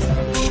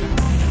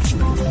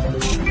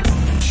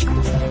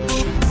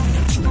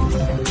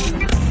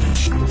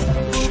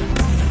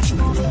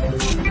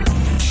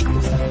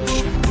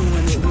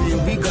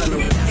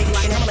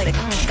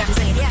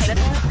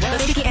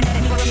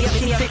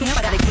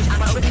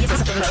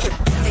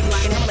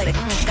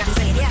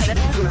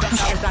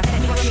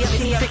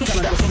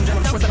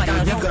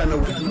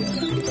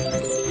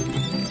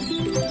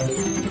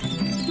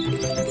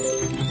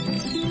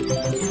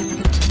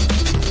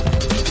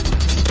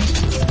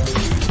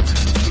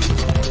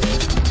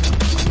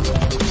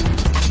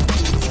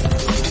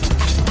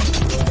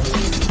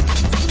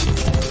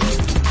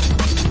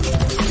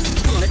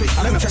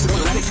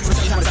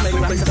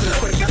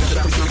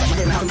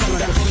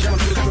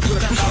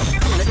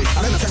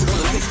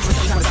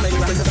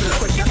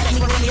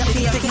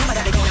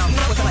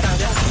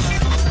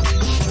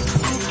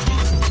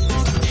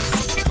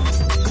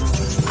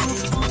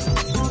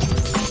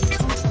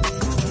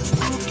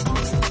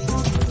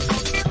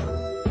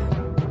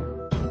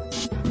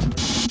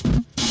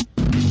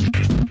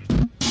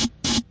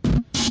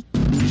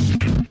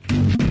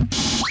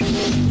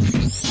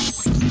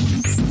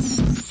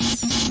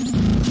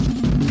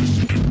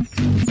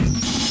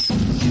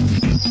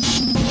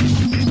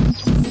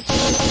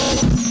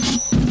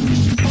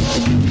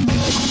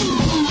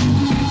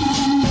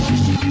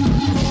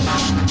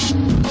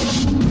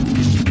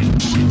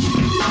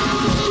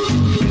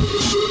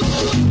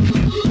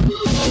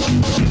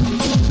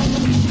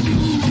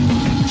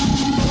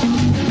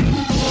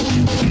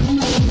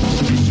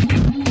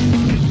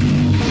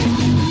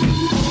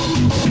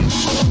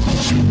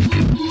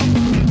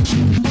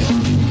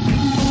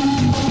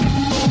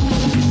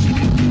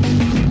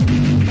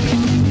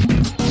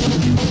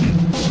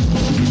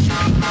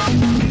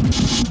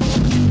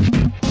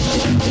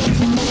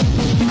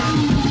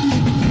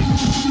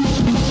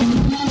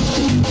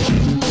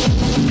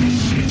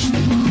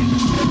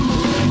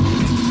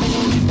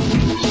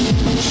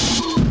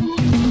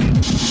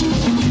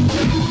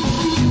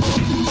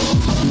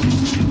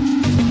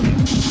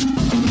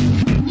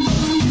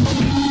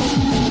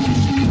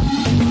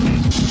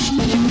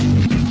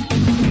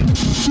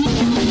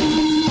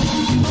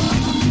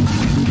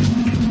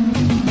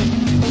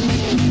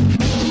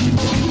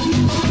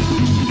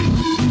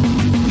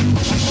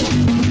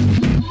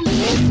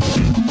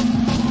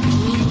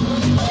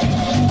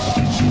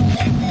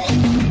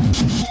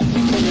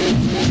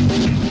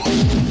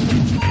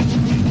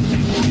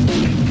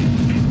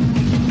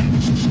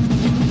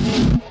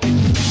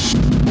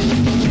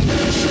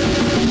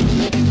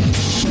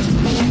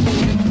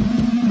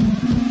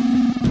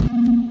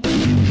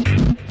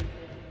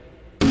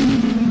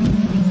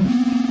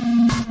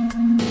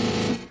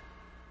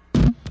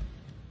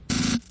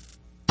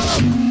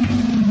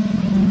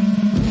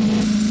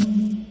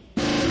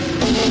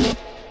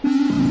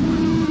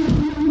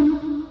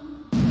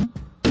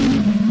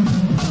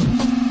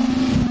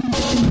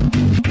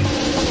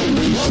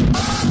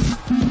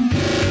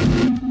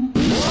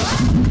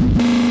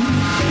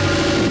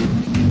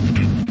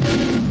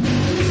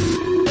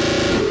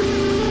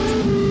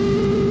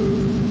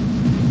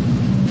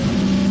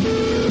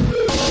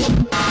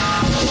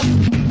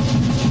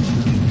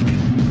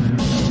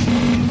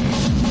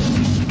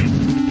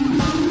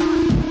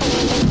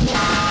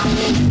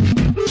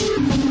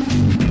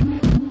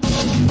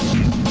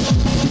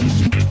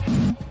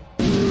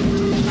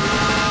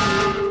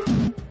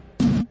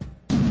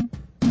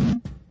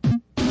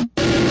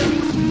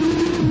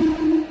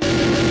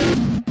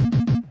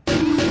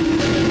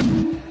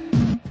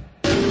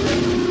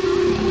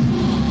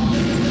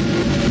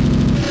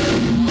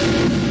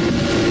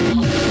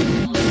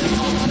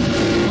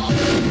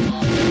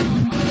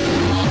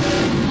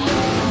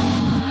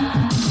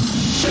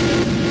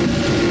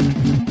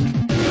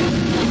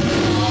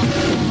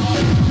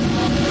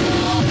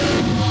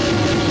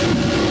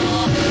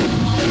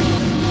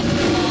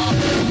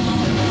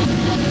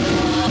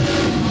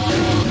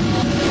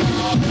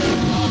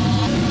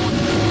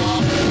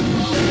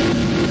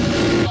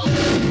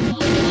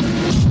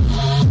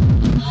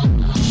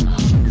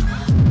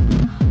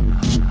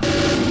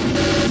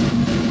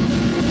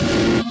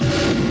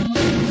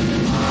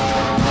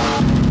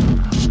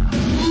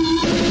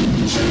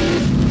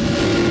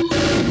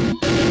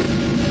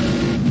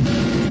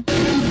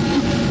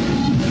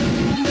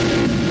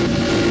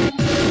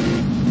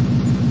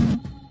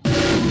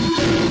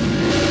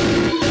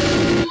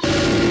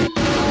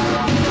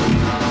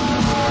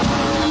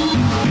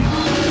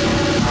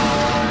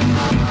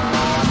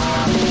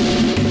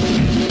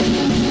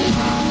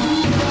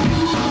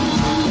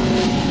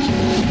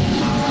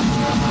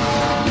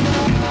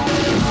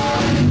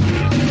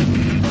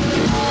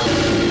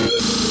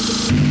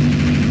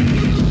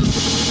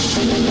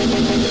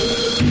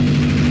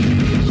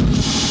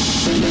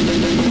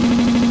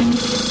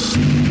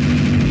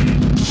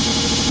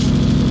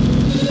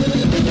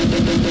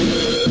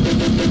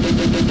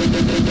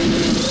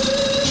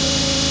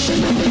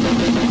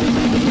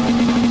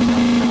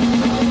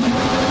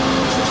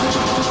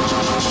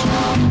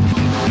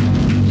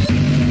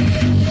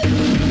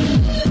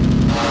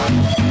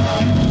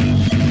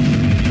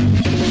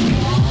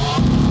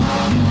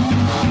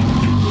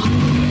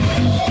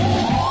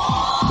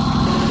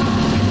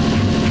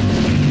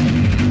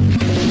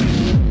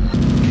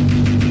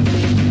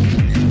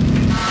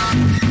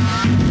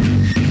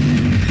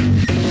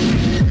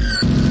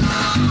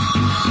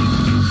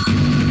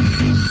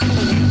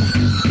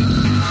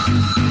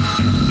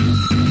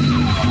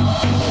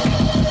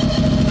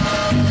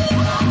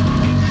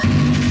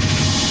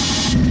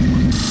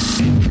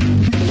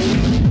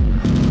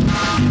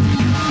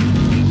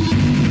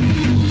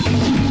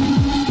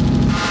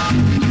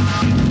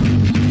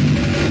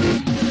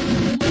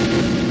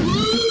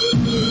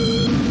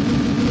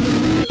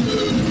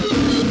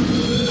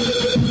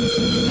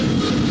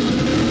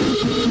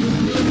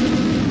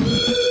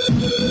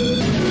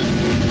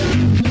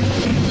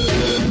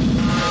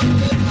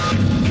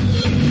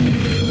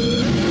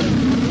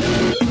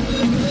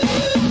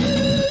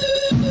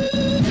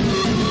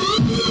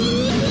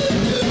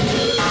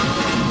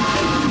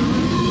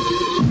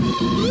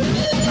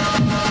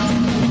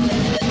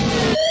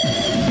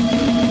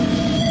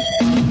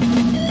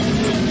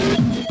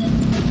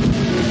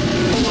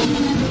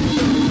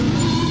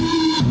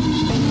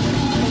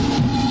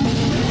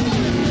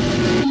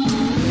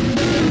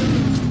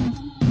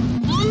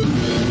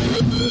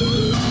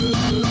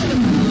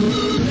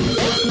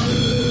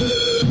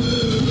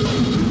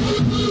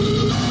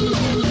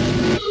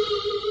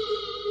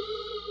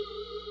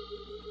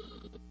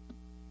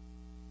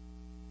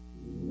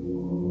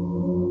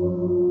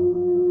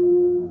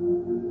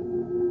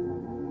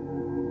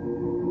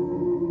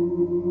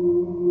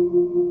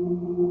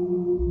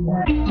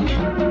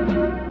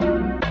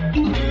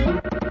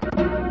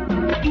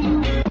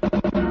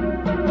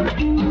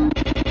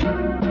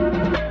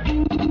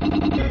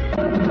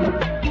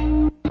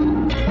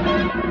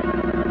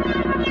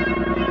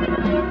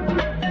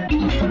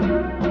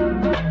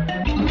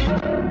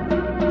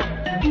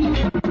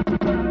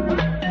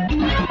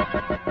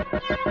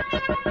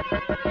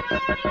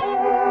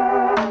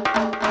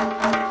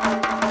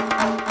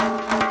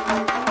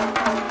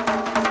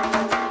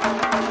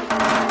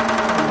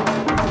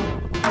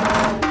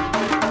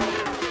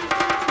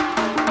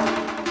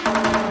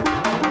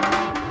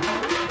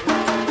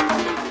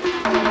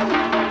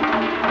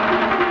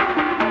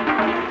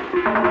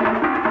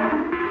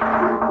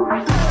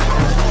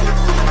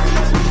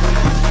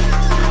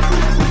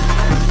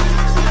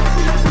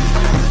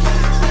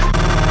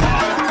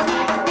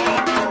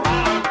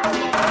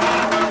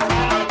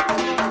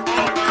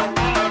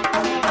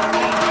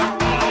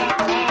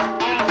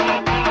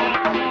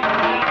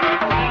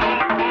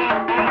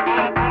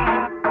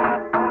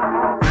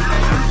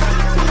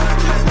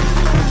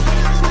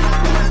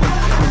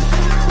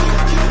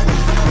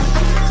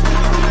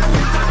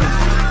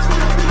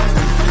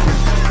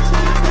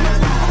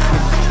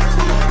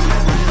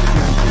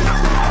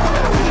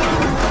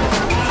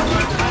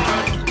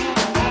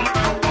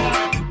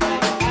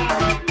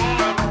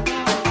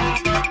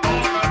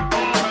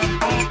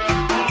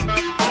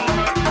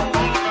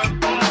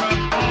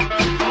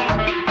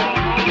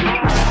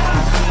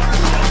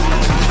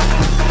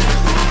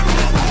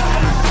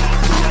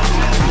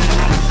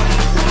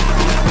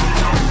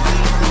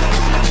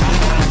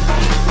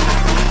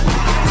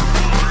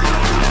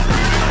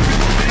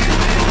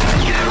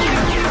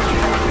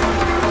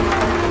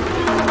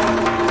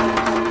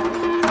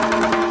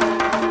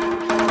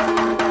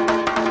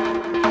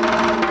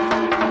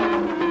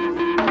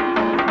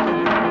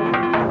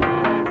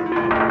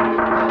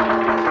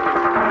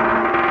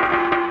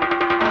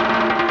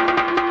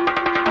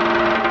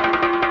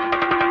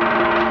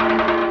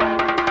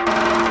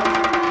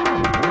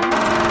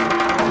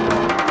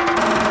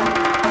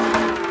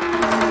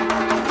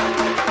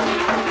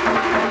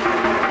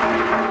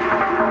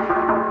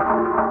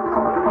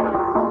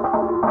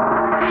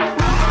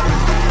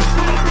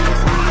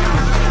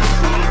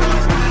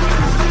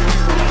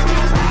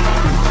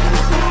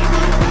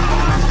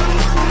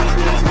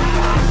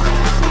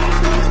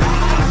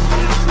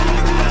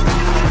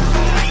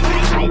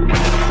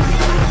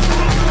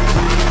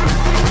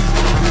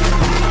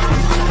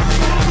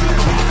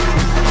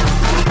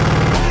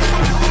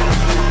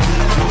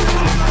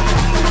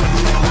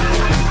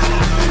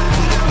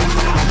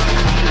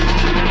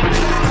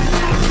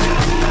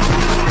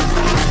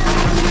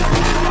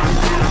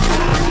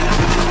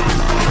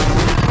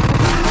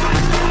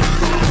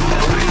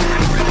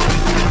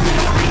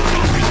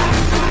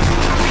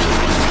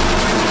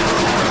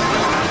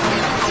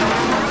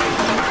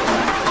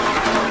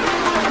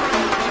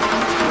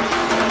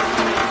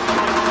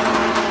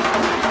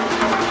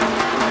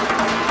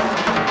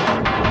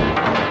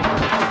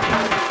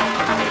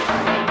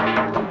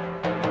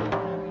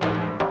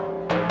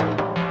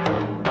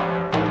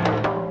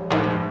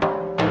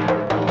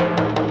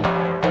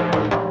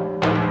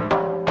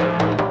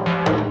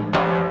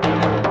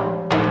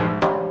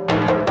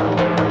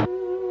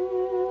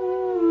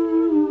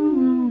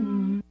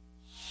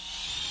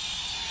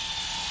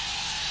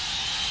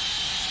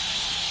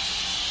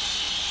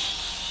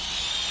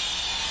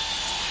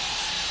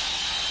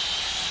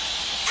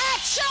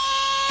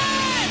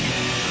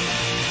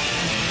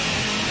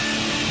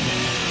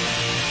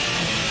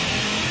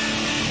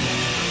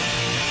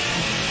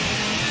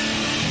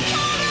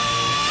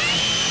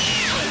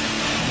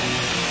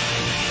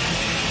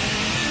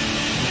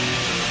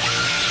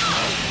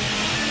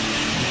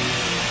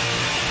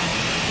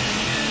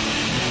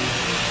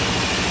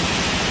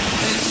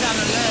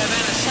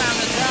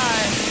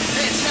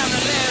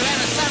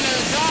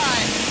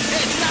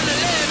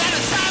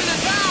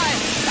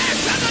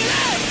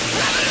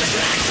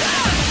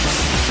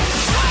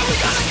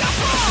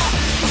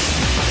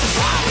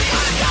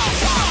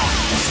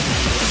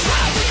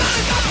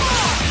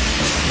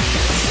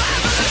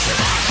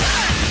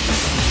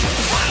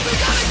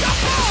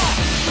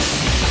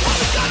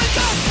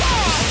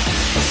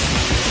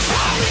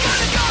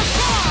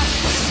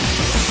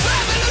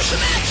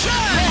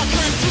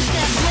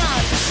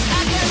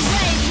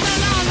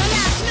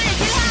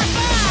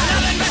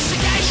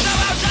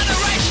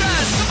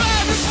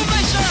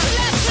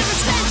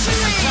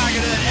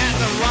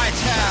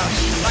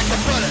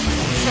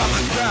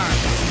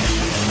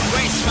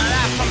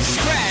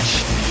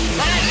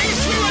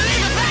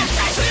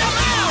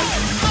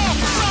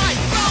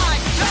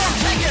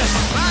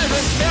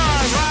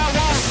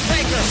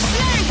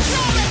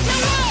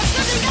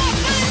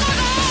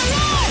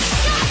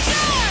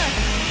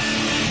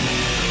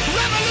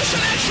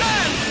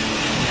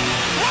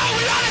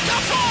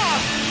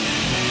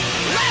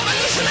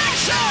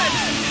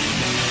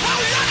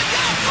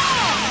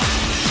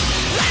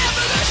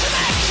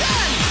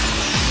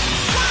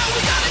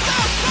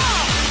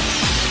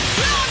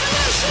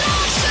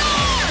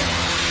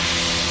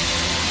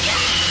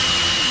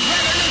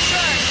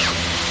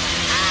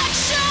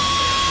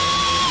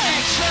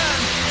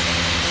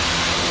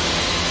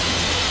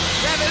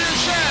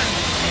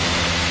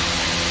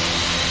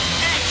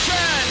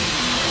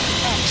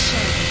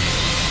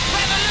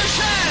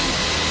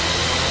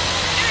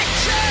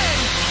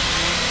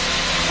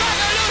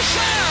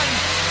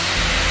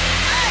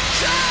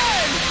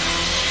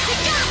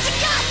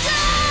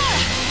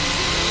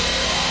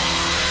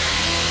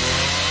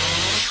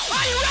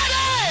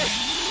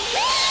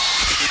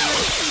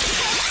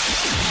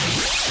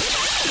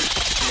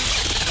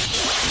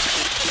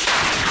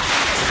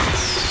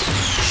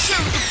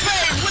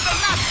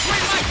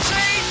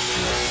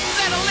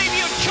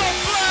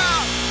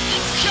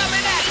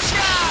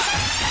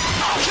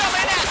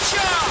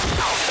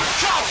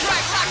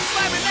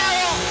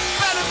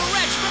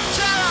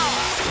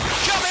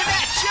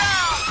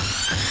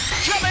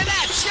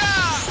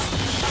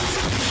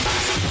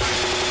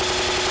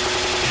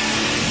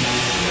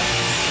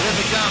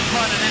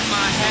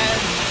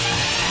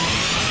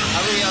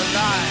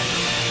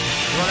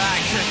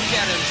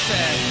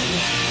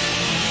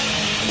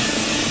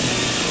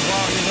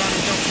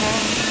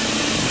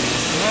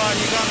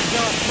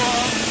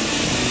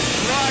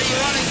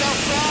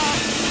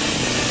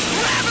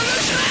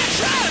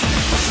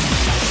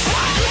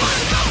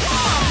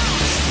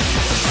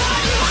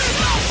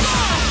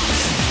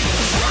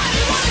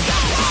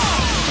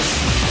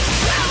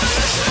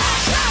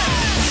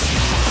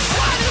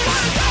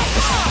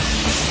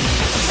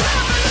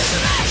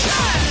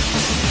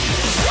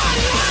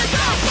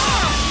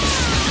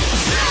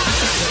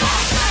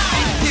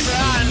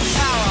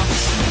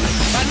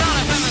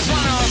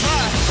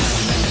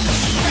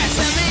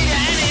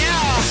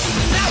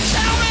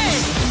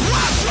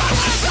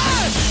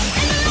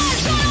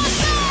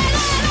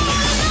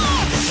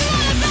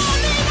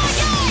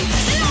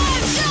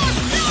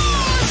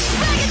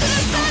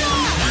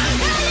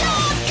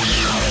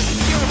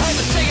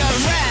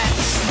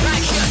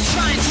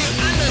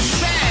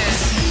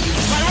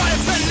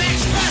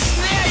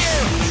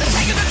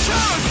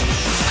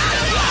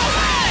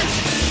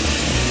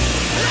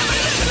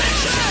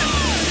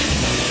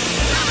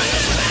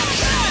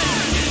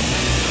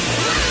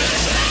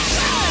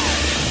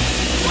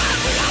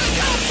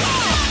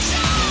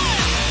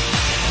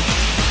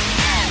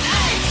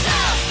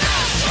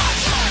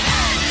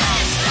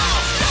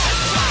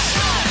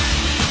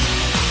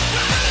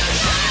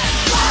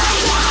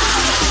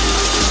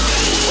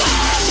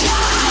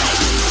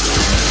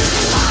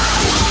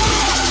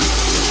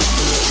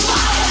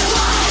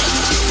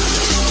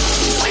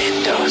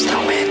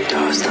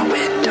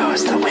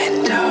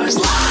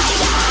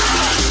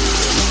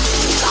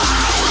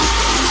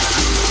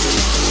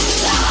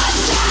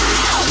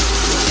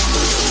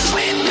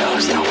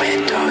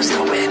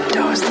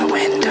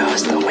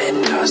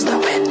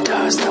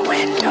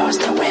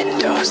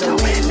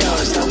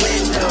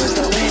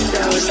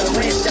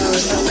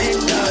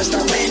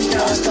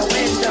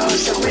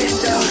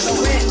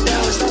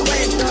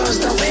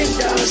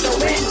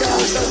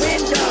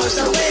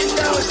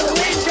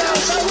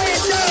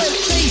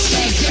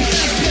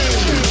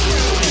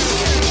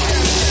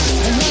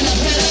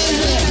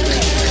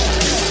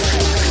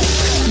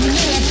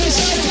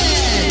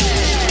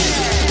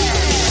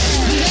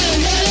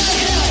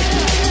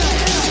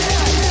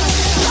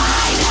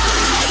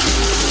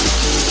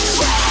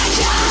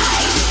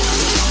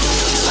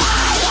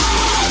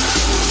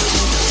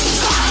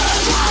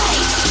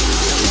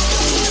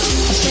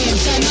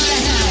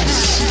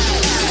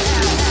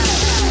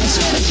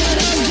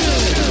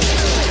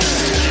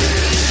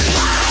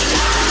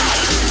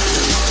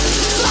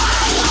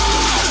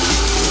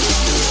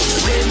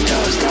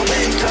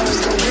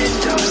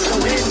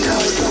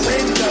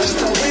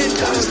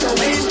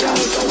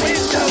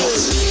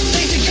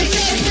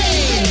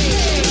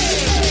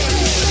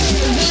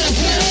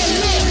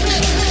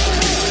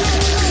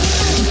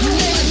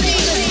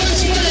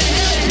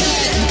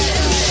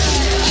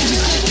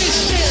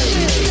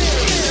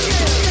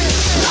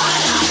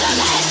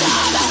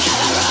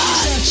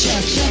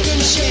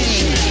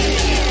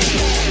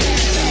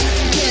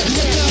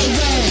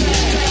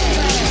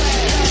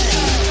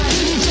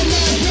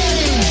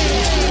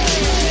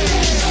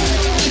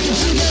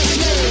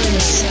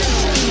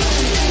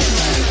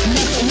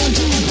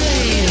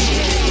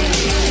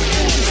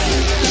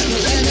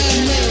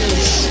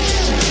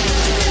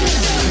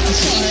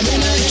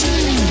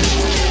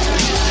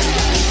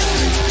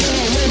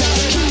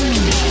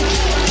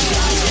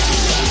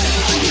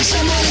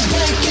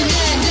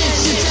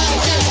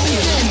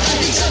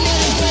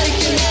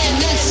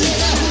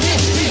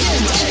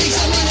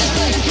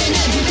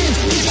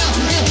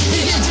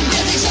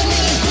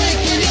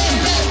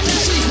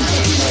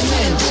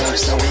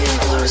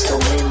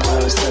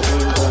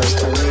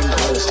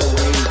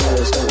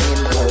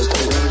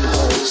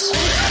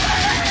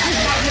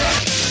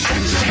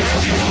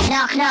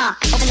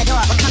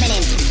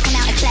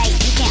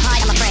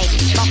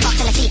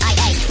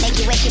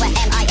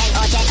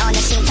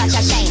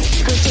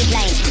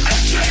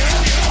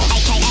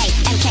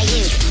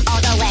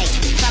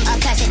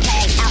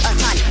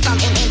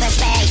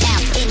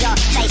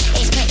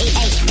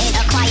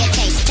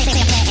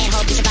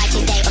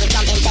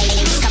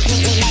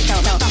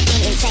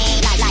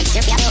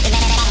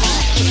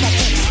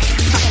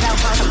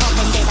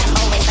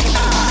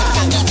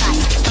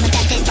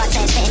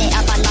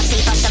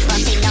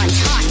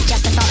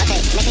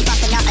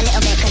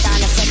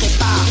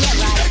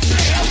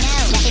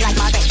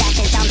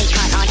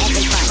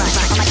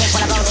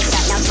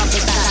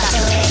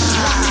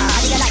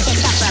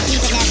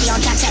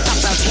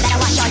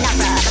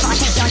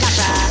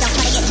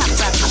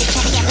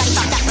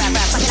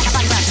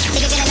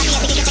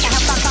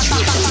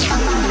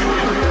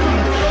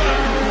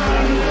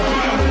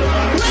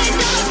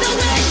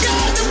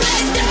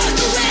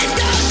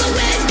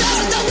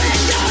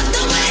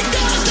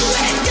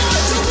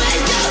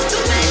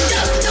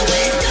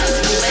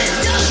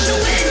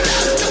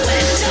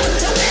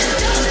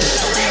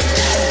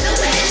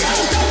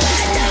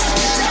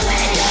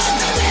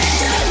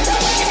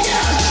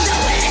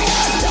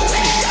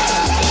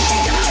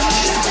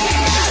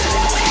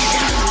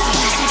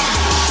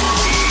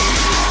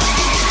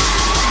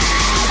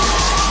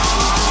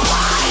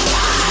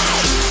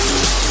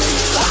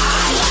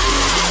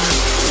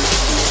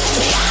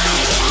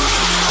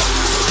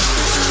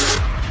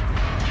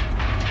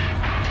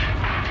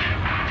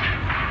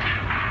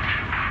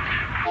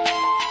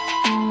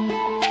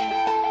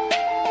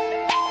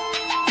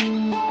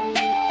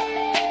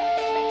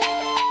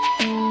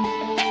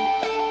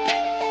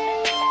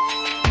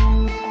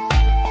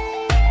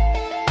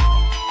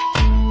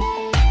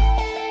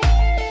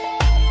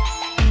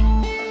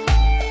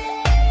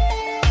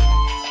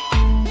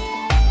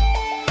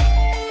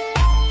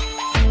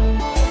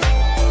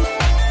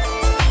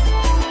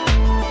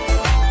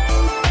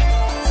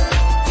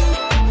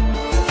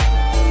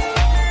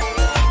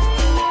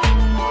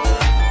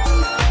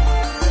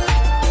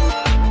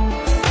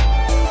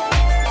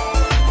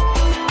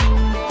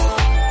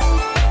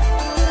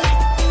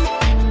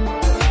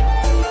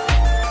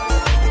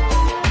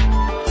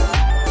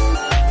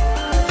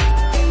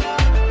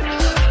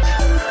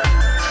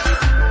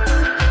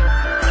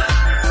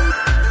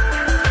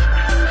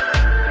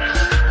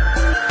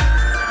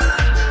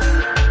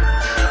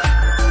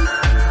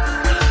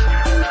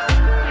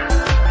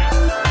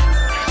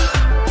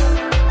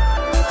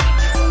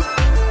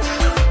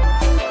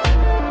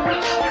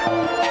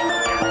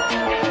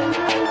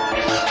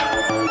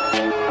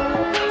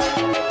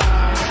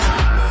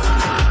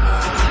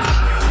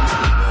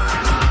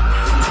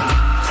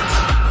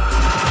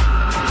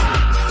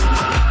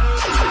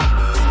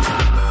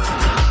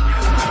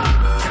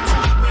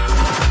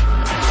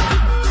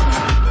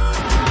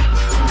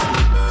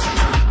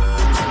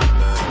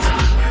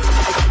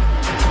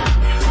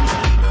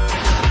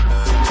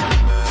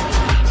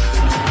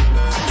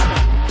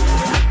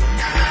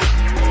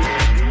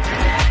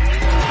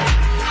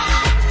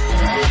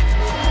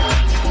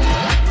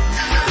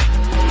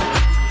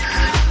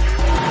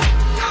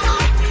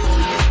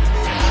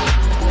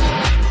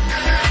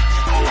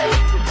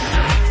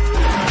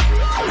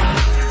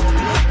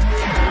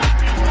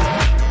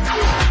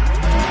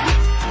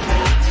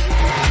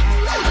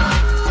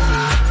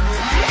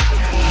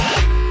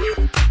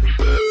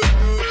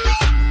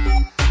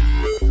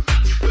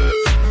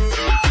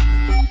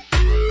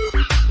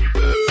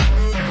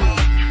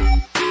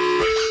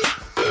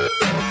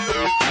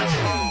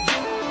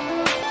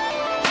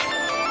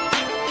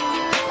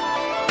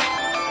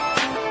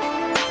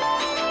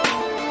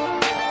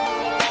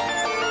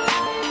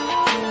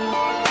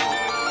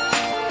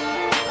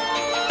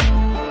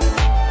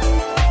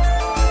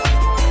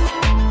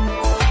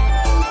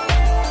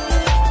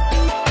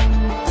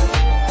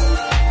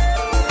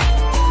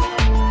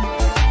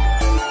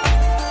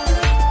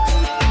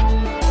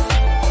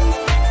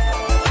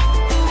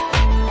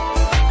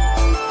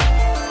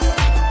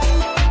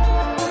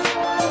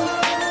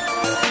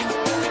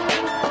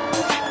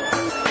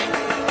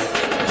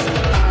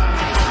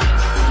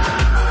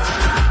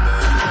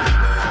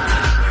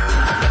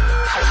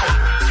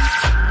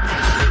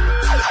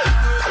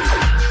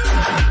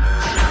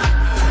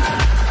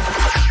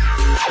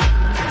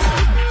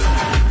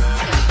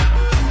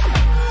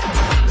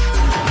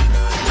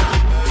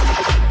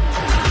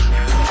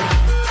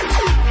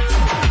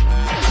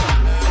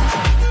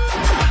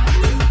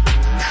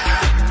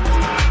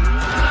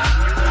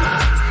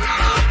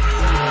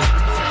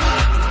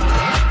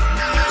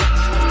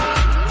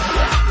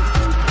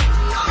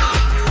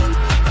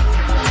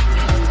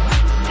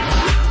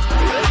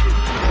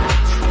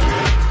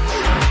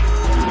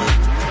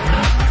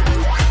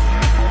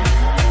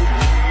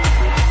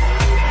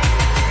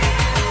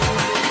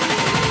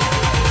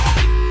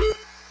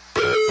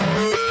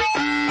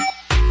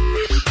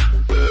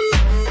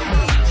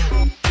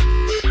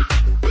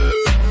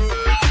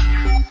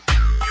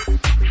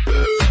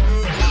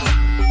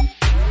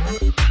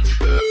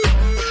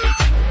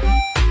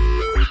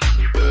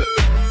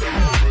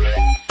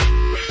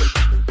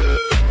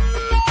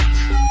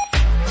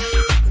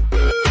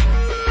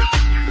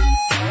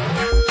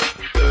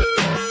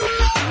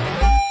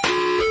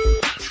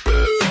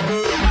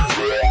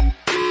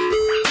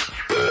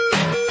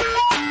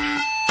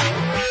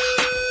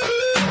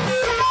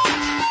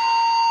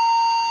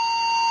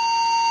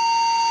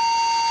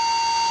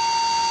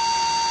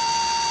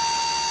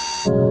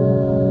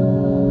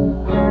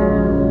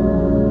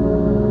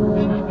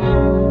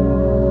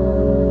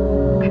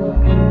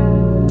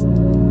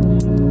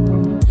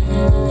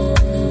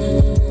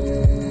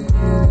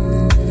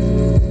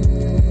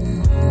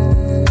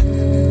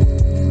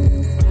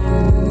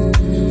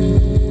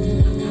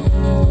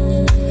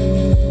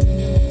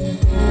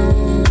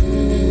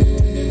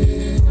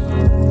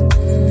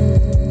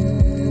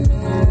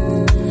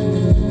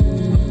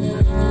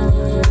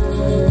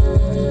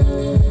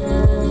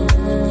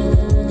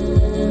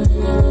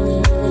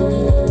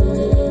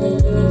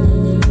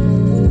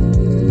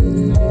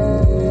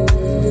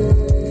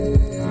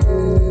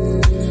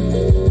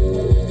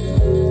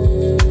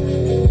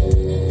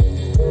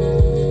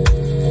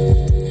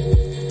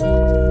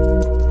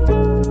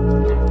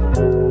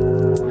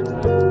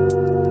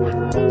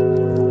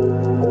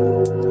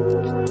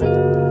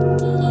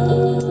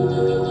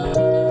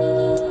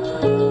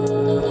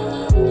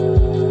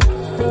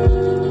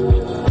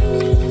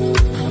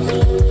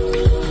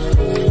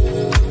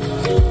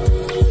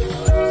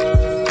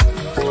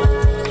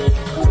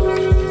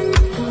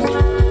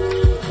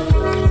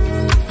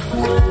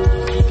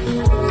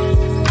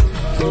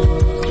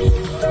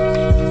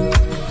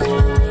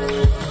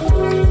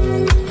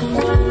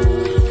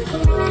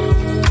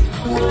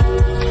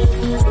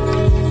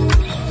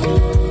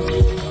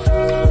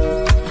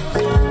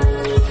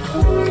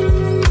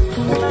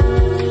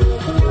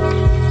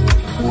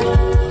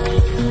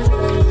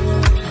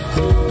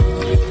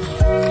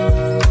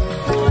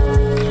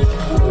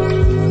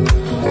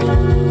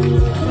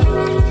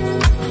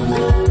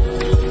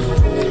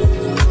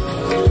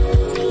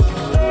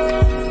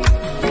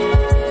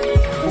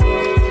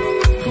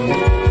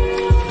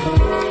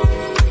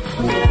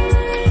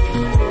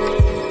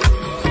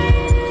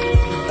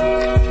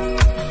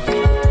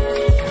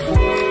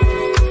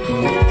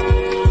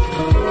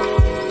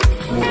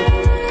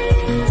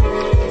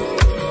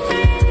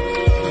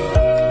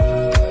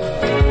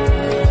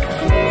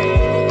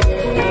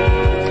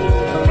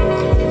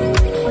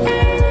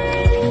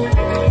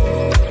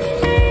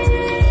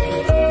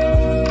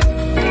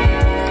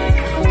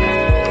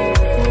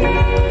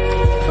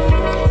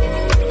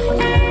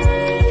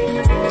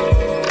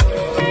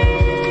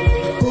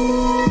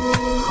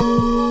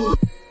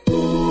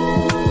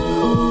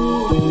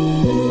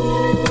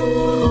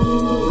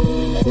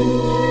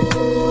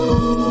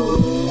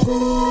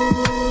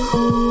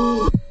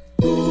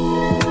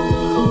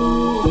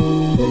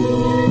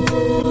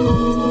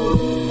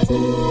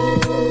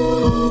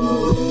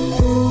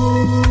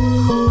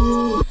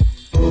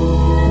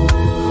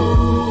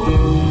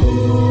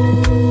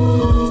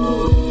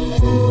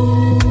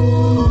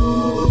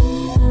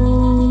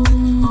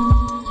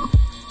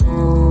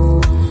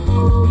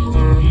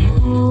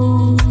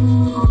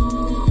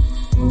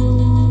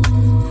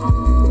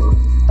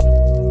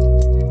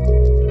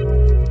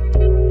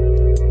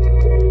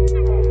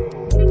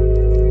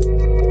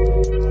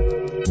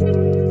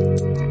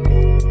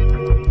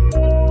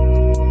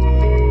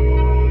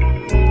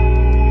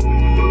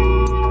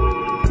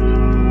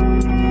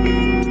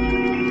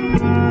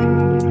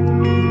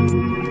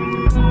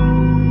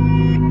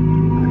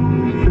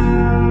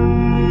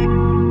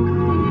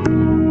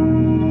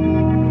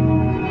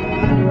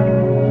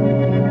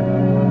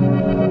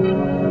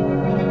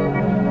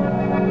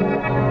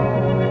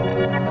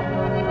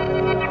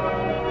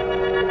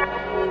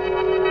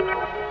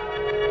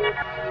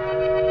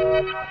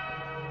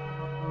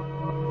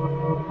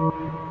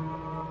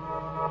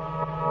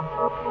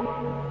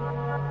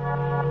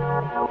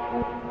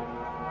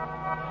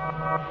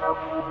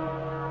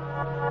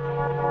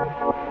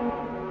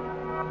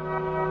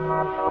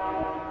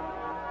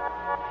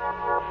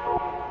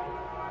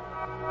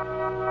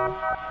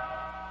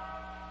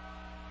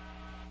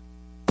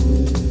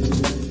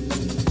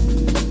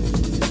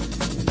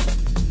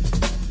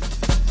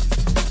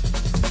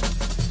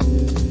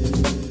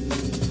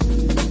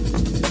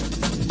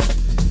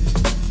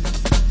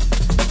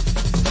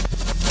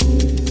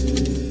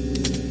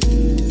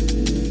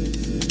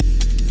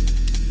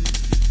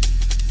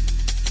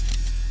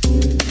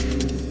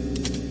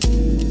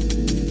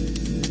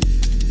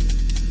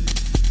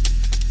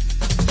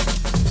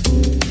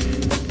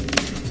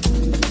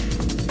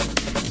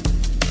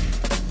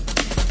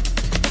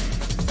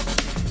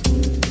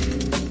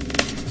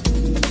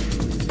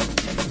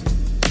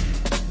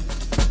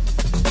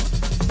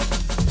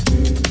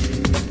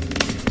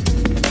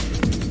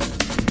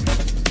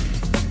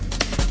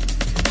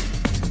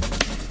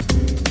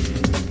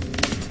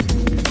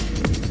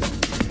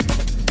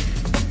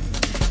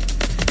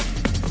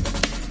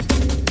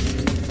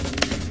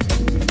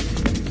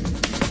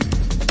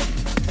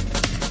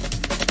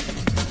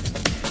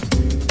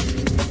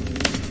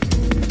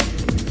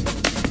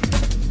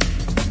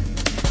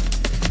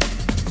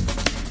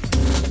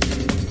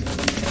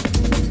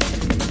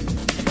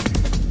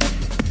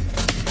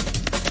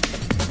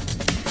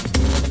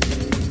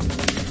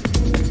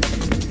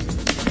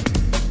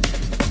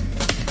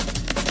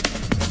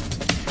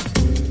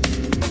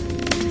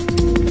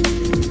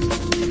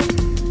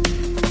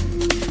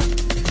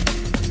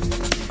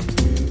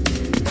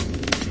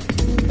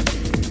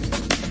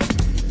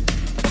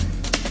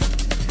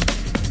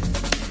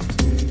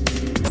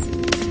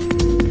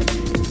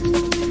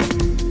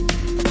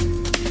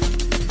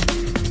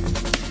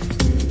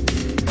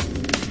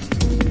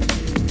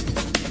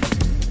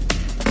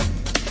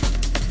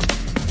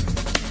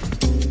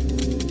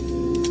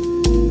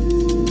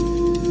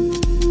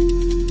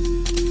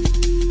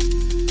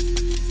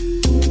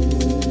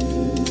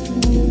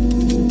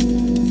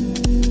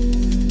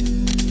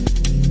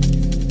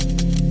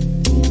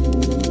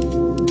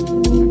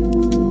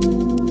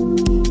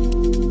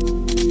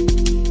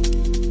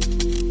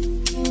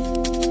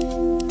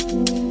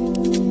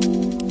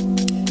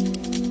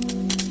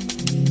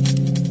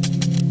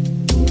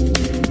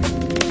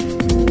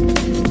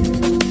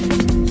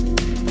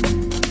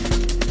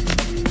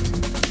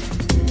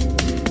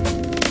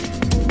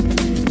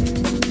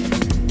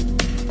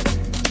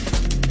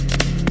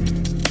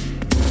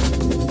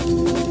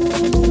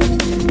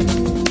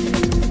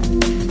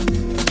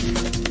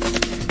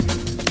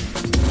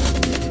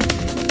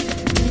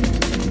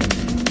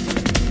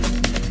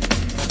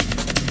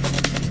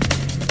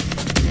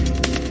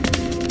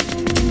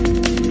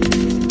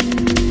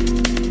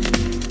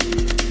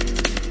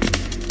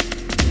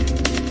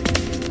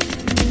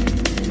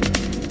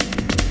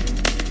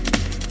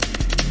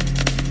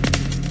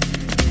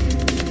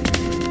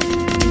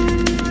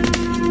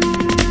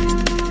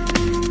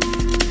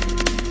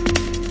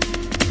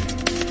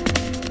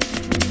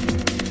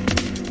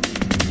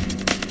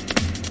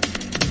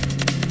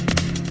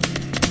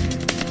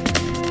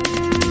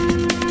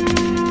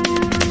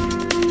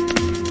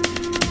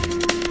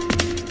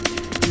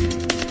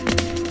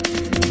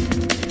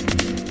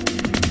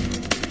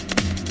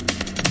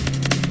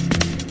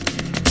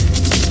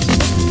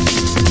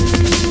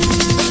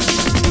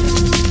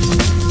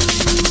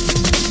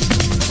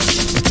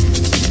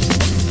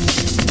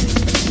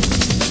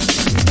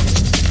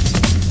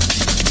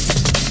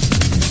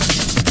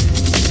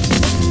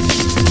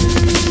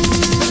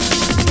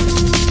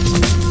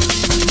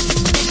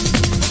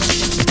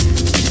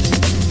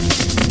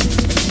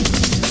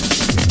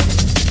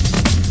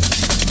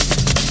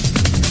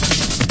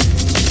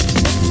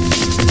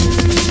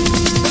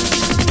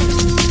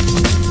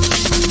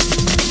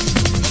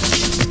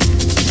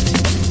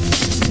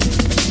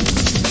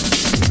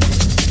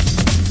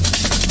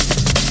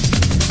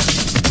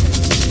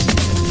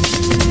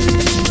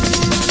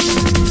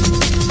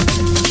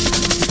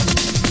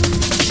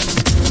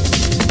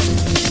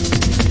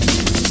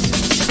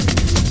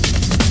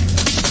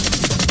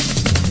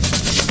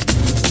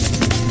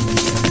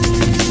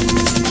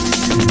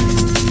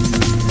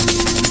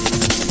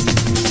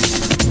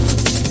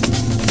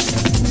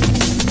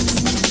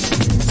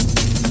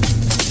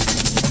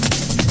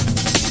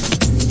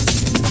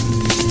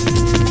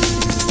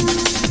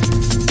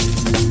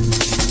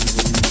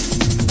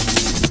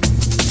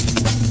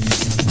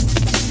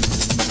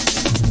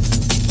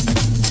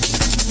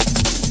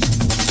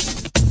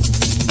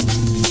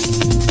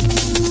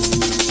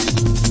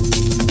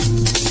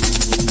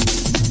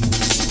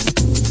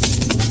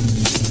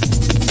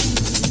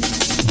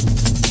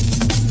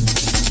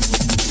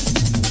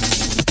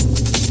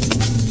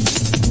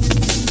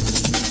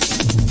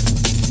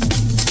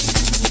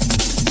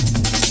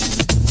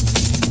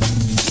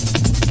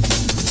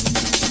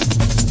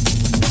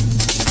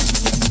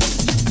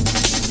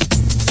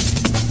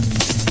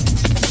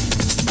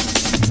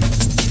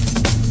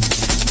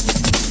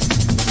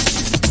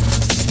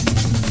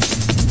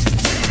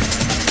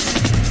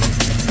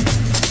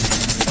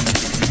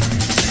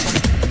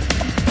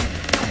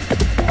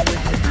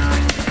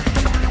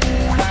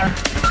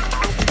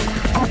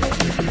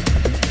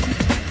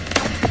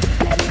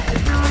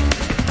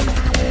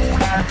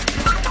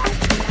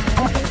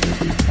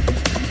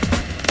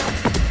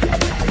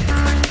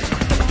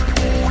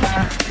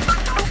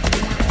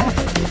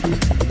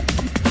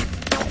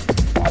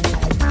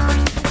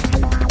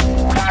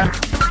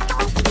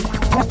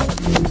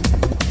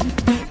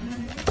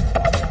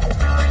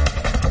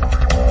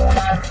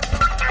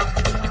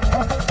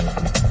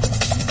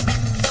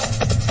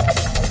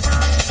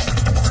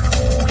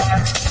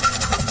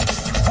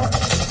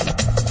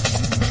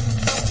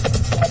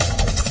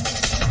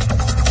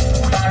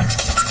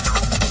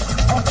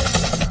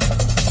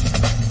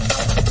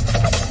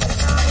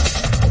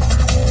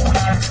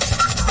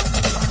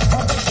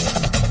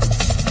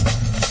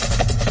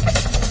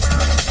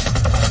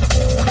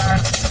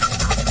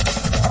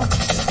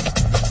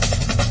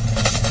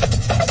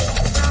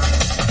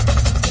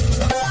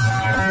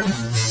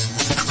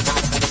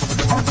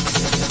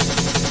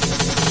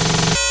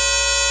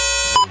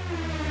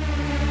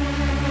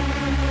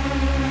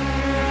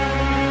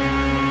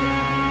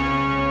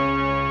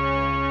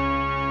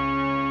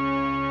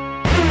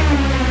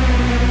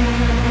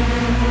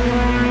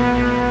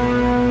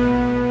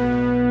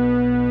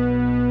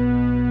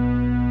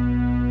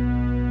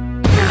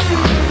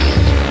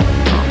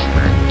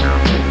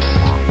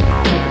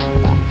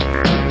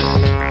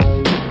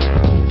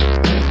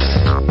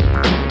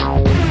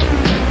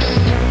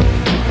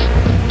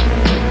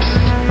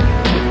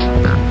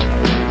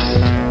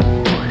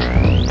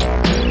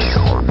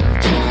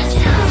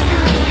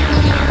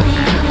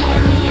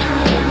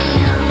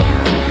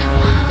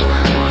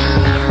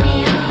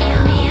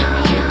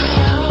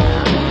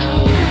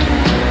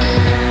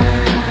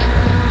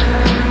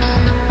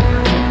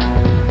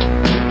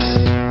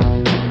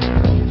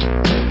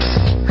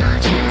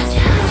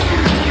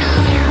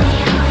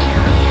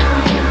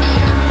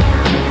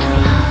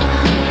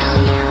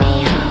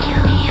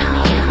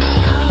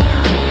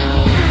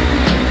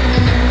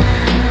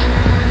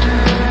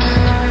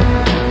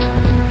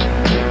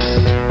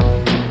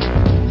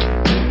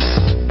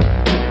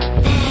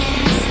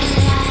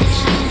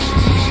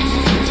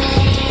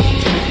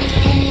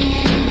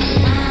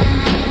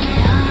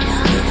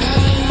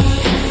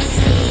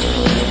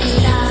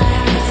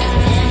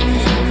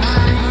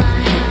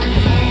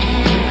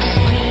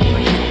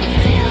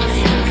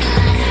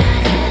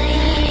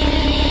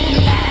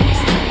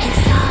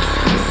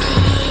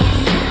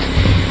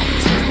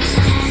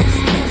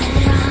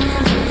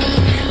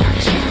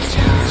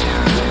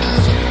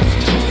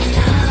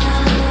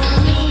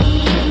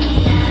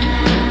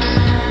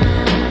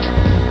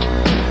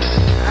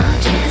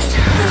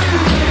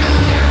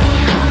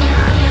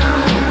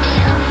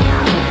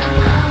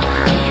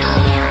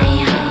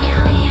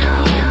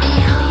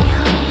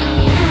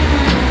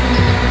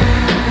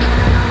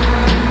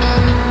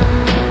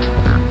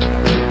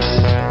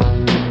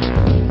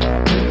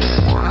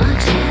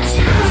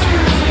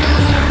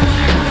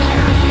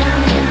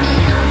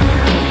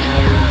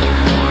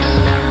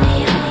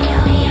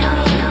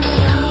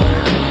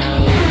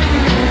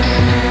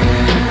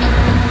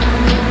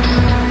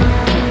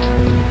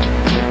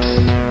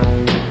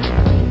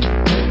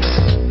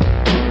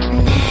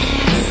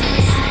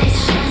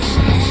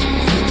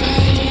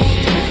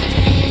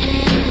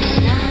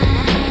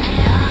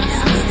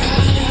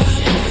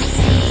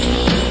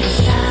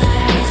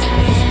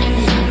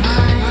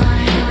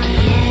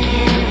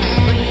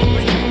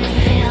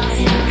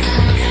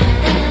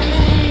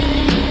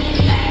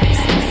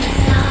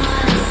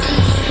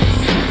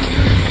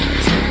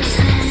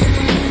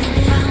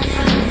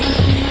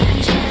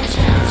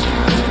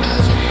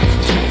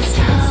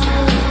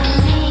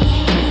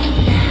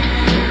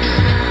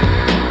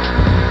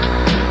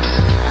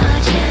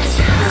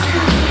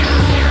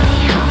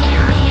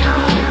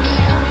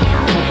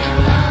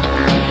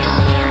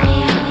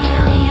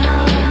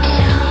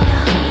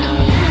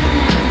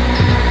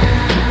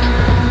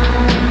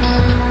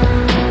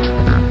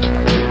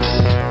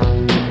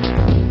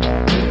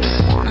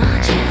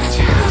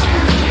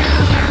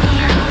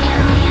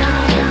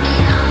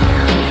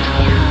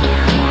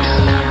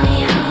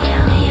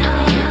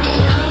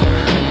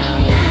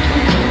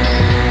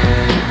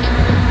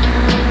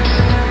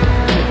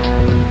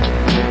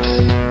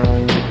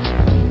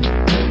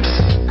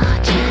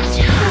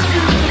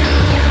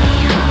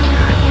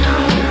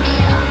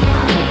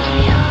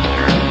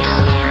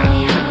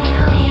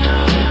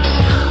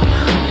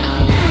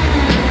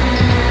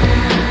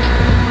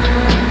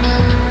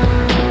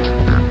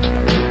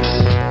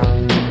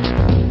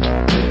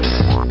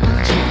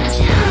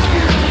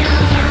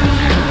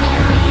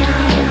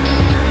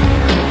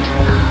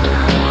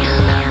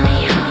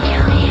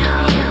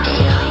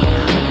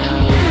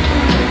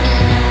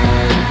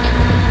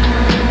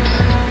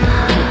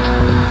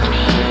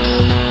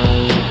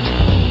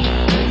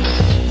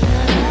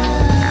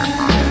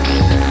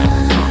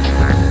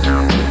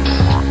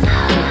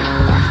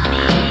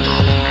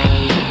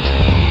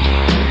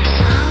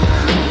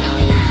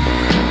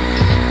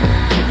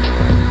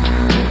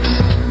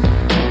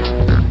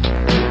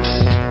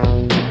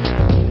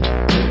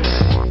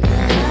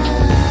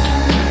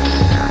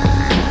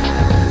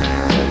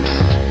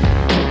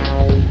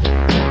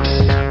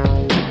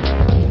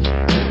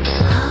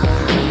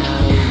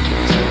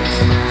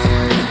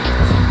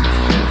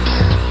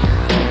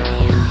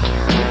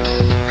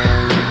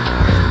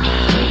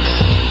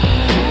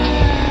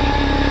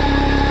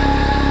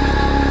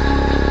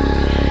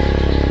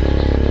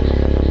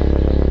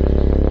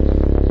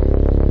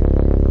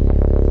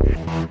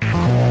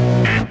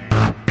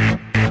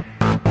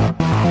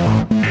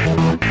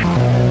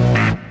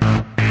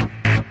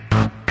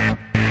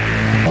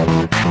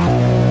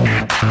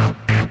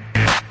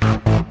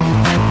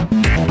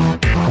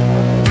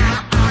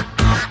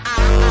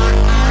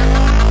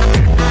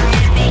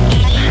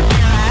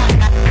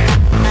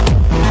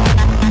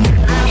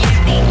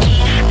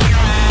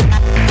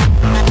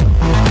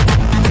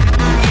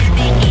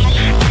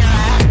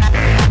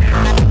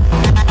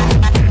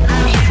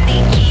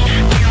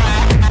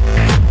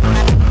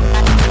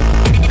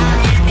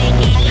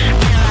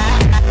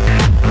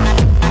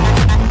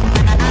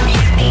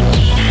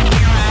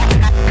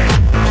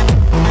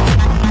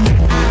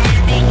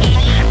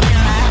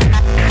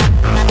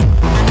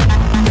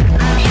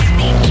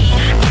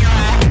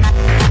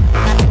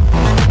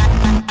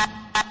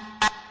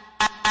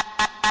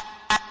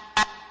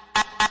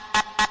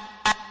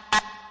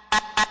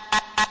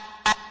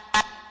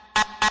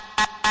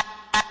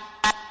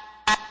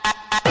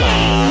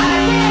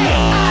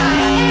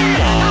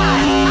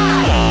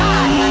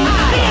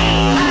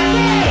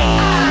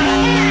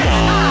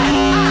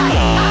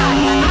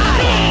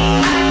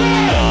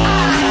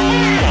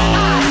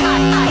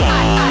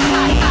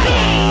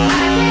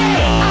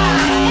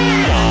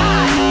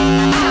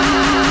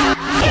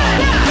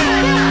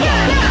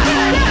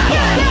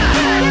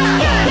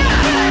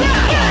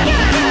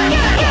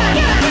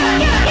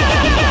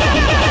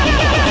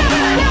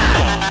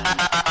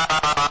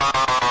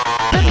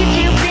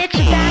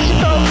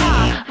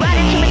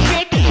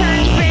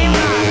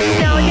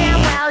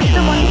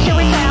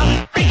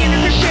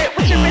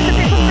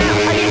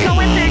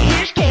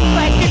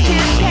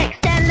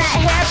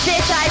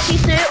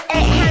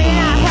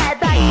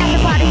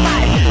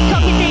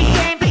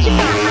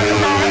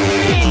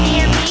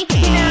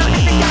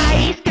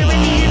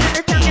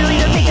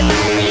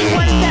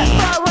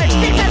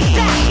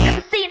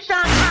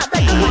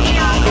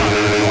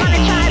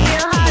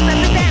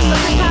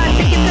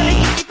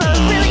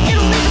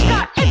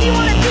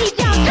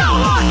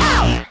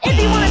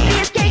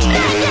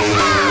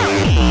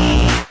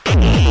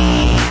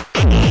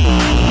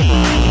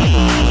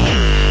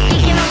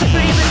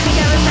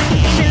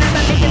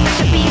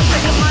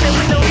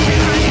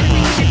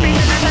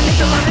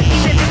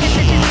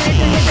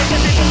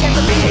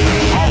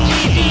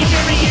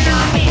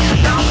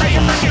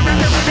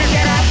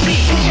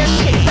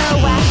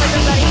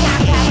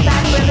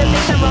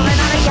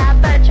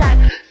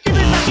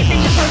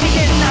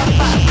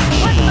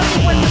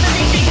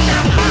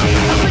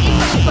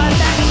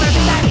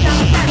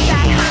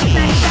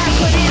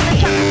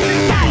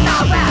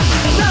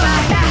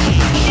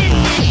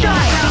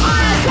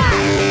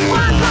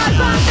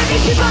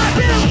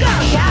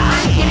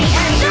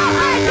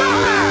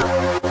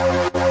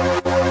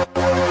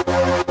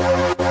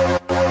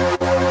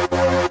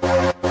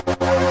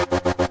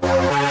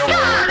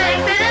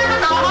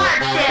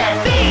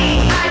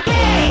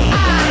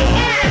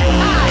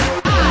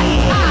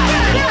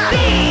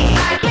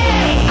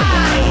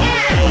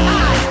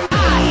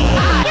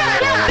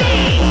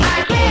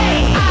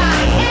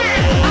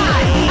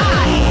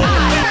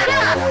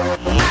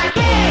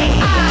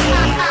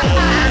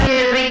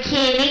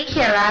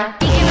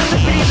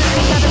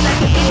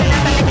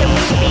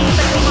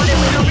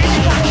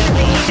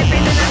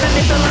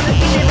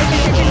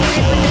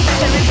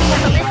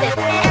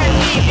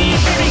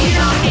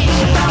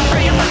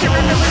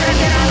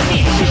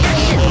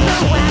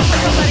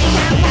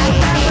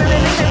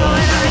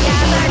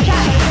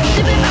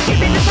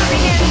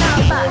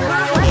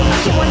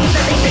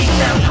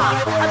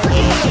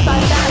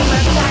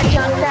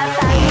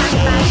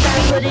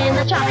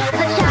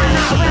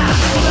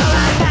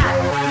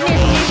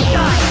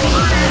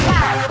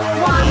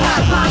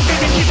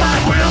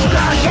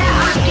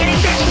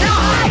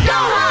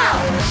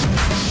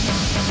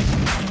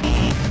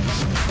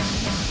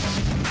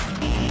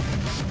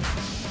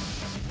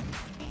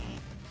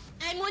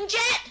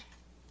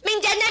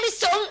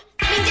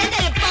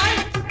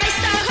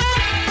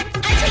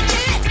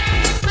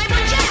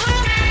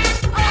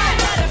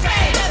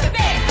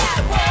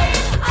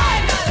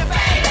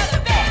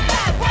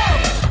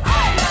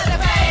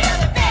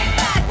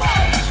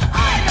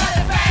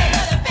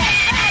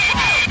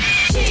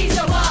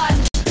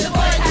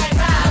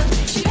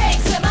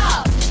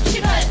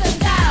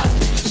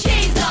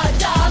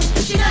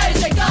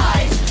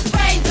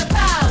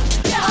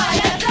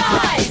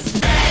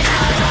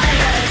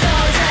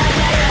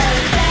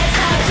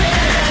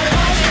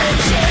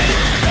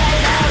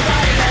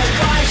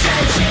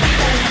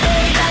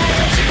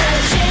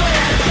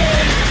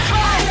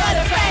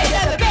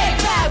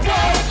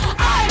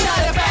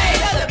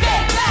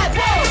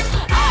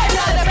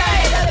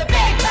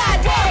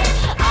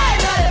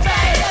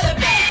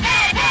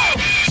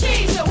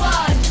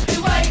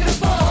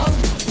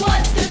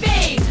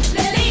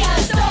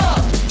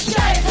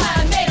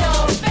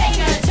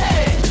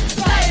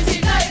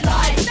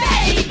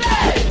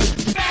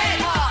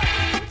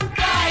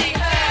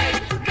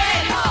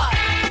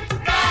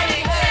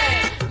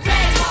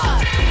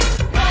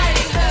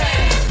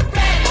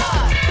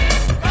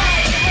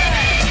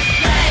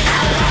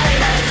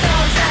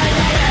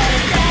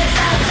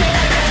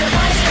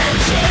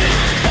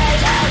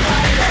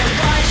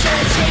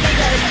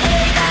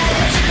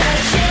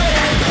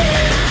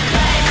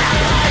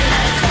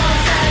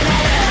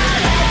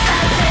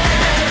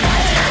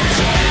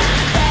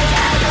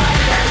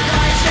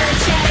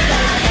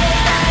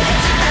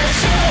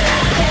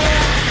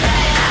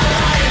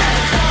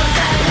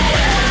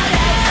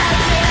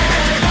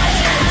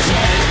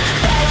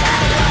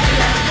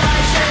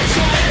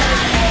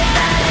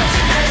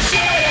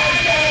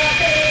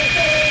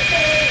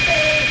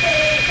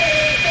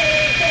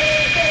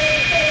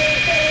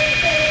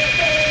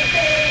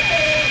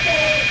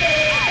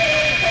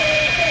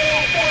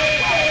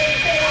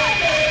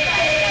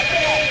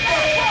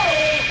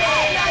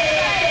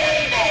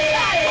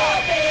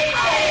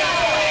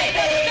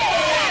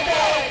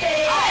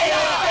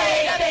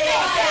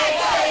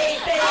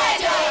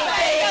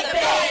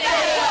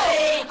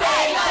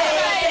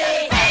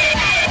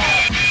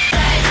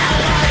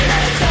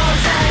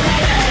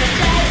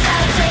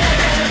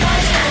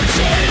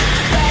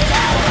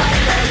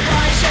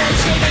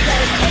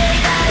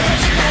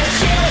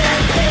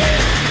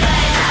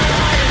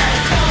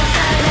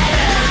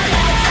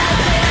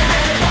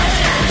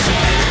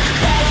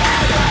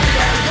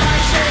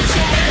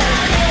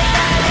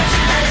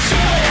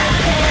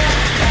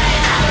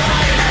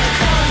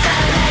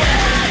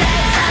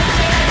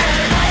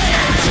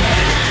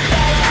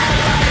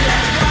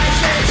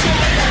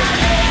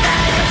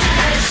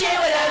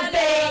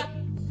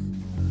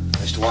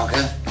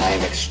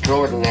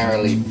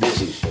 extraordinarily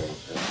busy, sir.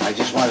 I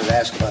just wanted to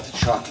ask about the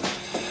chocolate.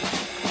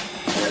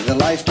 The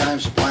lifetime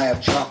supply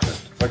of chocolate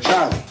for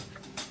Charlie.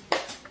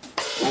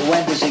 Well,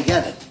 when does he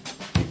get it?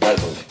 He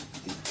doesn't.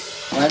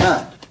 Why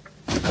not?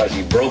 Because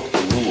he broke the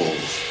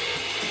rules.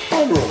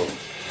 What rules?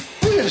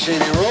 We didn't see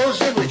any rules,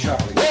 did we,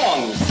 Charlie?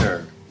 Wrong,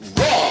 sir.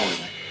 Wrong.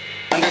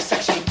 Under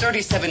Section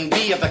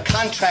 37B of the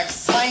contract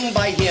signed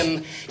by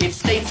him, it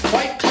states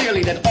quite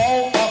clearly that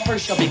all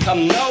offers shall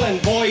become null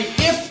and void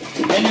if,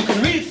 and you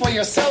can read it for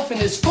yourself in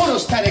this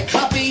photostatic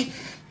copy,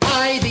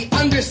 I, the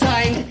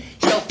undersigned,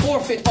 shall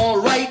forfeit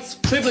all rights,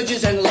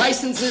 privileges, and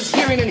licenses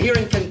herein and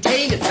herein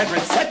contained, etc.,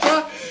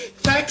 etc.,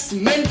 fax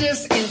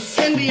mentis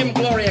incendium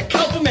gloria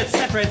culpum,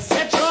 etc.,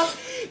 etc.,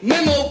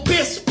 memo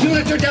bis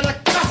punitor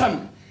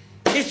delicatum.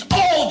 It's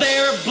all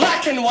there,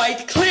 black and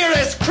white, clear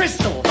as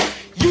crystal.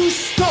 You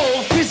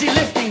stole fizzy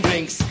lifting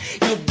drinks.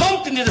 You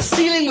bumped into the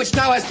ceiling, which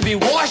now has to be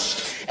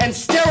washed and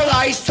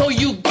sterilized, so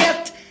you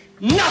get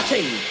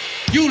nothing.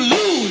 You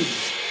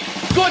lose.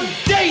 Good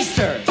day,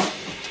 sir.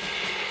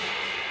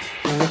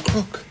 You're a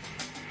crook.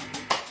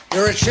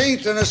 You're a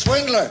cheat and a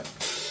swindler.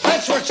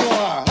 That's what you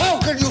are. How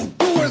can you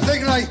do a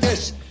thing like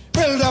this?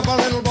 Build up a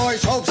little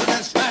boy's hopes and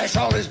then smash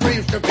all his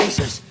dreams to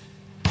pieces.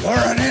 You're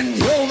an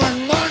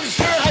inhuman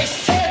monster. I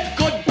said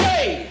good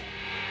day.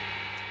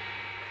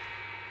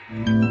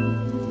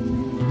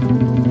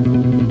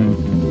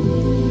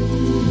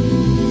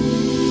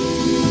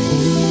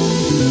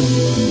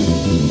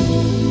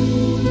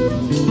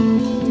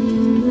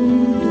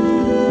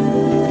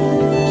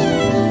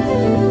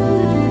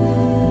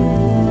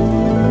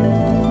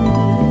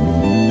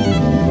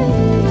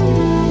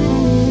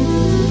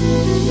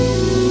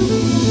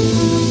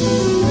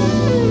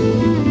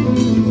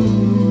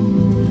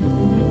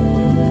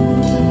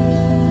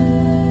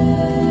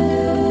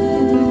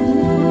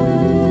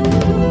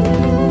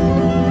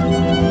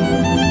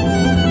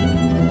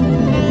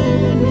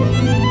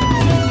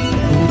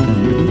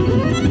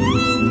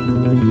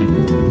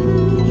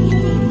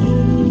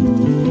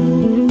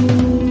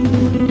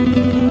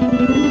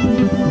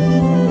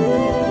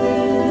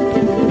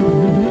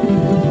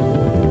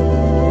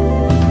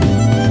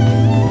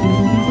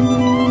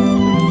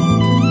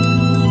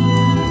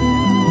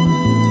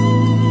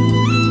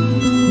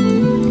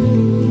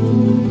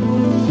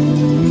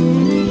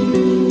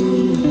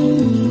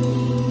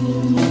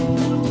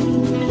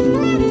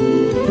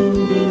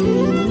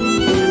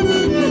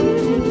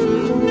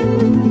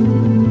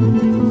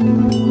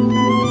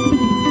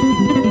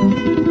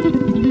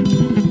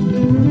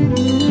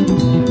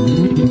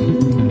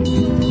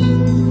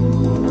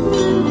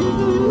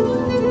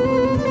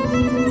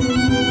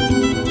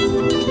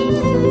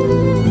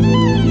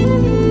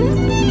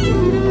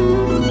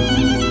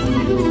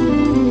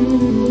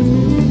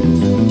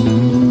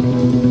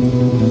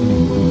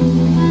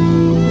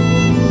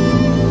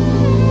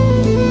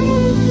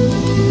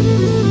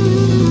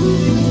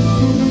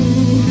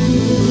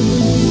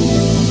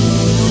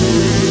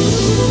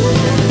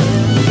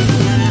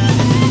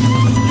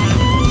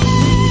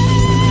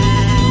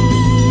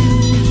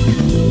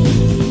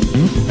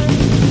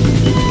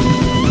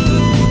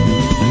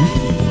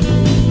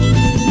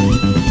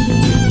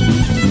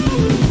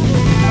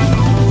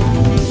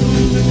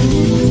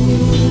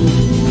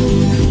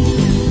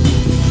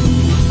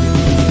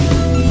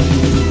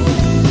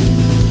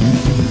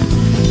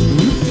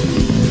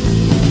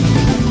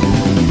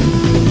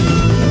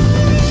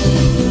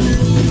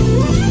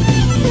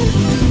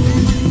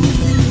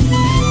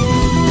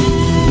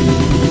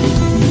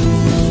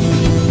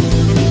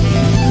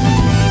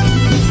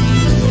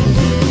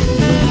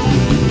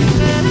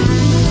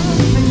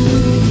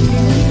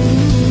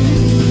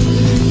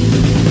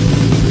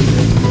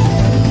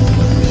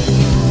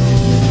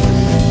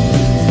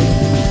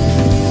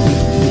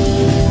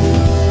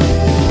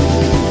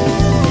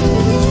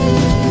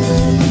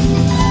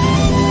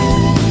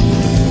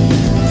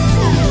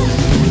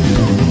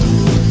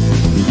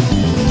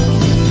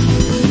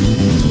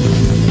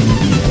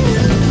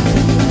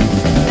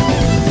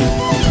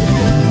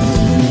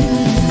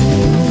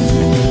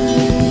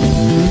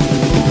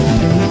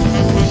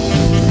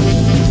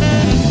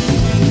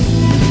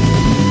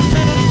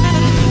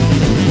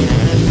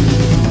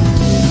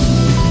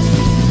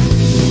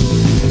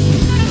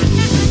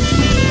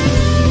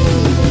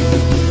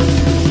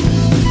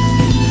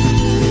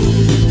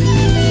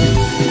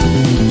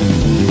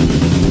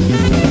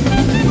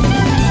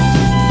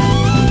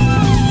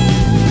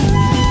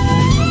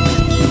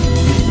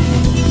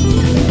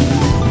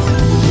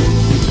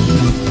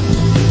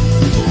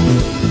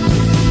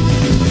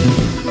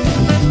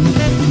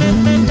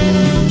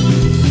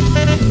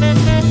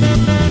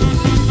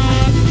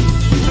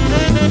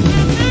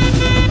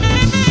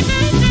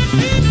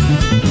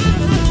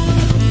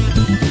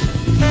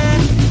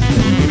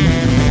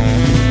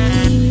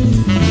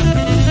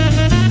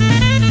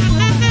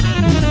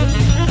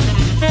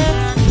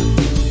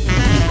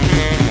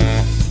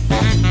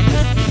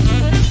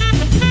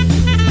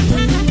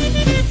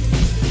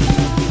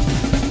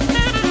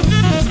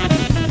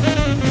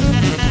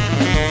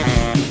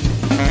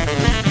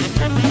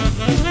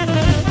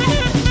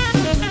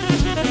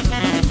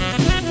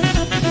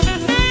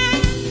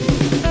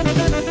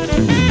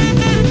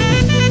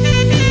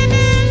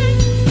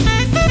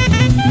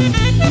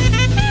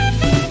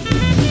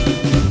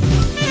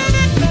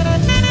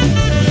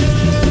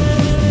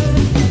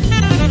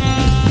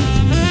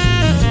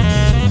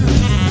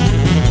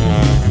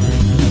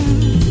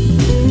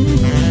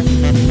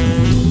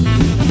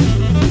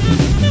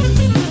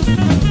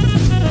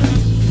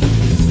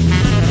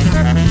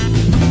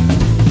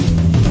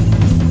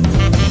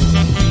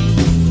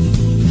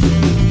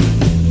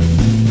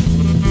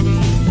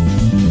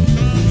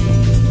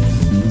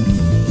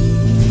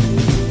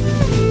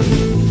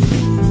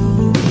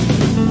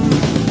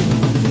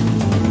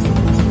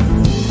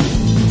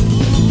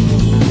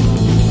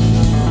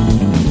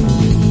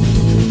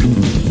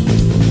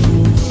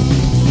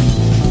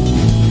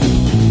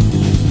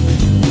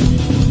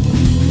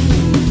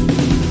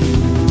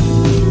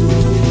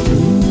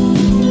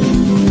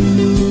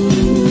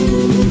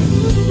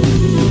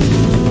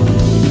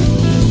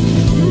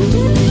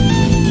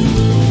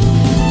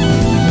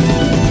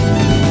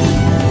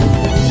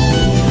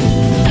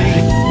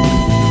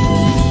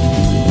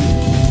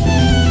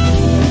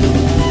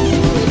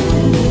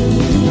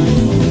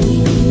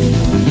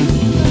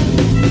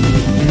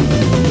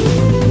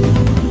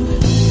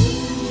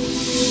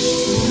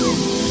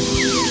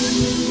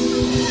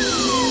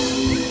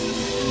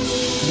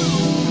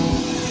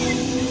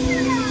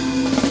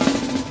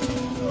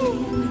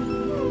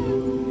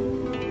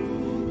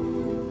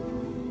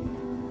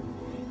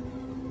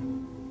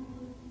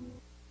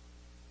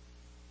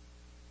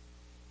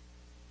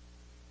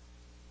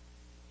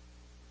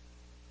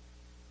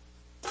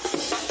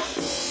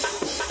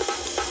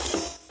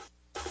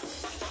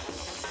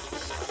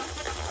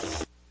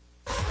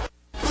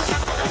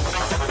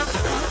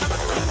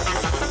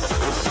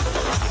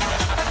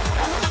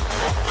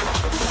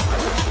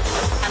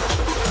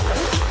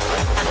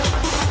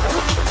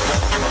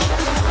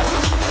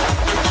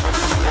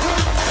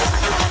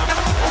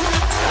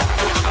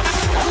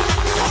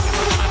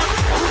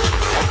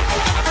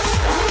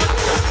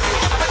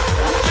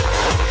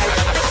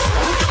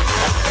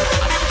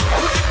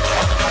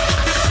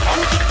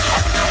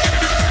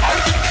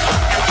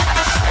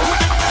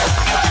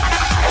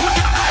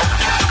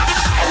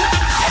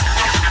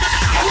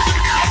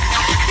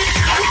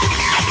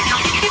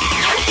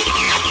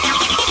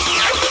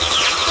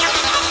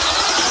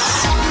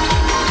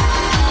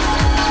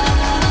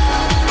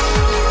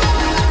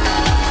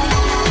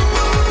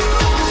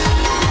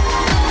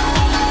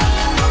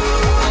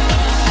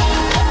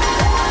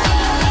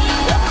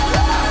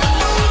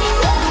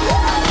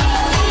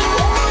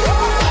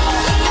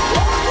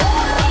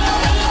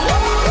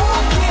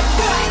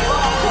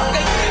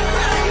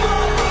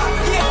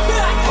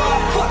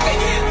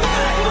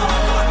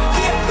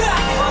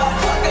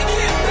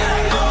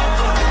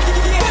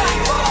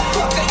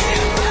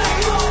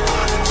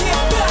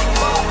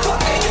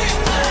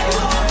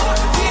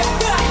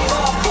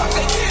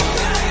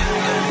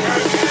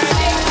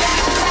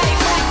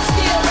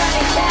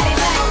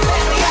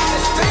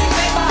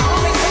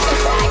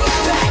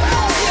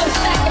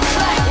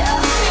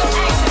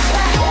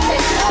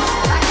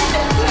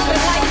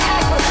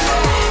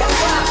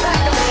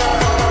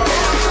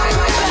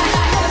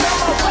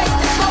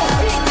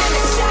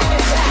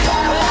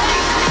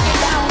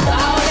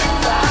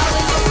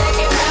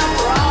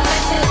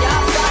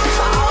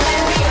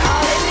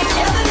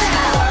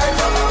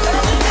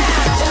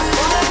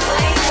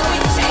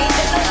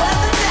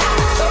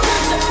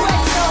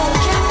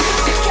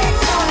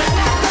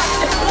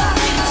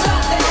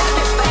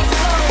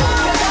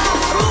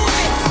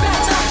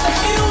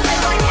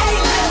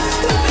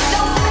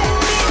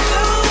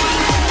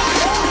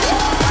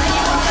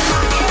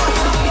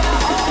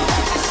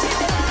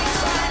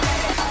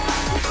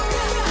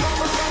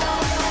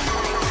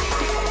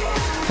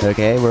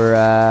 Okay,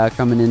 we're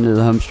coming into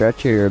the home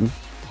stretch here.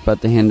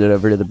 About to hand it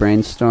over to the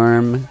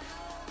brainstorm.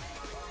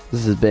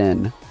 This has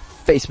been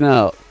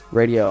Facemelt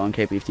Radio on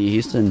KPFT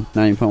Houston,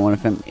 90.1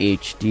 FM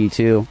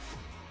HD2.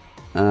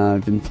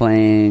 I've been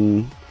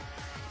playing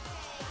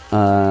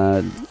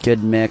a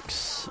good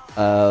mix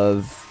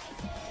of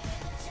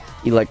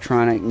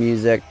electronic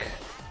music,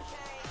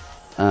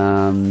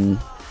 other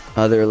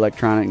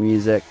electronic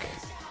music,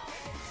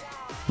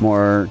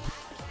 more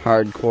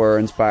hardcore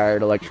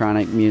inspired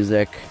electronic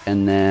music,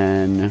 and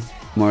then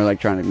more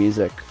electronic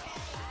music.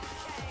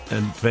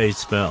 And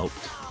Facemelt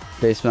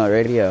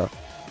Radio.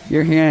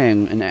 You're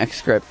hearing an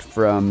excerpt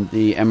from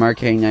the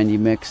MRK 90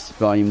 Mix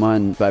Volume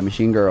 1 by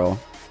Machine Girl.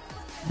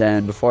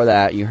 Then before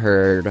that, you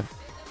heard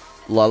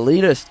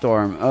Lolita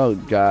Storm. Oh,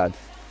 God.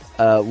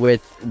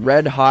 With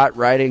Red Hot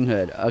Riding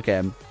Hood.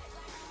 Okay.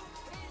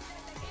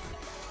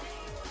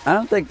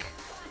 I think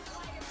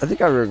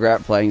I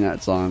regret playing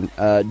that song.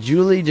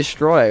 Julie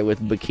Destroy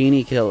with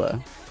Bikini Killer.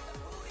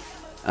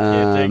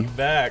 Can't take it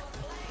back.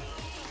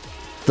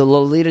 The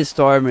Lolita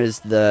Storm is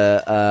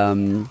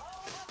the,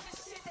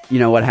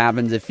 what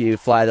happens if you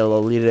fly the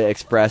Lolita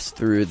Express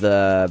through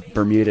the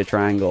Bermuda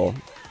Triangle.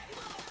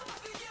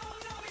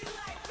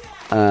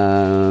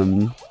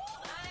 Hanan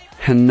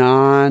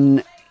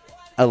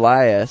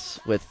Elias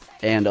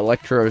and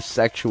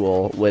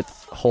Electrosexual with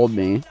Hold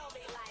Me.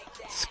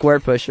 Square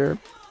Pusher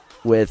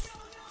with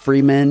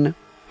Freeman,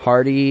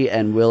 Hardy,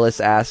 and Willis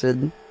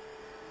Acid.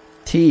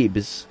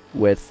 Teebs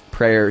with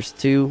Prayers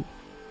 2.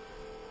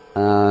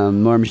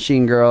 More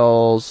Machine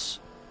Girls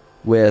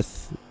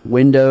with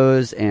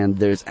Windows and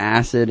There's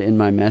Acid in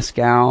My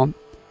Mezcal.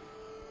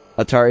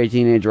 Atari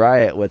Teenage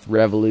Riot with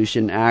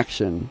Revolution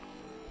Action.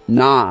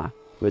 Nah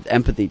with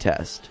Empathy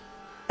Test.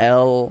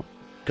 L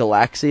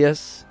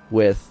Galaxius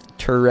with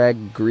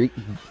Tureg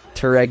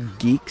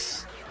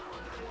Geeks.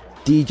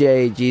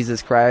 DJ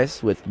Jesus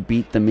Christ with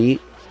Beat the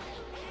Meat.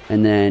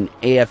 And then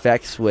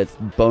AFX with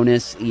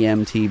Bonus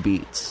EMT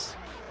Beats.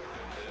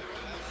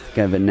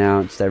 Kind of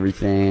announced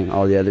everything,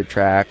 all the other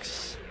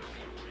tracks.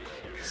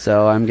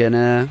 So I'm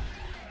gonna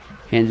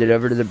hand it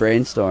over to the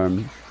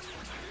brainstorm.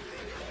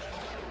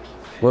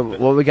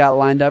 What we got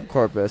lined up,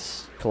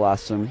 Corpus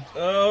Colossum?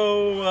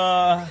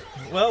 A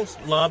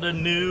lot of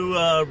new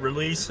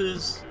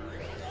releases.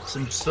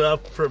 Some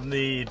stuff from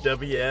the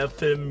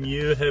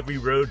WFMU heavy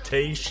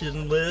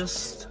rotation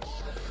list.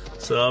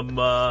 Some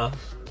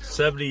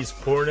 70s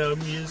porno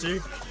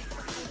music.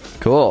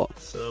 Cool.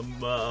 Some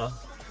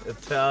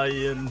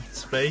Italian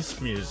space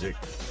music.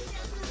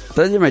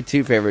 Those are my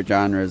two favorite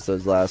genres,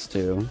 those last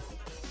two.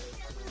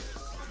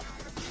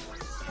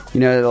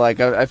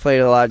 I played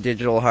a lot of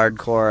digital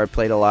hardcore. I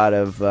played a lot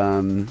of,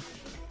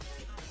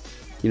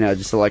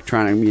 just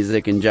electronic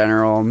music in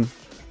general.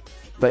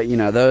 But,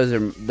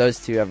 those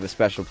two have a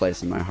special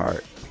place in my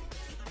heart.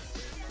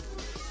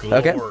 Glore.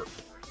 Okay.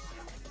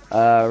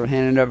 We're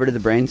handing it over to the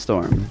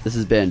brainstorm. This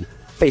has been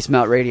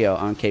Facemelt Radio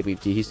on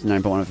KPFT Houston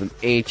 9.1 FM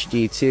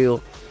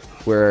HD2.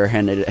 We're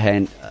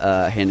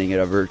handing it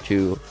over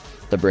to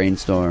the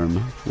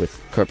brainstorm with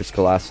Corpus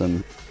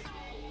Colossum.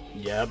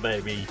 Yeah,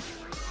 baby.